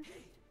skin.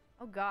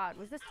 Oh god,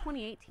 was this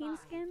 2018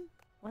 skin?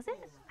 Was it?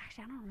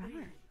 Actually, I don't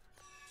remember.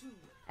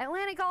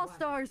 Atlantic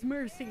All-Stars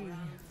Mercy.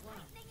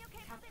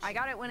 I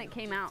got it when it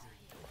came out.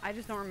 I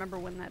just don't remember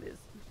when that is.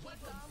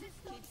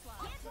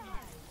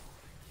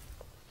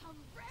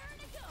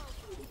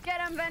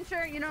 Get him,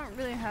 Venture! You don't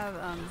really have,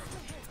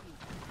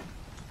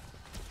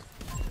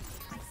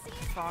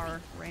 far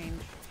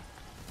range.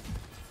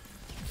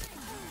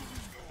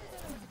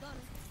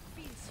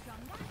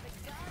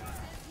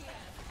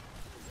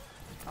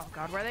 Oh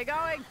god, where are they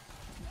going?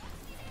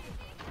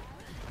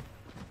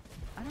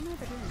 I don't know what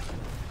they're doing.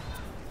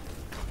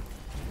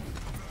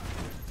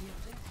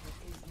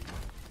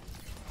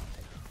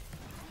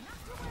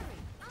 Not to worry,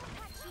 I'll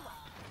catch you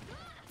up.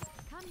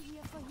 Come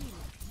here for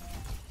healing.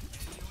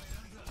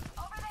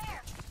 Over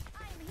there!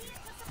 I'm here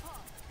to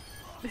support.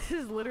 This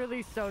is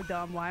literally so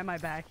dumb. Why am I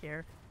back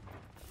here?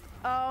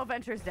 Oh,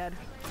 Venture's dead.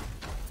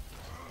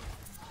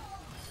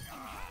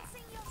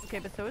 Okay,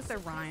 but so is their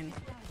Rhine.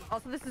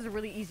 Also, this is a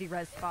really easy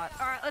res spot.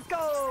 Alright, let's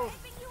go!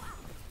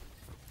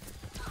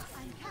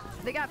 I'm capturing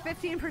They got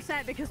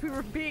 15% because we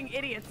were being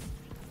idiots.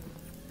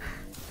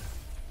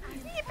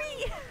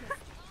 Yippee!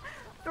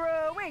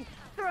 Throwing!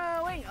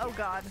 Throwing! Oh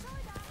god.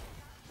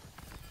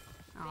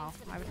 Oh,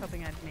 I was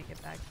hoping I'd make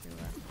it back to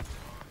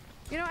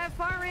you know, at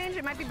far range,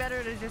 it might be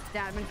better to just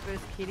damage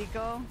boost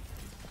Kiriko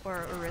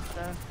or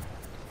Orisa.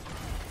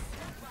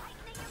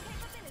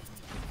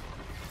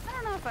 I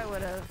don't know if I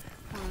would have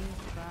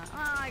plunged that.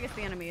 Oh, I guess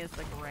the enemy is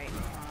like right in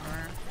front of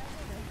her.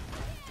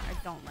 I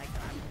don't like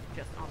that I'm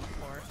just on the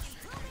floor.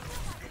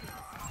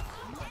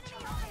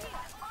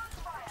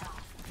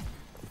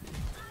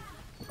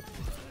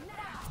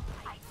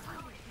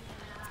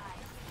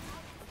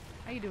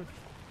 How you doing?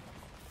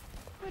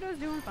 Widow's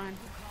doing fine.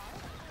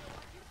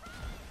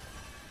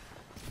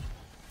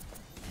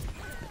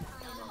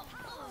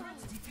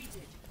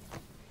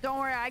 Don't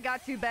worry, I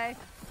got you, bae.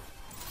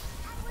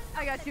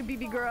 I got you,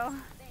 BB girl.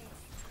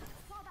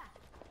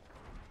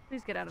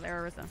 Please get out of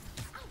there, Orisa.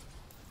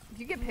 If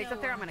you get picked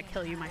up there, I'm gonna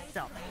kill you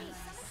myself.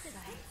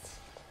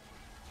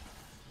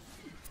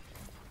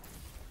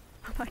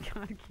 Oh my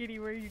god, Kitty,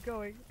 where are you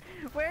going?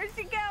 Where is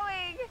she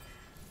going?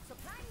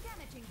 Supplying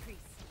damage increase.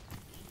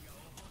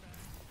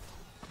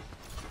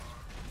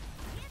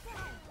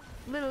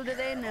 Little do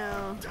they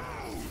know.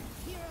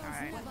 Heroes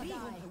Alright. never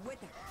die.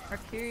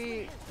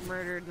 Arcuri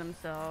murdered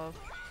themselves.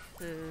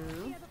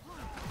 Too.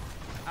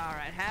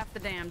 Alright, half the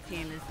damn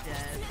team is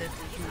dead. This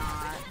is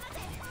not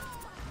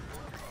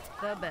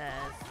the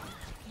best.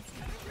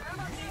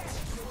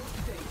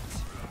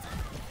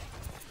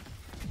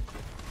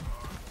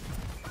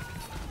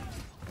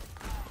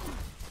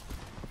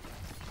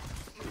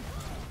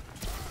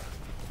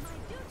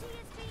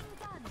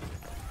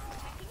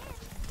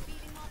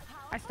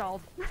 I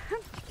stalled.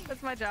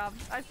 That's my job.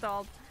 I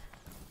stalled.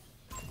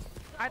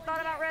 I thought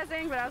about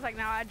rezzing, but I was like,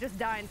 no, I'd just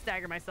die and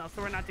stagger myself,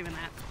 so we're not doing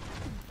that.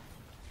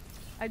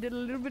 I did a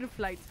little bit of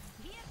flight.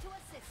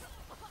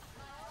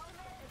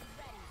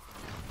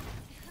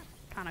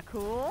 Kind of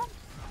cool.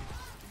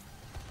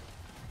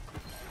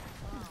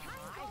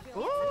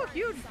 Ooh,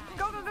 huge!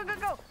 Go, go, go, go,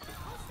 go!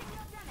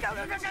 Go,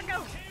 go, go, go,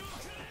 go!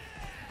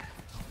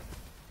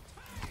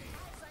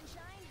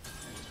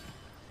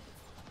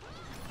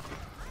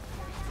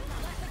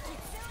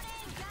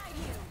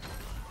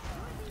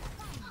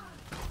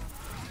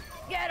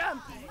 Get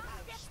him!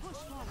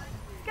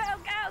 Go, go,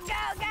 go, go,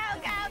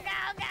 go,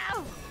 go,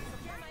 go!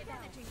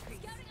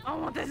 I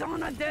want this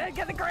on a dead.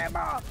 Get the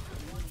grandma!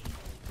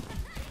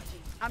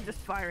 I'm just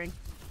firing.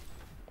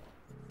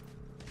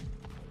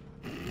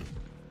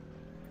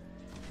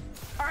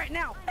 All right,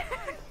 now.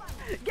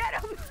 Get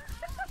him!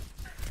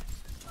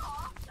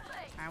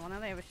 Alright, well now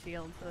they have a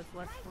shield, so it's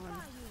less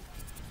fun.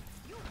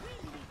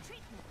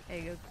 There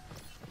you go.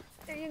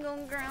 There you go,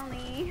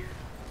 girlie.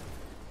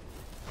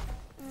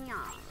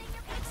 Yeah.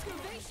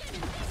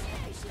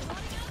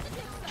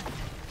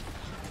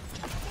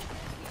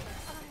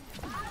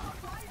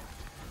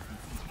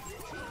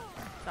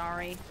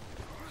 Sorry.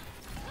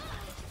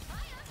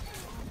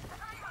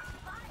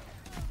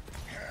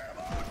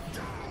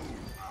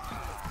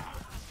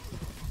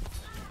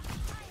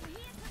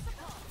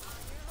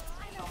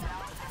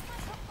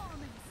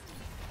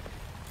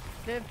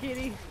 Live,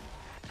 kitty.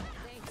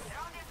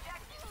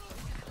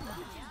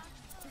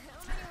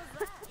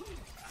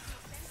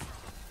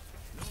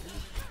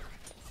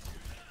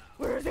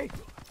 Where is he?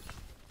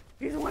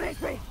 He's 1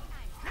 HP.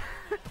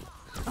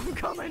 I'm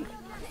coming.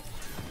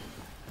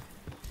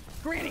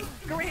 Granny,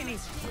 granny.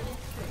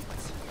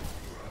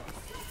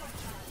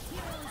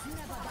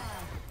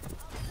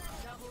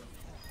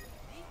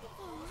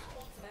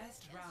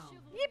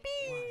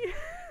 Yippee!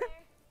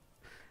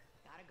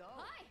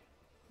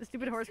 The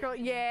stupid horse girl.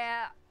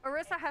 Yeah,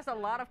 Orisa has a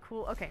lot of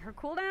cool. Okay, her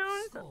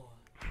cooldowns.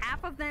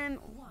 Half of them,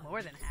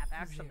 more than half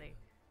actually.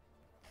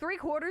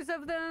 3/4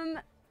 of them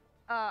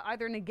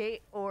either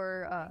negate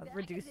or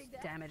reduce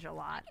damage a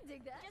lot.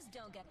 Just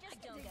don't get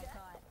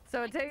caught.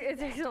 So it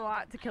takes a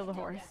lot to kill the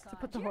horse, to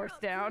put the horse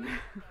down.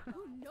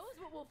 Who knows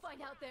what we'll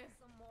find out there?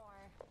 Some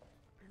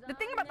more. The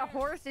thing about the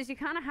horse is you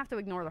kind of have to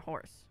ignore the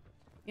horse.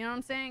 You know what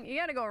I'm saying? You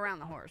gotta go around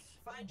the horse.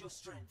 Find your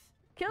strength.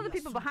 Kill the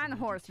people behind the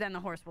horse, then the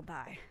horse will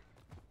die.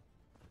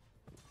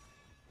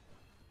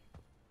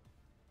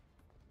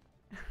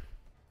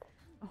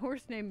 A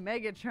horse named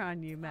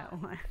Megatron, you met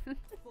one.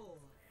 4,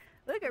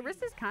 Look,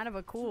 Orisa's kind of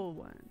a cool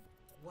one.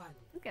 1.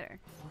 Look at her.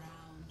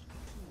 Round 2.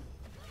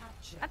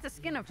 Capture. That's a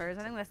skin of hers.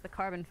 I think that's the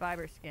carbon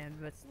fiber skin,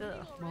 but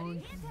still.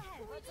 We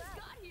just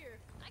got here.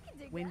 I can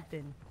dig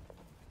Winston.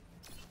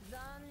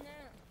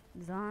 Zonnet.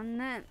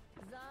 Zonnet.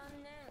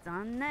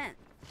 Zonnet. Zonnet.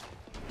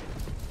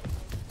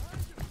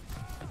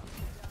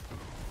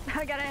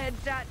 I got a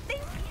headshot.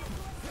 Ding.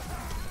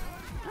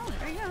 Oh,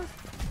 there you go.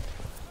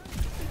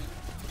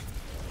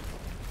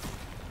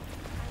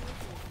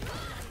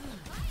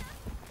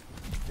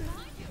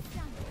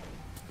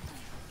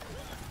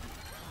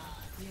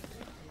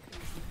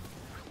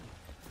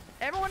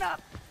 Everyone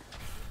up!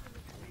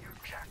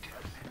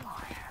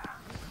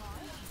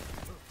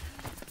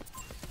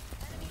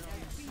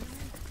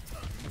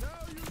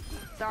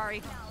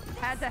 Sorry.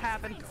 Had to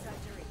happen.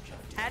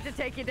 Had to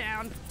take you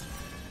down.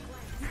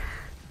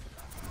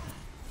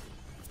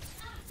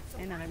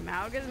 And then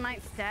Malgus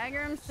might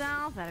stagger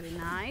himself. That'd be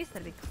nice.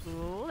 That'd be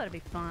cool. That'd be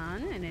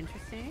fun and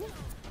interesting.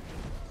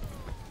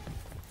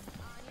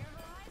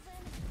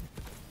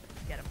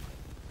 Get him.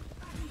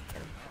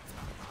 Get him.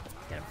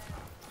 Get him.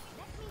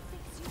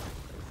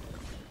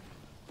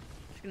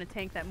 Just gonna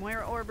tank that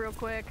Moira orb real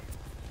quick.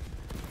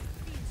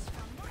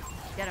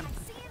 Get him.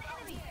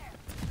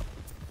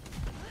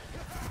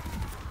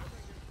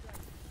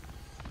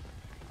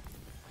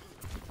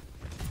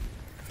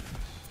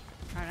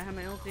 Alright, I have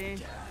my ulti.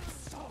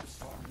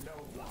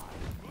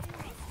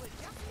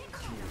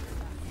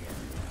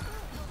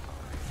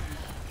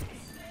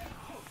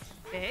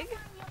 Big?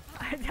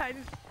 I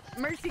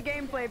Mercy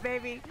gameplay,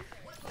 baby.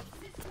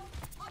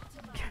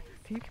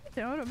 Can you keep it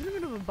down? I'm in the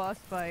middle of a boss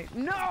fight.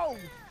 No!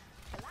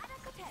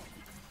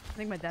 I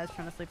think my dad's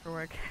trying to sleep for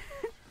work.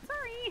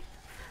 Sorry.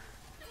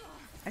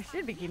 I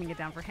should be keeping it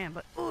down for him,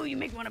 but ooh, you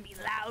make me want to be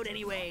loud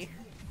anyway.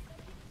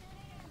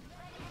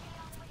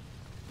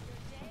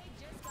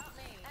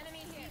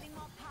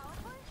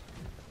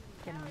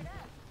 Get him.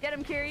 Get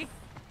him, Kiri.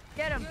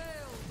 Get him.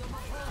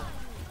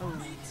 Oh.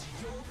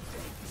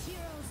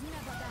 Heroes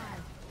never die.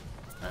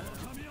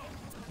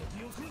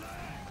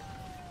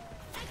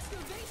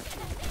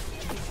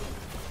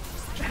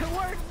 It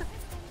worked.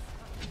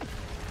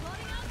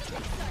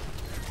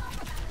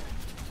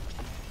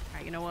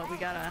 Alright, you know what? We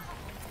gotta...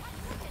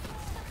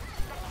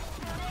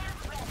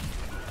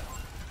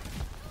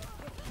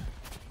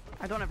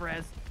 I don't have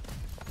res.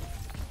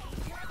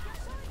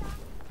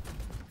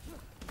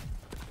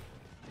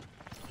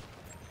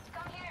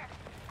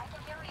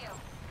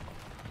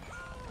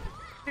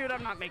 Dude,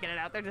 I'm not making it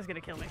out. They're just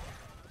gonna kill me.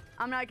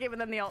 I'm not giving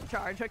them the alt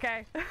charge,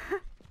 okay?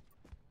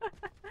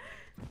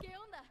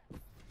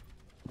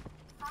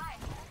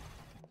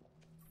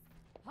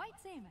 White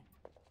salmon.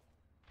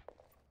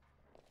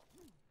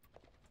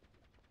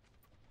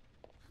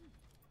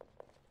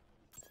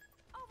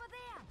 Over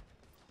there.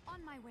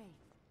 On my way.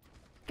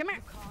 Come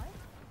here. Call?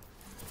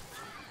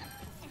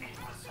 This will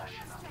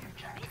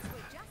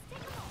just take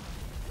a moment.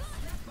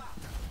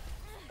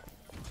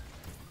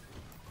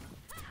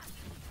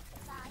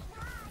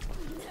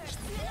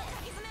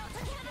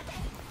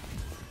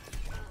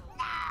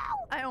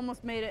 I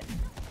almost made it.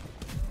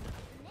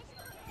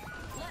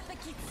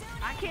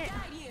 I can't.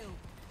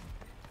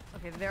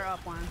 Okay, they're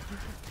up one.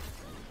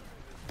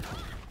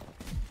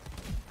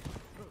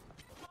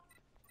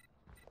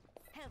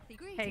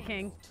 Hey,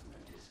 King.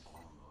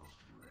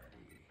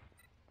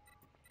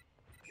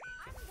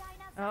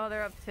 Oh,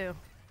 they're up two.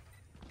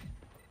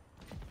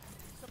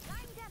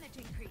 Supplying damage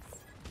increase.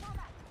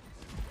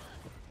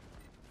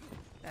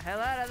 The hell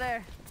out of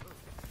there.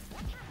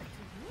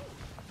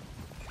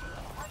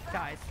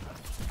 Guys.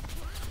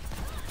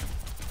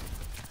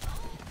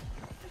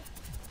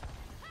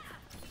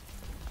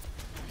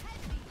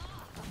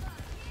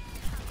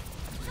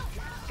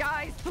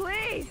 Guys,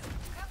 please!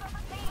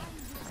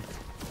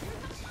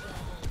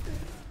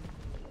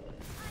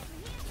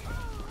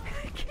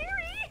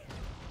 Kiri!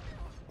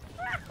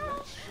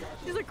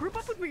 She's like, group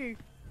up with me.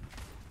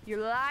 You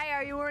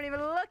liar, you weren't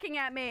even looking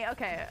at me.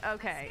 Okay,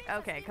 okay,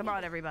 okay. Come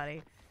on,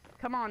 everybody.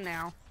 Come on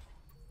now.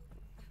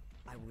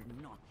 I will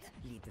not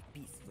leave the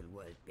peaceful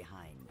world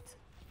behind.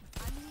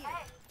 I'm here.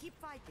 Keep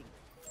fighting.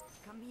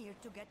 Come here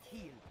to get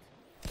healed.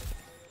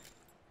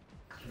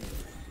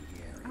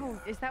 Oh,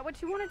 is that what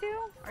you want to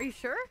do? Are you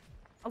sure?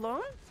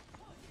 Alone?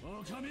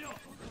 Excavation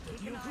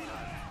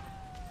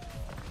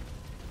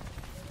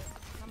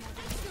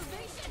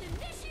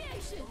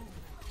initiation!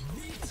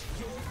 Meet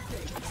your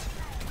fate.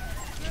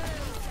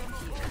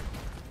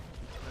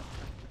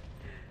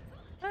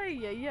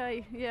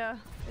 Ay, yeah.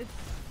 It's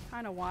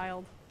kind of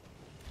wild.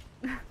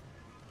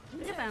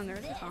 Get down there,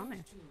 it's just on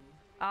there.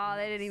 Oh,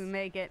 they didn't even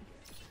make it.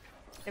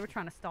 They were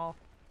trying to stall.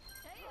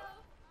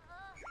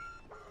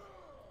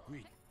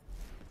 Great.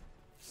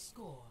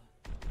 Score.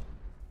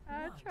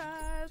 I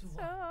tried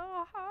so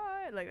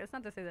hard. Like, that's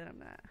not to say that I'm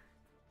not.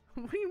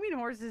 What do you mean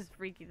horses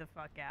freak you the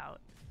fuck out?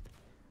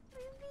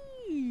 What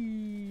do you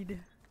mean?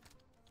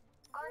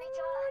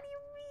 What do you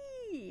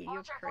mean?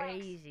 You're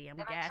crazy. I'm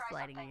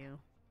gaslighting you.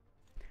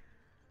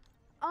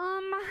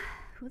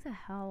 Who the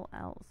hell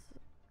else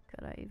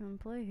could I even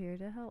play here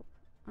to help?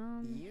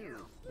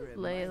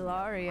 Play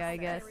Laurie, I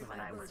guess.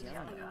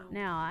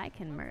 Now I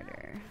can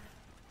murder.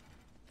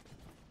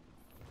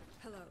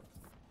 Hello.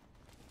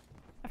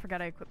 I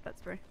forgot I equipped that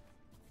spray.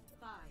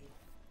 5,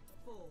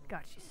 4.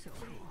 God, she's so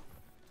cool.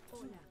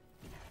 Hola.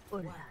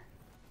 Hola. Round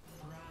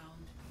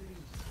 3.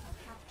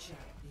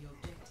 Capture the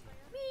objective.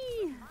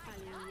 Me.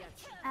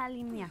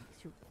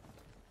 Alimiaku.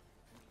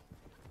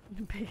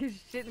 Big as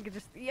shit and could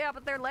just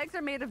but their legs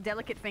are made of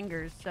delicate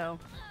fingers, so.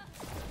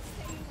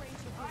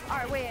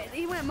 Alright, wait,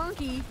 he went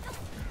monkey.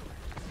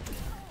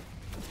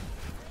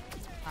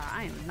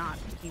 I am not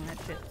picking that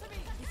shit.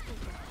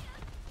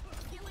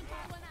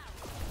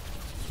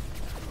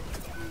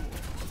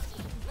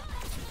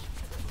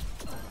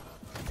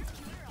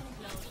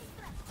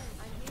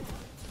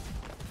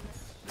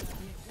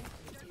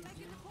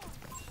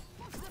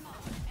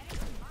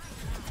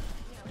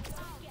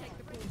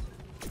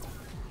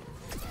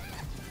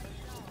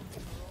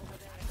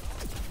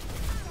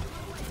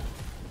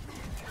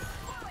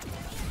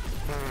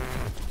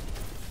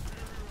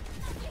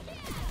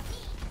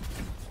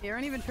 they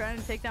weren't even trying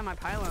to take down my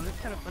pylon. That's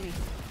kind of funny.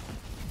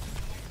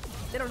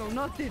 They don't know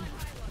nothing.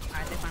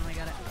 Alright, they finally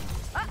got it.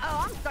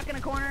 Uh-oh, I'm stuck in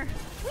a corner.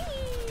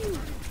 Whee!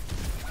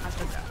 I'm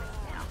so stuck.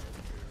 Yeah.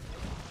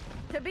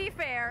 To be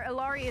fair,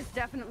 Ilari is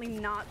definitely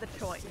not the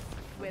choice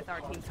with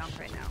our team comp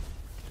right now.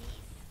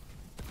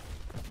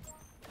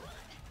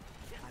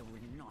 I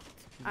will not.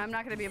 I'm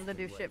not gonna be able to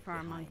do shit for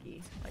our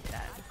monkey like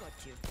that. I've got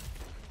you.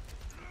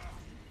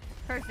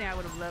 Personally, I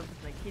would have loved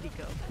like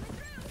Kiriko.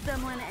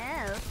 Someone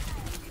else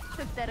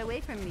took that away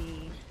from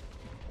me.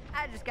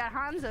 I just got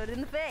Hanzo'd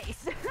in the face.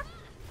 Stand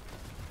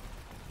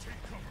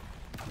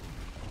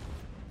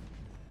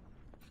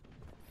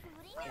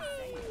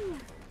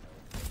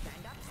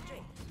up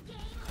straight.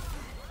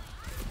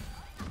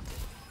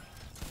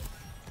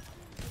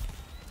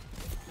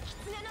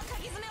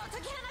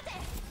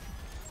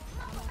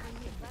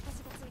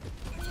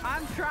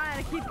 I'm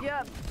trying to keep you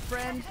up,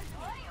 friend.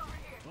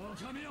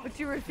 But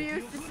you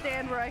refuse to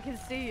stand where I can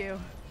see you.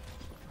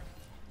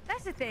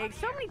 That's the thing.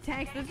 So many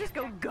tanks, they'll just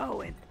go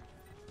going.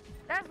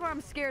 That's where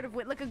I'm scared of.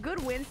 Like a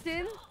good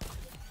Winston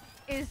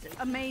is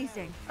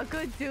amazing. A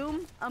good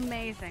Doom,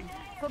 amazing.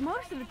 But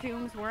most of the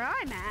Dooms where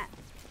I'm at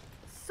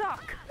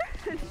suck.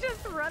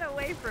 Just run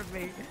away from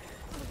me.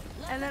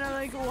 And then I'm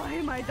like, why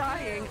am I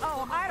dying?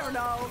 Oh, I don't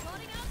know.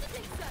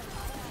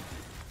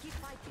 Keep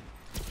fighting.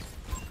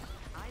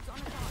 Eyes on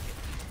the target.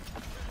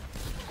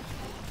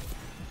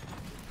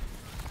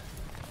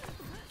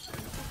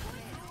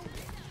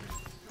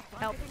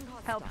 Help,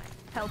 help,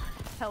 help,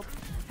 help,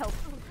 help,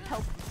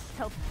 help,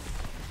 help,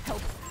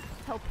 help,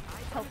 help,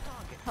 help,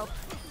 help.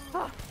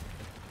 Oh,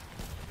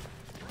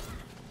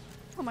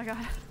 oh my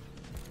god.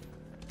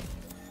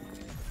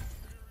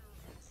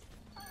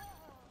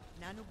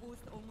 Nano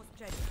boost almost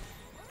ready.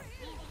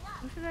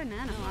 Who should I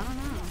nano? I don't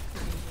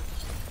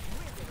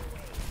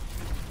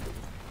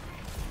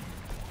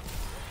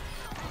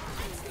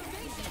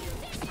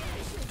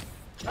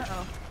know.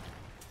 Uh-oh.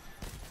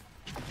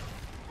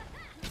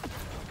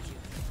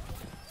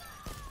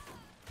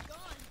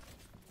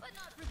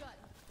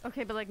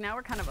 Okay, but like now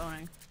we're kind of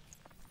owning.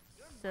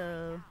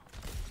 So,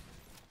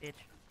 bitch.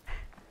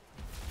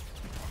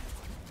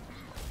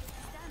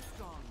 Stand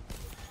strong.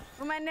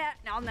 For my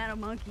I'll nano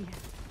monkey.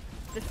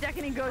 The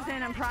second he goes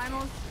in on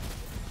primals,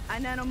 I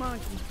nano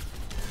monkey.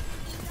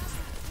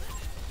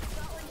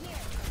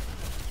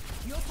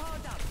 You're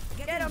powered up.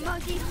 Get him,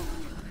 monkey.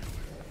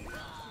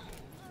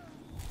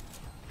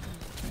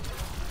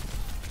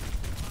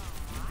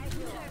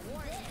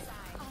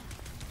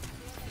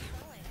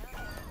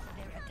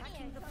 They're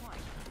attacking the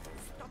point.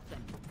 Stop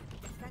them.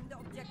 Defend the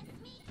objective.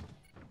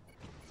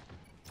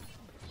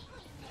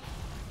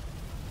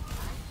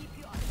 I'll keep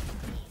you up.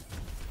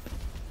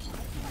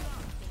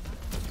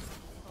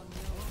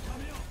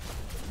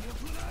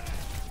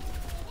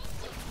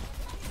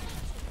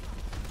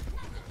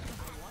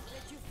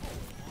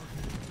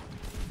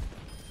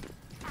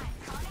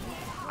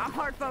 I'm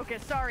hard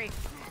focused, sorry.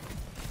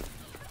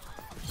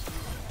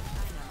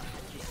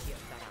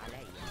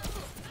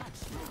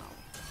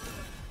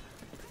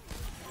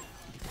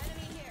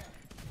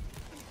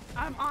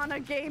 I'm on a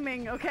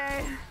gaming,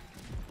 okay?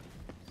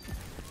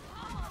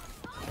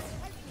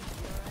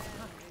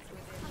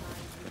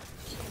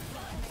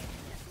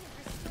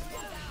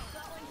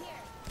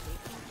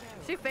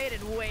 She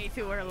faded way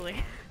too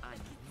early.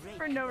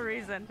 For no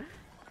reason.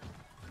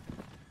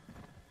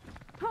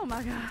 Oh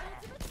my god.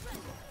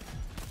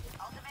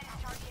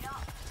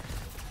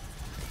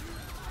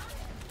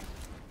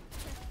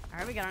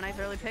 Alright, we got a nice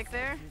early pick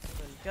there.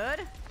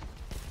 Good.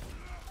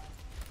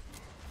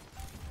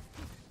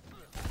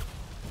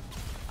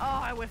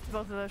 Oh, I whiffed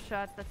both of those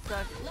shots. That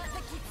sucks. Let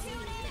the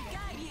kitsune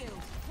guide you.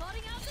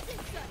 Plotting out the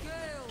zigzag.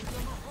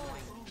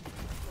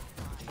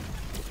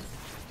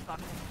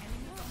 Fuck.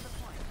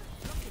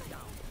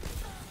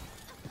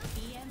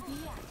 EMP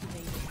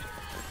activated.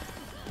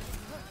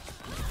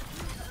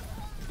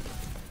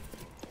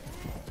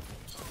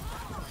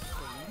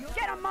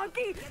 Get him,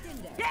 monkey!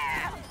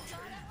 Yeah!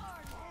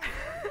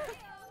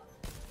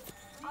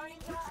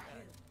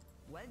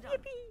 Well done.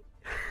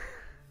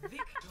 Yippee!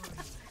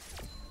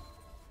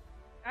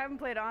 I haven't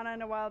played Ana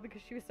in a while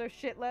because she was so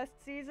shit last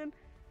season.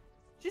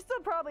 She's still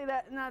probably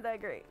not that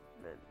great.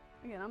 But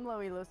again, I'm low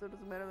elo, so it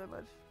doesn't matter that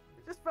much.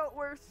 It just felt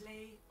worse.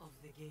 Play of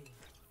the game.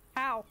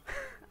 How?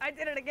 I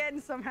did it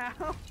again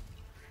somehow.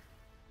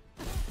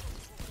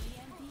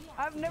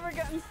 I've never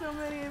gotten so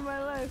many in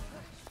my life.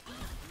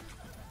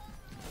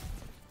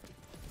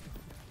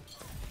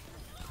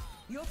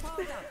 You're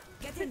powered up.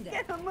 Get in there.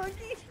 Get a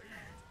monkey!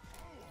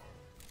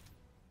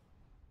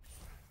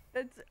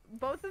 That's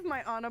both of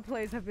my Ana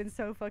plays have been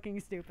so fucking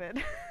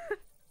stupid.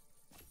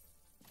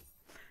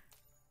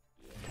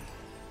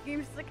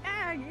 You're just like,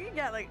 ah, you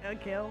got like a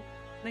kill.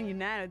 Then you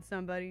nanoed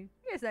somebody.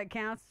 I guess that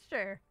counts.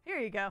 Sure. Here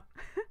you go.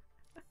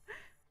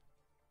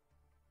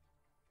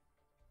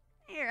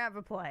 Here, have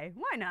a play.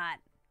 Why not?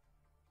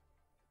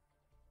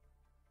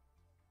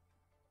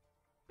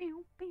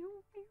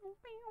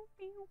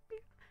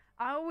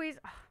 I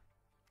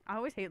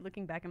always hate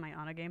looking back at my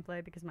Ana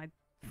gameplay because my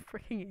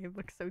freaking aim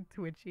looks so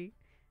twitchy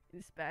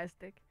and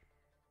spastic.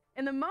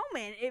 In the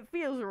moment, it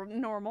feels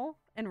normal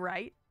and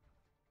right.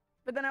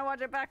 But then I watch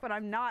it back when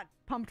I'm not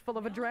pumped full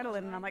of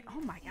adrenaline and I'm like,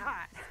 oh my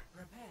god.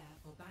 Prepare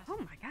for battle. Oh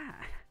my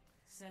god.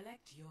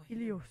 Select your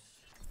Helios.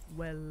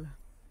 Well.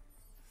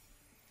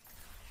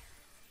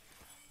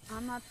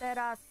 I'm not that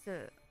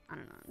awesome. I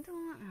don't know.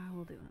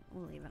 We'll do it.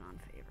 We'll leave it on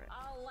favorite.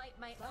 I'll light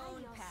my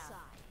own path.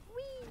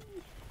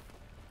 Whee!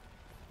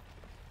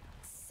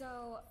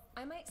 So,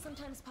 I might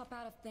sometimes pop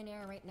out of thin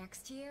air right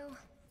next to you.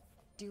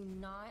 Do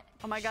not.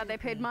 Oh my god, they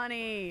shoot paid me.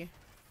 money.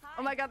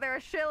 Oh my god, they're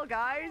a shill,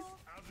 guys.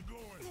 How's it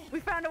going? We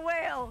found a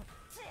whale.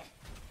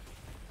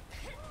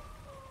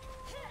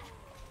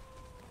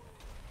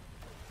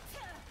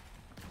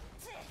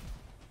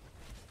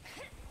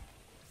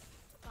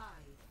 5,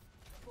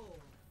 4,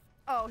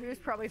 Oh, he was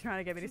probably trying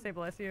to get me to say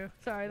bless you.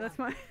 Sorry, that's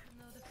my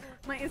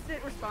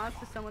instant response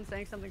to someone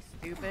saying something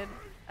stupid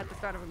at the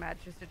start of a match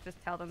is to just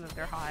tell them that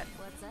they're hot.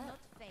 What's up?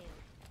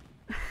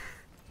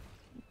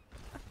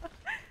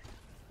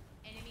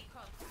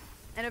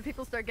 And if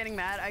people start getting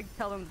mad, I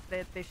tell them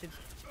that they should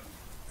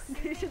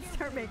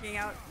start making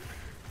out.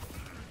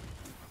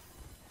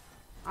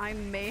 I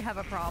may have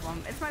a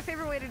problem. It's my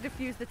favorite way to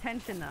diffuse the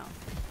tension, though.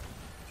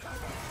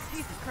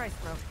 Jesus Christ,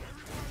 bro.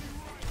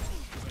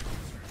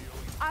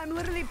 I'm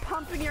literally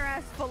pumping your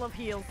ass full of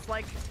heals.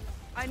 Like,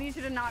 I need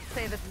you to not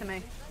say this to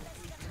me.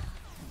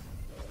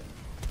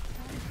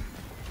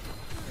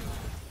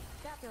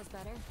 That feels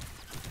better.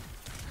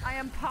 I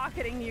am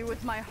pocketing you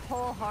with my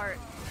whole heart.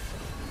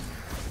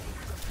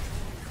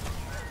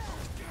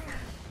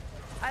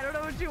 I don't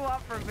know what you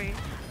want from me.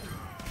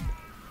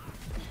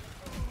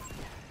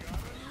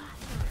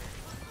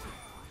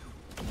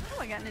 Oh,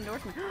 I got an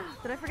endorsement.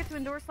 Did I forget to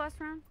endorse last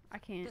round? I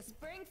can't. The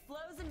spring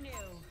flows anew.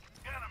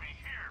 Enemy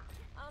here.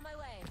 On my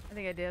way. I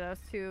think I did. I was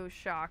too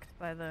shocked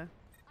by the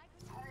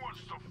Who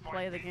wants to fight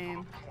play of the me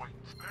game. for the point?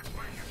 Let's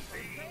make a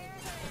scene.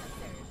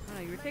 I don't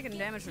know, you were taking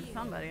damage from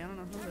somebody. I don't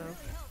know who though.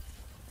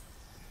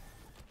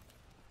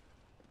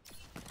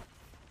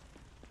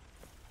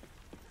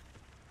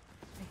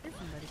 I hit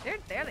somebody.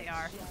 There they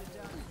are.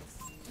 Got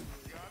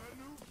a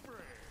new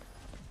friend.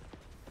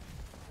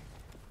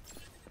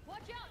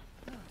 Watch out!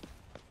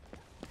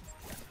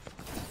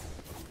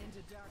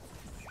 Into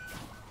darkness.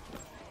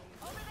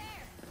 Over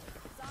there!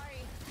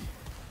 Sorry.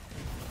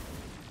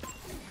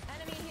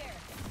 Enemy here.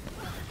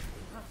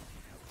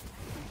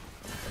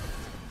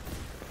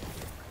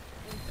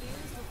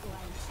 Infused with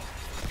light.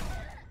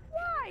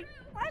 Why?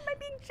 Why am I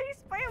being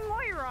chased by a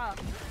Moira?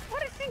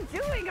 What is she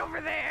doing over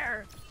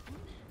there?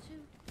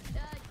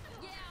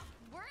 Yeah,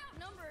 we're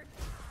outnumbered.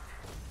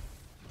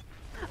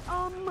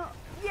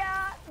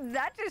 Yeah,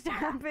 that just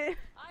happened.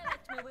 I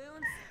licked my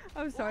wounds.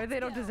 I'm sorry, they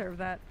don't deserve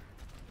that.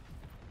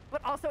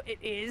 But also, it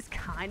is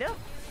kind of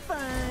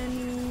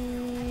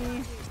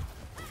funny.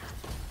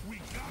 We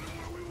got him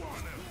where we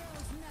want him.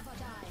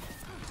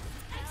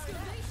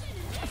 Excavation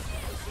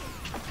initiation.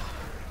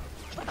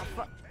 What the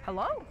fuck?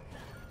 Hello?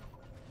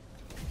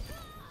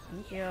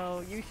 Thank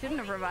you. You shouldn't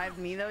have revived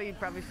me, though. You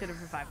probably should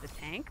have revived the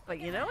tank. But,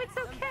 you know, it's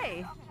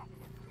okay.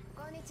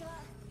 Konnichiwa.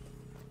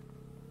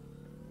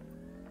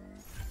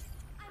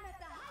 I'm at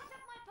the height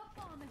of my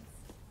performance.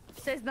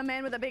 Says the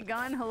man with a big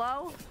gun.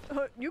 Hello?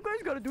 You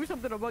guys gotta do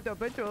something about that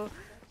bitch.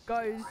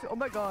 Guys, oh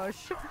my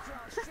gosh. Draw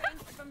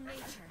strength from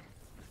nature.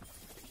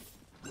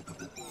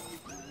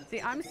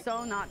 See, I'm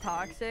so not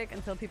toxic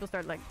until people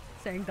start, like,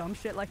 saying dumb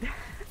shit like that.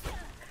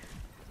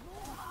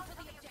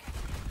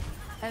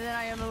 And then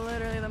I am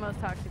literally the most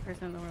toxic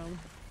person in the world.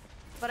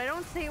 But I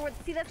don't say it where,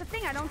 see, that's the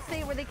thing. I don't say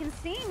it where they can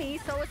see me,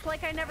 so it's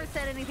like I never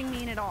said anything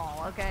mean at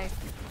all, okay?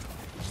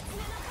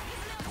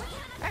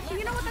 Actually,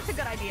 you know what? That's a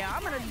good idea.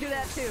 I'm gonna do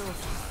that too.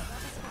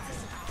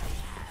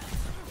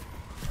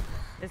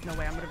 There's no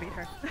way I'm gonna beat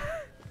her.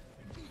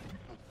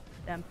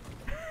 Them.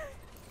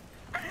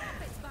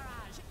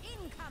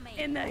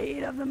 In the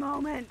heat of the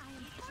moment.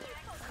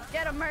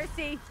 Get a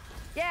mercy.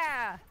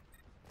 Yeah.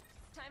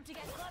 Time to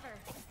get clever.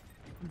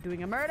 I'm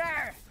doing a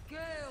murder.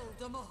 Gale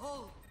the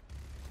Mahal.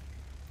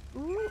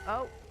 Ooh,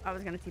 oh, I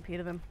was gonna TP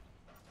to them.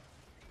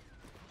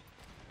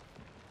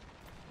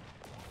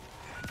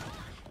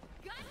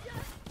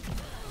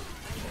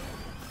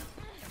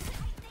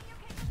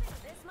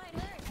 This might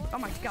hurt. Oh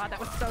my god, that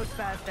was so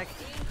spastic.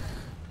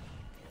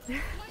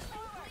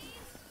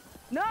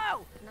 No!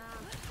 Nah.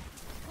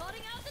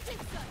 Plotting out the dig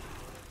site.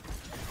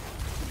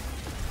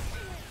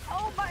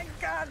 Oh my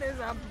god, there's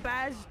a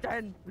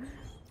Bastion.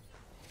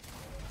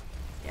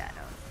 Yeah,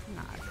 no, it's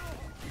not.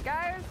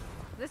 Guys,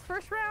 this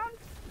first round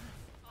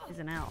is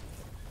an L.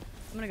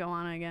 I'm gonna go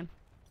Ana again.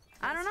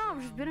 I don't know,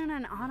 I've just been in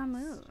an Ana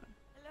mood.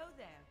 Hello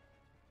there.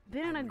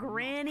 Been in a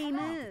granny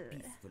mood.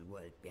 Peaceful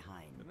world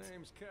behind. The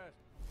name's Cat.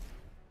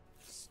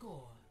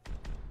 Score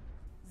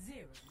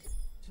 0-1.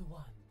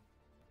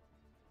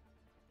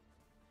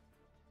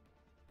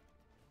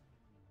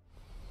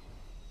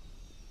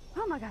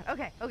 Oh my god,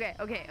 okay.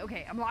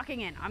 I'm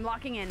locking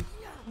in.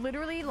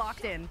 Literally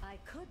locked in. I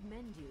could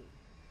mend you,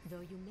 though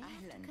you may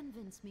have Ahlan. to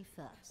convince me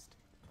first.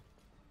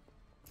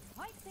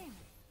 Right thing.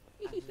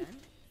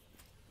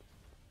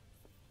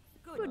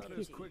 Good Not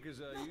as kitty. quick as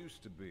I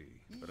used to be,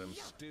 but I'm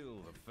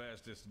still the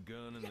fastest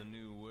gun in the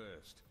New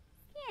West.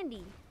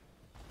 Candy.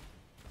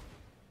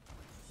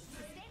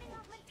 Sustaining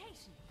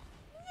augmentation.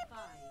 5,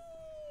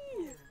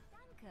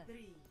 4,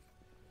 3,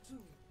 2.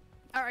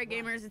 All right,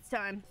 gamers, it's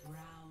time.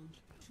 Round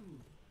 2.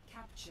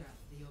 Capture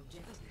the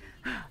objective.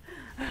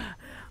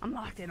 I'm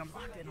locked in. I'm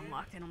locked in. I'm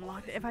locked in. I'm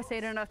locked in. If I say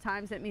it enough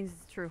times, it means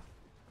it's true.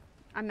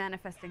 I'm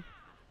manifesting.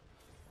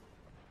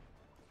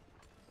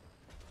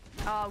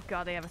 Oh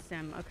god, they have a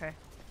sim. Okay.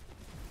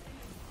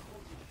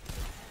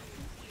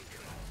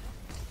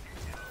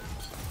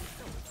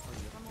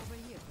 Come over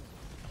here.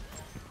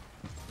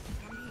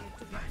 Come here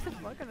to Where the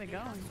fuck are they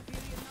going?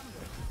 superior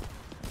numbers.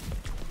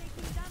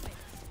 Taking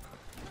damage.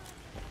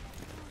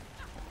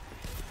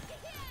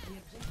 The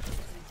objective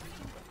is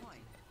Taking the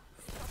point.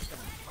 Stop them.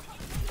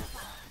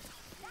 Stop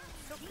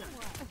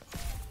them.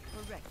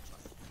 Correct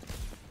choice.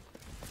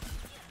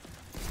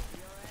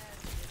 Your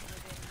ass is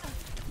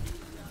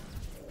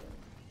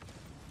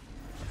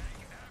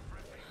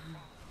within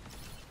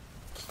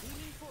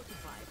healing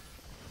fortified.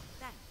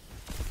 Thanks.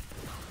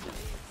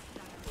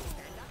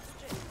 Stand up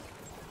straight.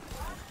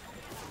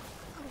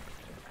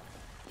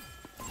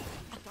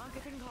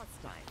 Targeting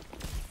hostile.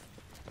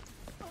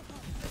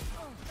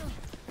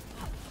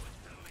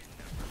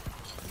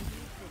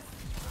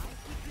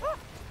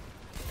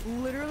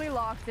 Literally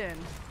locked in.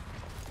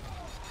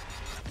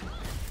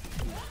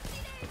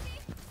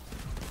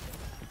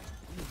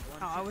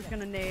 Oh, I was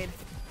gonna nade.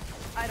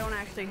 I don't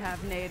actually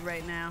have nade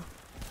right now.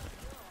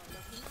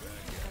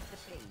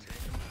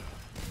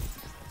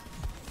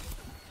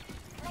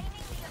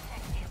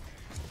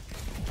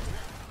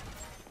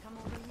 Come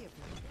over here,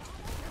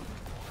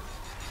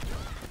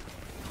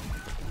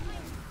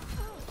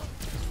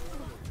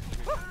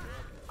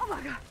 Oh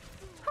my god.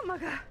 Oh my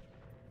god.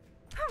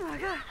 Oh my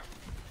god.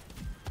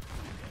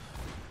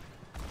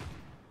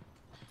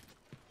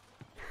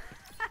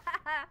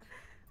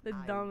 The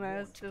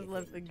dumbass just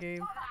left the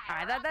game.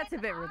 Alright, that's a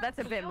bit rude. That's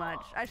a bit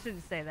much. I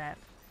shouldn't say that.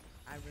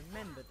 I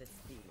remember this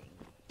feeling.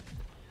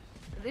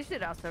 They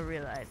should also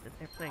realize that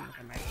they're playing with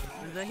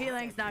emergencies. The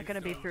healing's not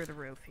gonna be through the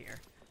roof here.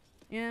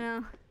 You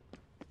know?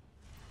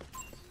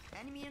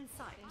 Enemy in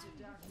sight.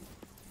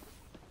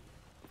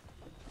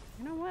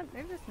 You know what?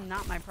 They're just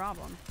not my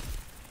problem.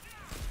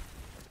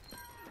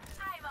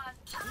 I'm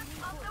on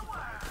top of the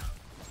world.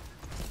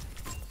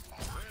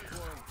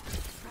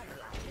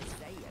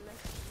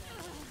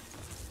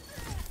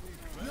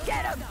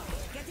 Get him!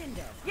 Get in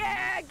there.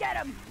 Yeah, get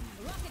him!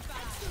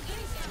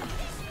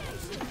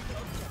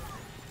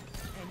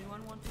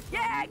 Anyone want to?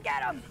 Yeah,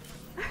 get him!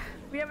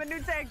 We have a new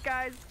tank,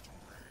 guys.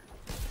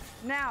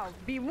 Now,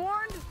 be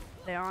warned,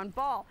 they are on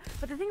ball.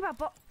 But the thing about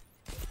ball...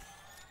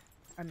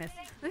 I missed.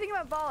 The thing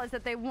about ball is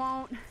that they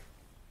won't...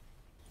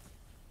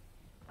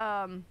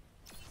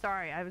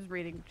 Sorry, I was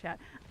reading chat.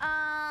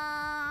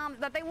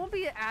 That they won't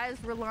be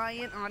as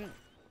reliant on...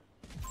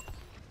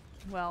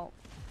 Well,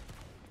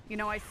 you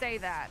know, I say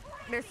that.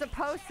 They're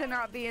supposed to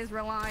not be as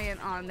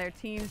reliant on their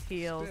team's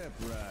heals. Step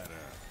right up.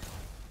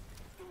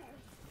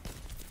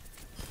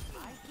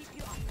 I keep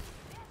you up.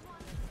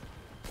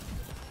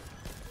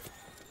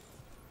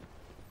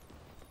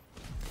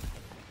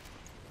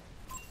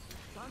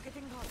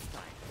 Targeting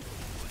hostile.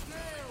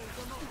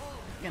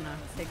 Gonna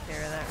take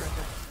care of that real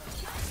quick.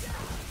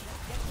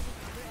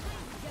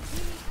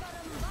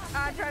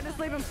 I tried to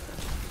sleep him.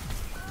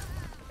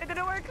 It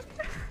didn't work.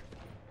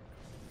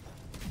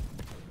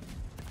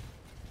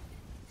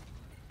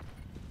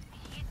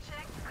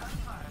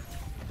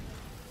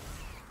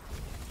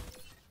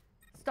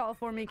 Stall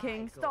for me,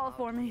 King. Stall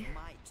for me.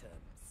 My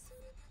terms.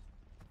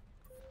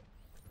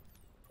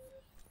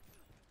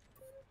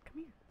 Come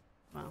here.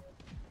 Well,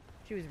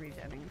 she was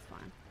regenning. It's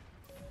fine.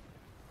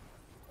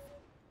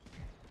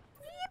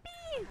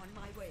 Yippee! On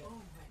my way.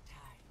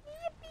 overtime.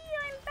 Yippee!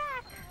 I'm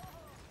back.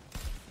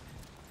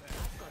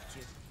 I've got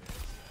you.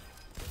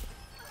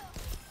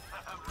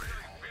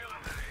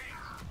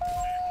 Oh,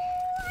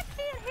 I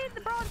can't hit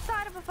the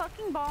broadside of a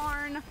fucking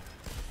barn.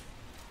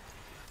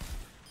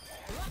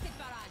 Rocket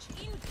barrage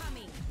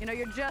incoming. You know,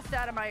 you're just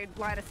out of my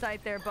line of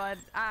sight there, bud.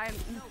 I'm,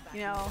 you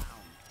know.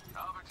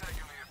 I'll be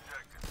taking the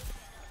objective.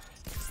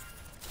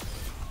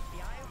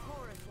 The Eye of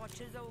Horus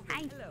watches over.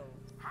 Hi. Hello.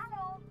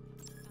 Hello.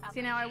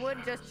 See, now I would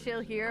just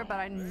chill here, but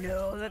I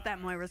know that that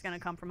Moira's gonna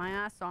come for my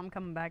ass, so I'm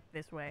coming back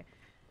this way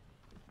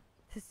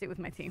to sit with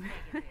my team.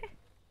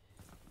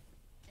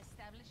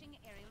 Establishing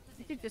aerial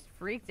You position. just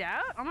freaked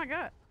out? Oh my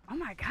god. Oh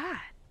my god.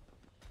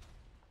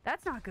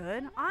 That's not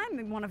good. I'm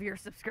in one of your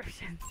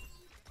subscriptions.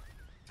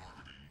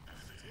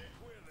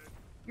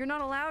 You're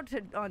not allowed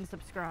to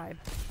unsubscribe.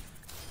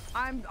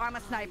 I'm a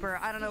sniper.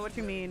 I don't know what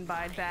you mean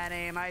by bad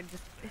aim. I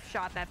just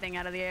shot that thing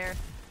out of the air.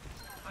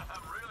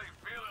 I'm really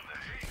feeling the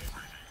heat.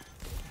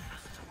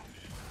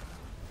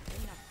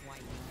 Enough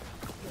whining.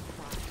 You're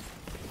fine.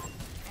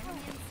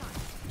 Enemy in sight.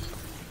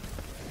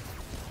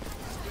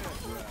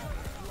 You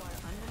are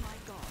under my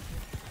guard.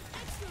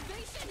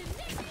 Excavation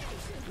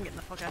initiation. I'm getting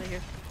the fuck out of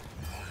here.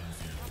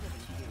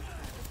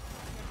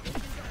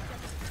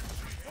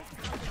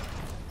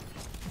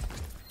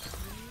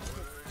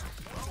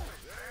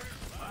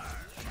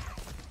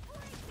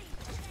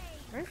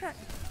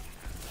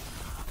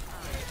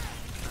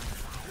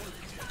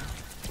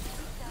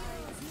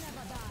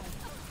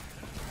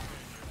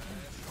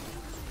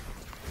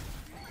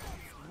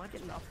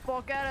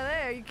 fuck out of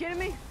there. You kidding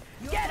me?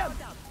 Get him!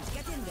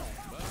 Get in there.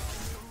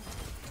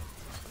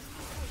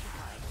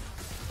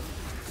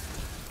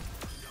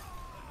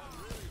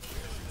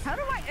 How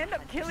do I end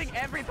up killing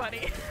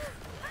everybody?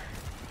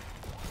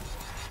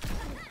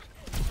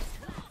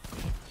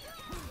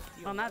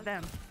 Well, not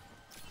them.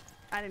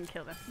 I didn't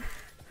kill them.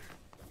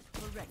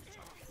 Correct.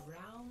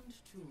 Round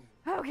 2.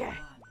 Okay.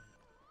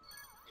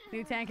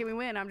 New tank and we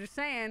win. I'm just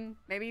saying.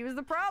 Maybe he was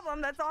the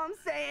problem. That's all I'm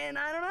saying.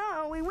 I don't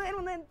know. We win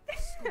when then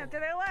after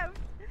they left.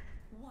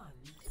 1.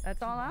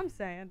 That's all I'm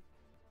saying.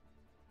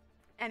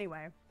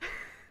 Anyway.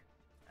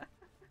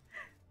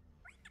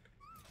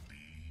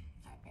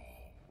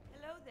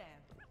 Hello there.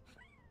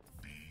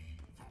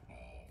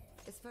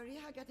 Is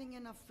Faria getting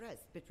enough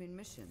rest between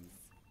missions?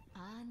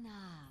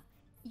 Anna,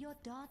 your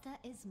daughter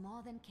is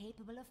more than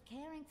capable of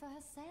caring for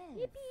herself.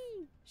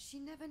 Yippee! She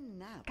never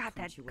napped. God,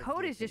 when that she was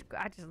coat is little.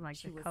 just. I just like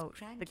She the was coat. The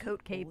cranky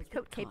coat cape. all the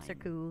Coat capes are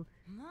time. cool.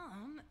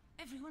 Mom,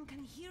 everyone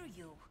can hear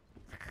you.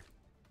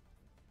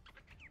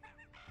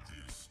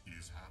 This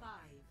is 5.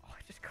 Oh,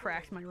 I just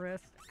cracked my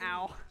wrist.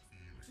 Ow.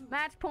 2.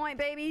 Match point,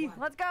 baby. One.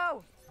 Let's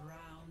go.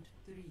 Round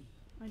 3.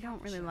 I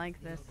don't really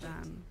like this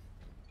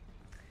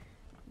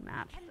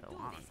match though.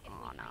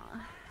 Oh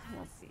no.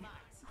 We'll see.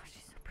 Oh,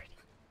 she's so pretty.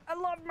 I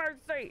love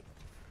Mercy.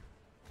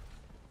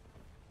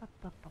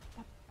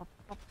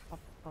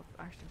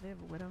 Actually, if they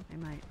have a widow, they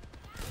might.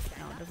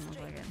 No, it doesn't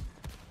look like it.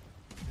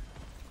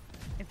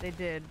 If they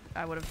did,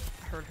 I would have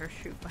heard her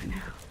shoot by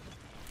now.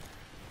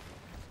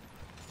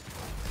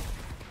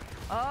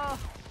 Oh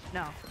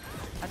no,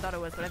 I thought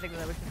it was, but I think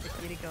that was just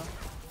a kitty kill.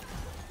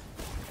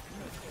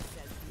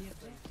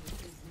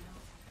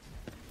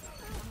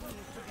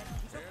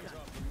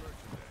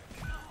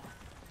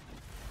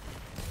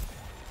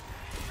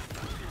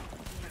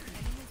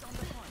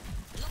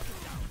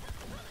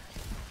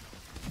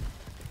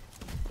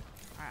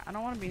 Alright, I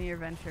don't want to be near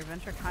Venture.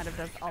 Venture kind of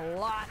does a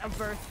lot of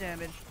burst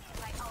damage.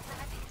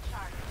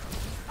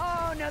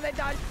 Oh no, they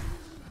dodged.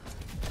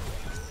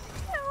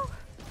 No.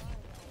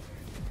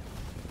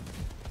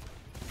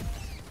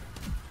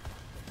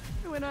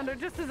 It went under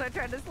just as I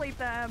tried to sleep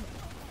them.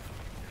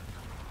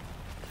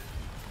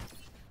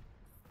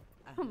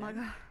 Oh my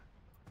god.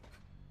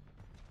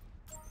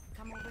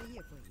 Come over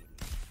here for you.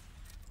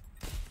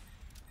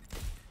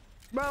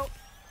 Bro.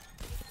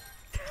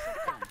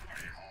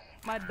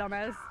 My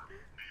dumbass.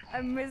 I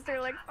missed her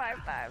like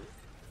 5 times.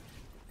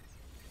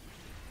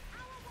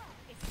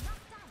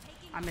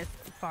 I missed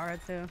Farah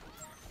too.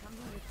 Come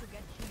here to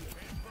get healed.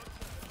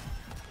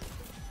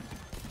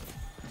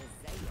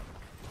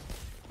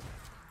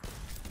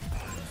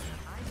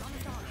 Eyes on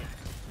target.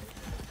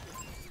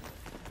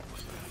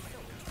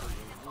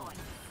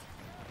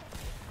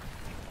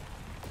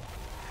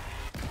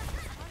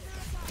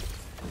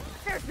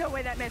 There's no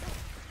way that missed.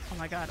 Oh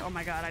my god,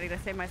 I need to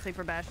save my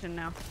sleeper bastion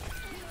now.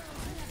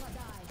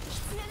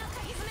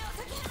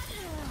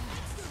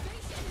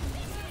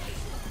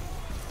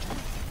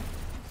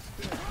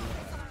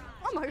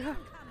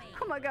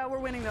 Oh my god, we're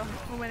winning though.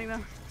 We're winning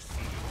though.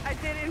 I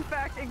did in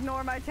fact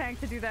ignore my tank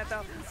to do that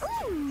though.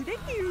 Ooh, thank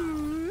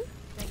you.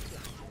 Thank you.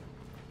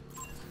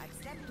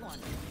 Accept one.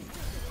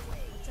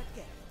 It's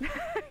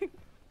okay.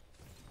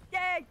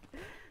 Yay!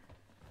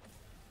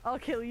 I'll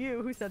kill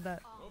you. Who said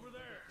that? Over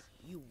there.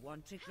 You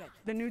won't regret.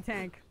 The new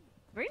tank.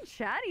 Very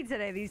chatty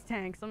today, these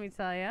tanks, let me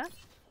tell ya.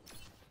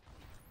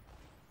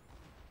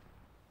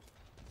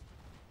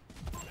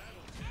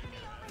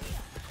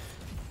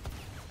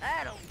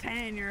 That'll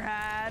tan your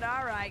hide.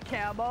 All right,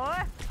 cowboy.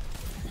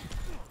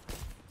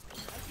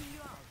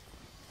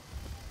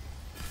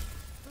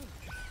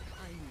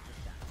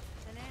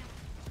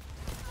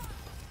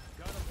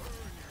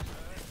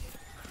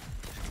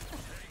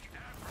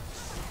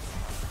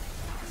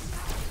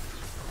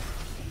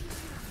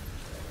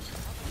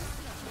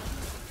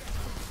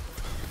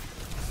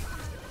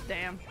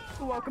 Damn.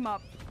 Who woke him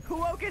up? Who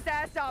woke his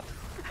ass up?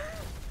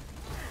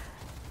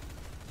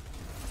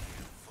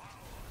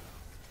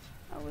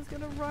 I was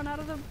gonna run out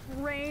of the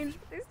range,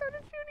 but they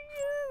started shooting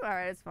you.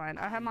 Alright, it's fine.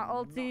 I have my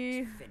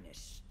ulti. Not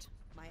finished.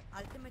 My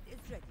ultimate is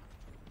ready.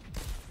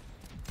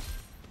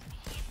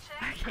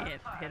 I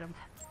can't hit him.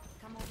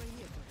 Come over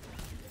here.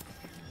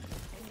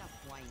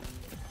 Enough whining.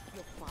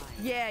 You're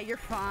fine. Yeah, you're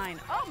fine.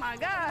 Oh my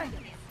god.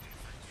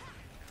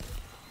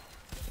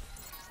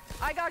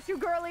 I got you,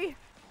 girly.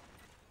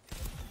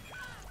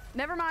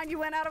 Never mind, you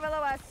went out of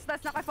LOS.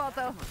 That's not my fault,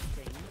 though. I'll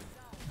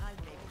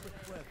make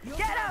quick work.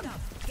 Get him!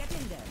 Get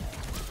in there.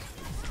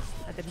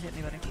 That didn't hit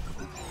anybody.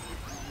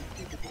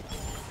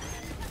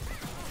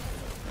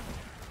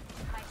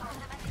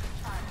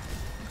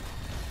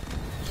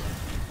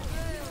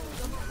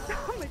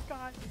 Oh my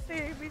god, they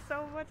hate me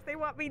so much. They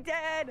want me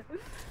dead.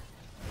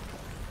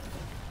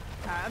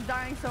 I'm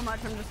dying so much,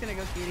 I'm just gonna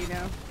go kitty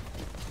now.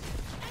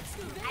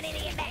 I need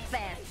to get back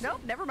fast.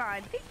 Nope, never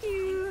mind. Thank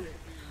you.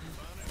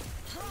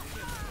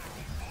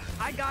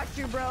 I got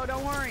you, bro.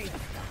 Don't worry.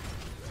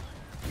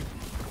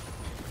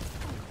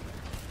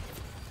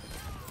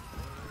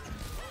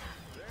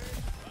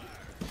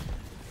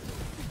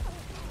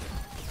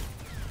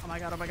 Oh my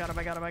god, oh my god, oh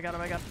my god, oh my god, oh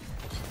my god.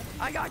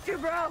 I got you,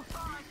 bro. Enemy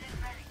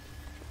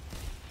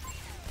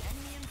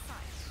in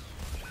sight.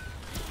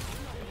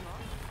 Nothing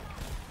lost.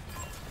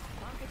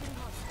 Targeting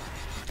hostile.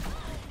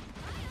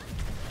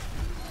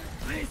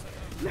 Please,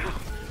 no.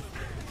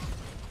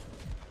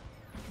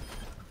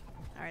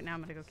 All right, now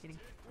I'm gonna go Kitty.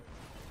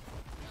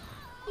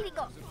 Kitty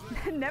go.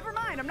 Never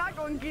mind, I'm not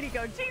going Kitty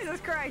go. Jesus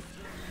Christ.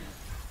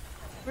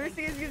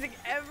 Mercy is using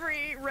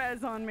every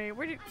res on me.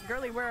 Where did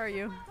girly? Where are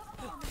you?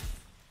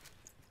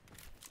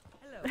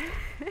 Hello.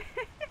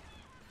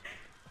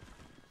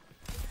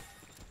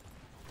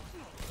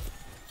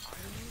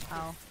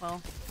 Oh well.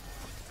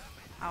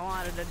 I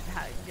wanted to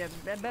get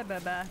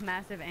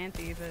massive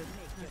anti, but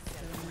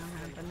that's not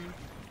happening.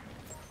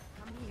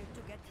 Come here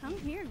to get Come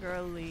here,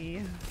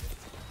 girly.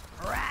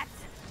 Rat.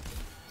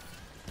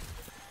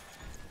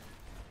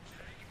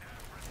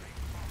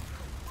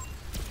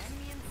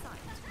 enemy in sight.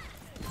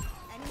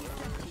 Enemy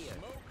set here.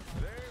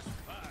 There's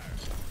fire.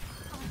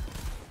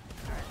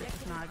 Alright, this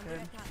is not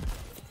good.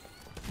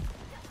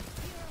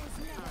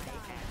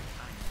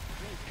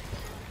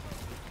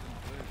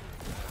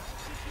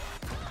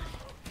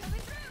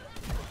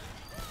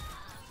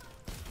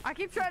 I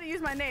keep trying to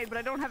use my nade, but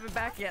I don't have it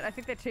back yet. I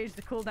think they changed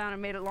the cooldown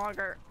and made it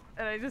longer.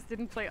 And I just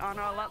didn't play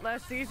Honor a lot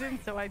last season,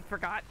 so I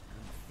forgot.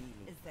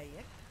 Is that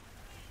it?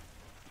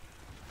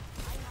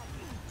 I have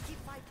you. Keep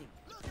fighting.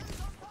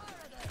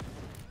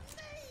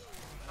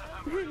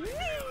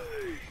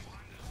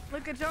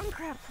 Look at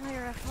Junkrat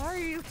player FR. Are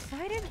you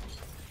excited?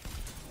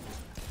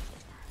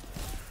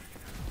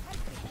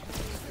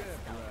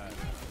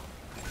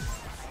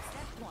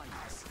 Step one.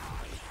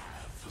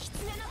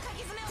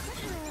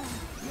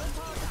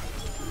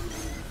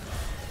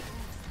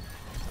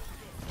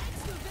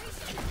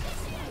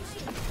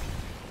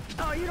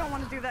 Oh, you don't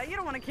want to do that. You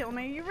don't want to kill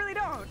me. You really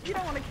don't. You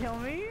don't want to kill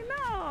me.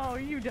 No,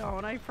 you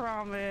don't. I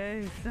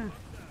promise.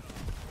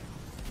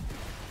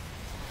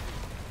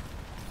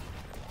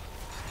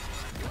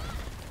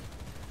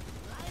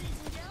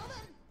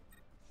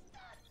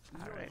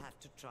 You'll have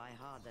to try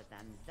harder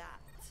than that.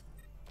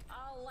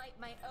 I'll light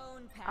my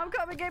own path. I'm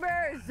coming,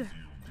 gamers!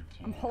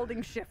 I'm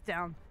holding shift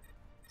down.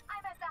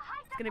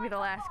 It's gonna be the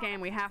last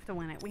game. We have to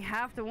win it. We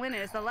have to win it.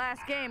 It's the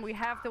last game. We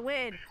have to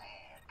win.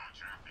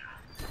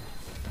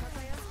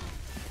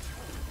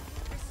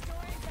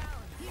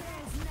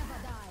 Heroes never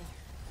die.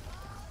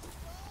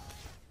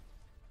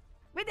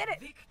 We did it!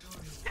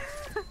 Victory.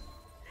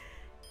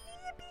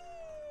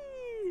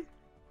 Yippee!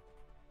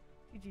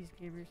 GG's,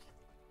 gamers.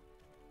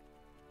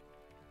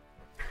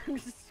 I'm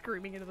just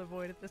screaming into the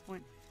void at this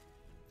point.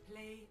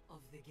 Play of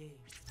the game.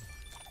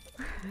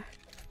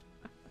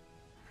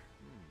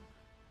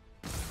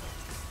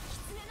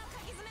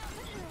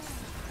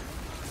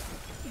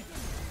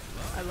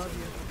 I love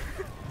you.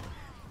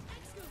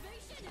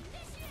 Excavation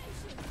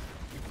initiation.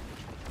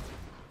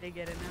 They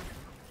get it now.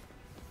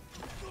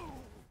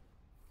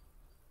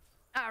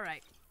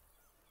 Alright.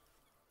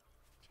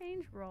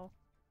 Change role.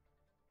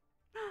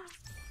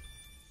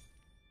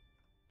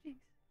 Jinx.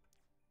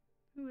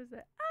 Who was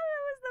that? Oh,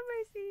 that was the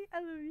Mercy. I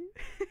love you.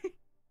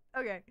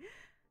 Okay.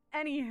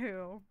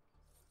 Anywho.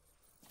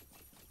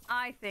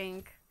 I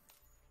think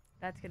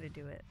that's gonna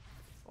do it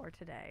for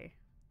today.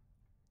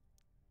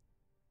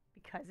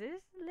 Because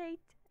it's late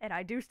and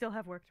I do still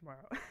have work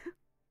tomorrow.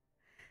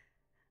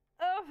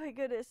 Oh my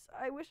goodness.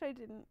 I wish I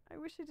didn't. I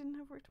wish I didn't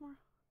have work tomorrow.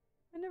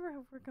 I never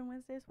have work on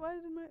Wednesdays. Why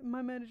did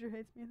my manager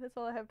hates me? That's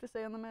all I have to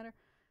say on the matter.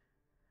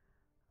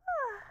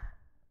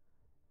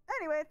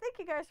 Anyway, thank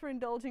you guys for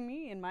indulging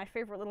me in my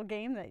favorite little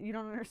game that you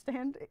don't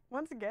understand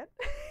once again.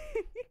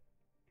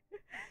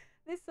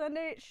 This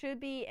Sunday it should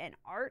be an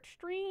art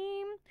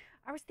stream.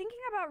 I was thinking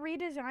about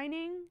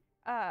redesigning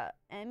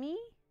Emmy.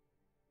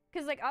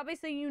 Because, like,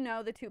 obviously you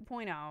know the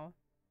 2.0.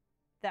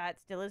 That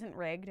still isn't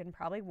rigged and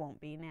probably won't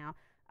be now.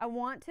 I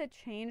want to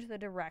change the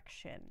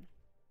direction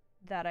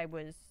that I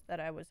was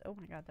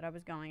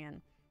going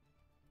in.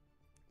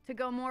 To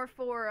go more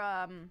for,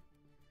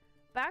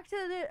 back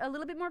to a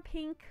little bit more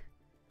pink.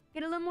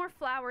 Get a little more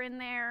flower in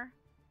there.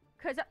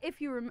 Because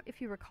if you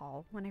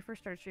recall, when I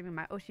first started streaming,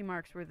 my Oshi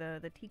marks were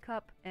the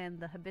teacup and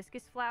the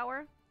hibiscus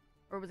flower.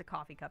 Or it was a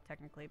coffee cup,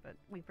 technically, but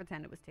we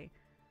pretend it was tea.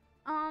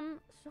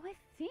 So I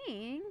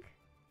think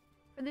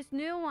for this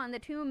new one, the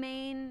three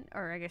main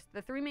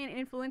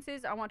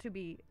influences I want to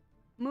be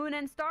moon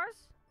and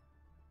stars.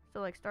 So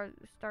like star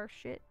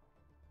shit.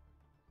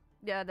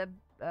 Yeah, the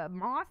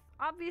moth,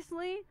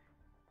 obviously.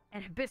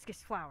 And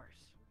hibiscus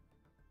flowers.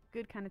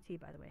 Good kind of tea,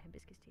 by the way,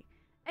 hibiscus tea.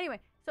 Anyway,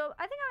 so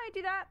I think I might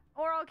do that,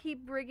 or I'll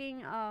keep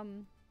rigging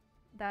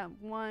that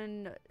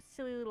one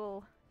silly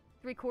little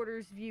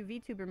 3/4 view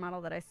VTuber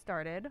model that I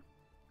started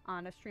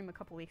on a stream a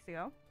couple weeks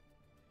ago.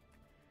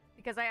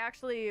 Because I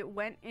actually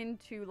went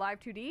into Live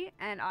 2D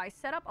and I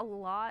set up a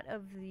lot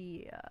of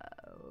the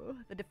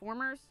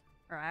deformers.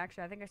 Or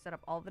actually, I think I set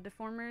up all the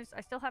deformers.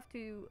 I still have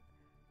to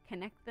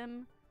connect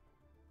them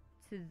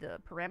to the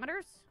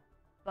parameters.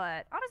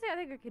 But honestly, I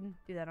think I can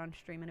do that on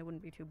stream and it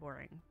wouldn't be too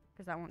boring.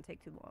 because that won't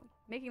take too long.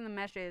 Making the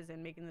meshes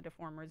and making the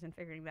deformers and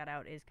figuring that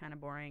out is kind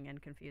of boring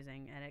and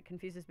confusing, and it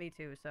confuses me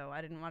too, so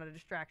I didn't want a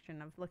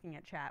distraction of looking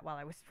at chat while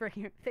I was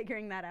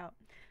figuring that out.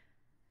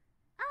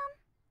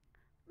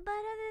 But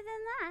other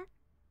than that,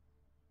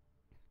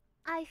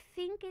 I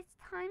think it's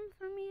time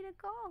for me to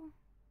go.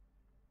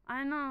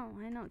 I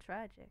know,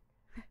 tragic.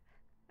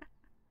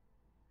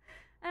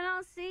 And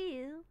I'll see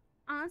you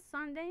on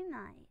Sunday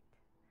night.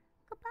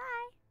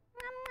 Goodbye.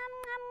 Mwah,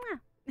 mwah,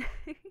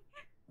 mwah,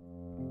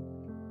 mwah.